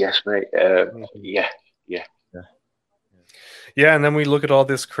 Yes, mate. Yeah, and then we look at all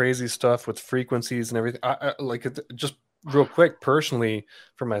this crazy stuff with frequencies and everything. I like it. Just real quick, personally,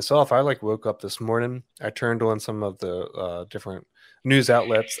 for myself, I like woke up this morning. I turned on some of the different news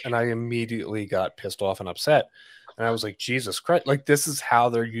outlets, and I immediately got pissed off and upset. And I was like, Jesus Christ, like this is how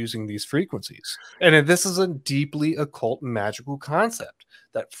they're using these frequencies. And this is a deeply occult and magical concept.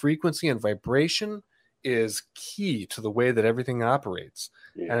 That frequency and vibration is key to the way that everything operates.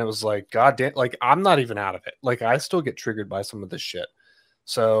 Yeah. And it was like, God damn, like I'm not even out of it. Like I still get triggered by some of this shit.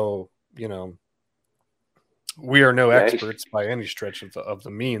 So, you know, we are no experts by any stretch of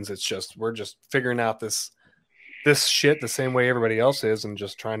the means. It's just we're just figuring out this shit the same way everybody else is, and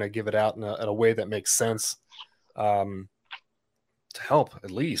just trying to give it out in a way that makes sense, to help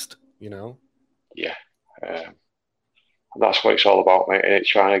at least, you know. Yeah, that's what it's all about, mate. And it's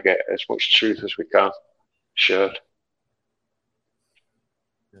trying to get as much truth as we can shared.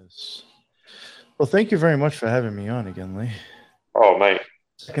 Yes. Well, thank you very much for having me on again, Lee. Oh, mate.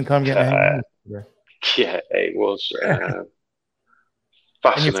 Second time getting a hang. Yeah, it was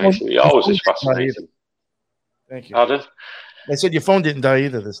fascinating. It always is fascinating. Thank you. Pardon? I said your phone didn't die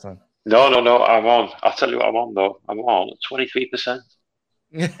either this time. No, I'm on. I'll tell you what I'm on, though. I'm on 23%.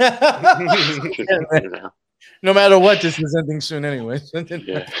 No matter what, this is ending soon anyway.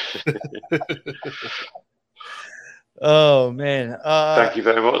 Yeah. Oh, man. Thank you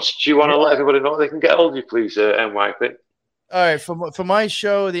very much. Do you want to let everybody know they can get hold of you, please, NYP? All right, for my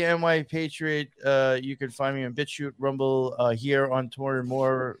show, the NY Patriot, you can find me on BitChute, Rumble, here on Tor and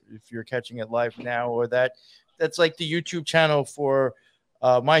More if you're catching it live now, or that's like the YouTube channel for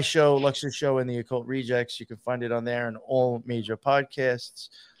my show, Lux's show, and the Occult Rejects. You can find it on there and all major podcasts.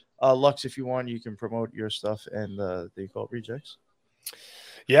 Lux, if you want, you can promote your stuff and the Occult Rejects.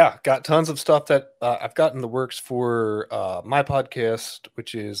 Yeah, got tons of stuff that I've got in the works for my podcast,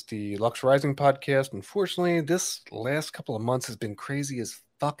 which is the Lux Rising podcast. Unfortunately, this last couple of months has been crazy as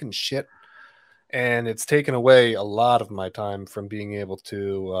fucking shit, and it's taken away a lot of my time from being able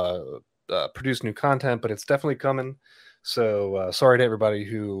to produce new content, but it's definitely coming. So sorry to everybody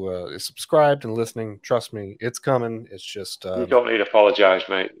who is subscribed and listening. Trust me, it's coming. It's just you don't need to apologize,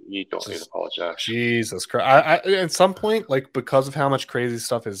 mate. You don't need to apologize. Jesus Christ! I at some point, like because of how much crazy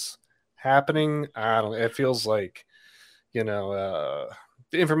stuff is happening, I don't. It feels like, you know,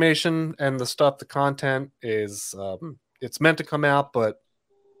 the information and the stuff, the content is it's meant to come out, but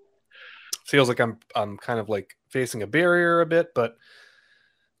feels like I'm kind of like facing a barrier a bit, but.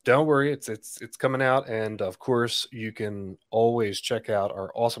 Don't worry, it's coming out, and of course, you can always check out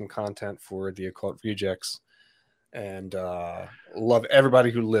our awesome content for the Occult Rejects. And love everybody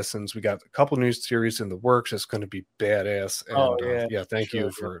who listens. We got a couple new series in the works. It's going to be badass. And yeah, thank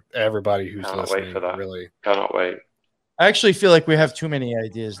you for everybody who's listening. Wait for that. Really, cannot wait. I actually feel like we have too many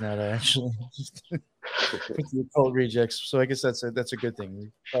ideas now to actually put the Occult Rejects. So I guess that's a good thing.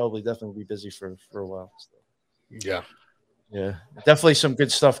 We probably definitely be busy for a while. So. Yeah. Yeah, definitely some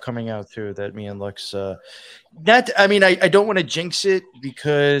good stuff coming out too that me and Lux I don't want to jinx it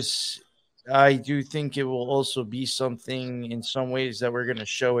because I do think it will also be something in some ways that we're going to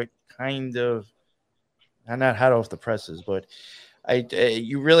show it kind of not hot off the presses, but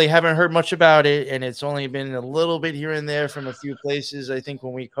you really haven't heard much about it, and it's only been a little bit here and there from a few places. I think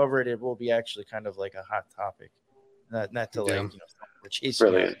when we cover it, it will be actually kind of like a hot topic, not to like we're chasing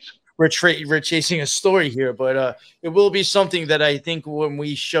Brilliant. We're chasing a story here, but it will be something that I think when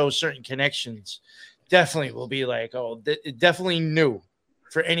we show certain connections, definitely will be like, definitely new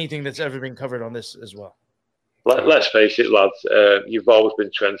for anything that's ever been covered on this as well. Let's face it, lads. You've always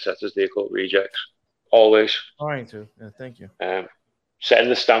been trendsetters, the Occult Rejects. Always. Trying to. Yeah, thank you. Setting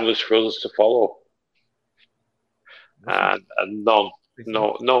the standards for others to follow. And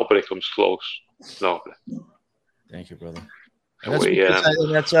nobody comes close. Nobody. Thank you, brother. And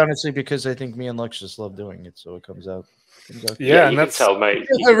that's honestly because I think me and Lux just love doing it, so it comes out. Yeah, and that's tell, mate.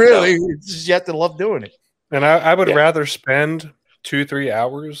 Really, you have to love doing it. And I would rather spend 2-3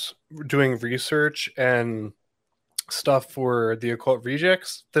 hours doing research and stuff for the Occult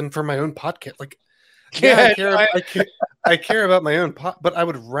Rejects than for my own podcast. Like, I care about my own but I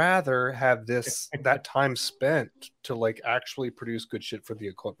would rather have that time spent to like actually produce good shit for the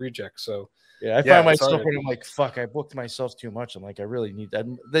Occult Rejects. So. Yeah, I find myself when I'm like, fuck, I booked myself too much. I'm like, I really need that.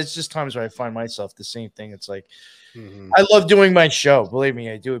 There's just times where I find myself the same thing. It's like, I love doing my show. Believe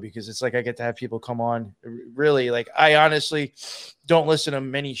me, I do it because it's like I get to have people come on. Really, like, I honestly don't listen to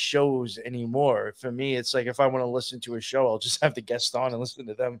many shows anymore. For me, it's like if I want to listen to a show, I'll just have the guest on and listen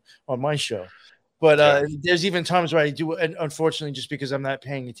to them on my show. But there's even times where I do, and unfortunately, just because I'm not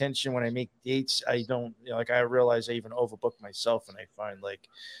paying attention when I make dates, I don't, like, I realize I even overbook myself, and I find like,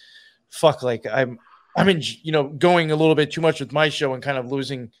 fuck, like I'm in, going a little bit too much with my show and kind of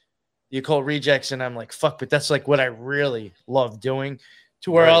losing the Occult Rejects, and I'm like, fuck, but that's like what I really love doing.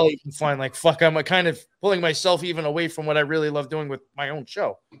 To where Right. I'll even find like, fuck, I'm kind of pulling myself even away from what I really love doing with my own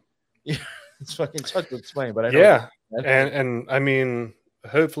show. Yeah, it's fucking tough to explain, but I know. Yeah, and I mean,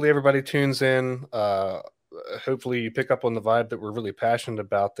 hopefully everybody tunes in. Hopefully you pick up on the vibe that we're really passionate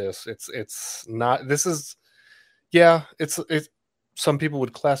about this. It's not. This is, yeah. It's some people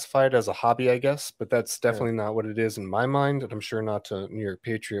would classify it as a hobby, I guess, but that's definitely not what it is in my mind, and I'm sure not to New York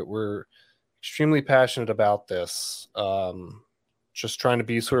Patriot. We're extremely passionate about this. Just trying to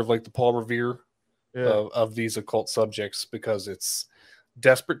be sort of like the Paul Revere of these occult subjects, because it's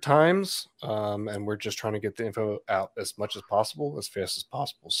desperate times, and we're just trying to get the info out as much as possible, as fast as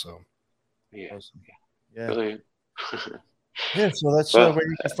possible. So Yeah, brilliant. yeah. So that's where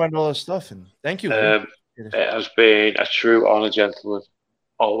you can find all this stuff. And thank you. It has been a true honor, gentlemen,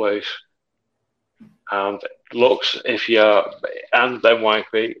 always. And Lux, if you're, and then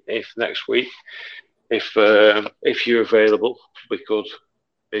YP, if next week, if you're available, we could,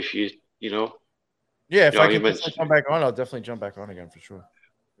 if you know. Yeah, if I can come back on, I'll definitely jump back on again for sure,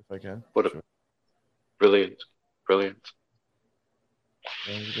 if I can. But sure. Brilliant.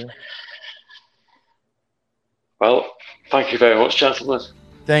 Well, thank you very much, gentlemen.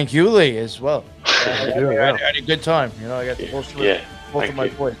 Thank you, Lee, as well. I had a good time. You know, I got to go through both of my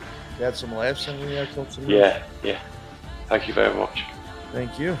boys. We had some laughs and we killed some. Yeah. Thank you very much.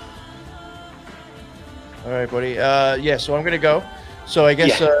 Thank you. All right, buddy. So I'm gonna go. So I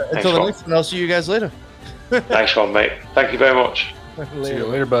guess until the next one, I'll see you guys later. Nice one, mate. Thank you very much. See you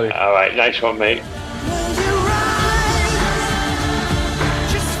later, buddy. All right, nice one, mate.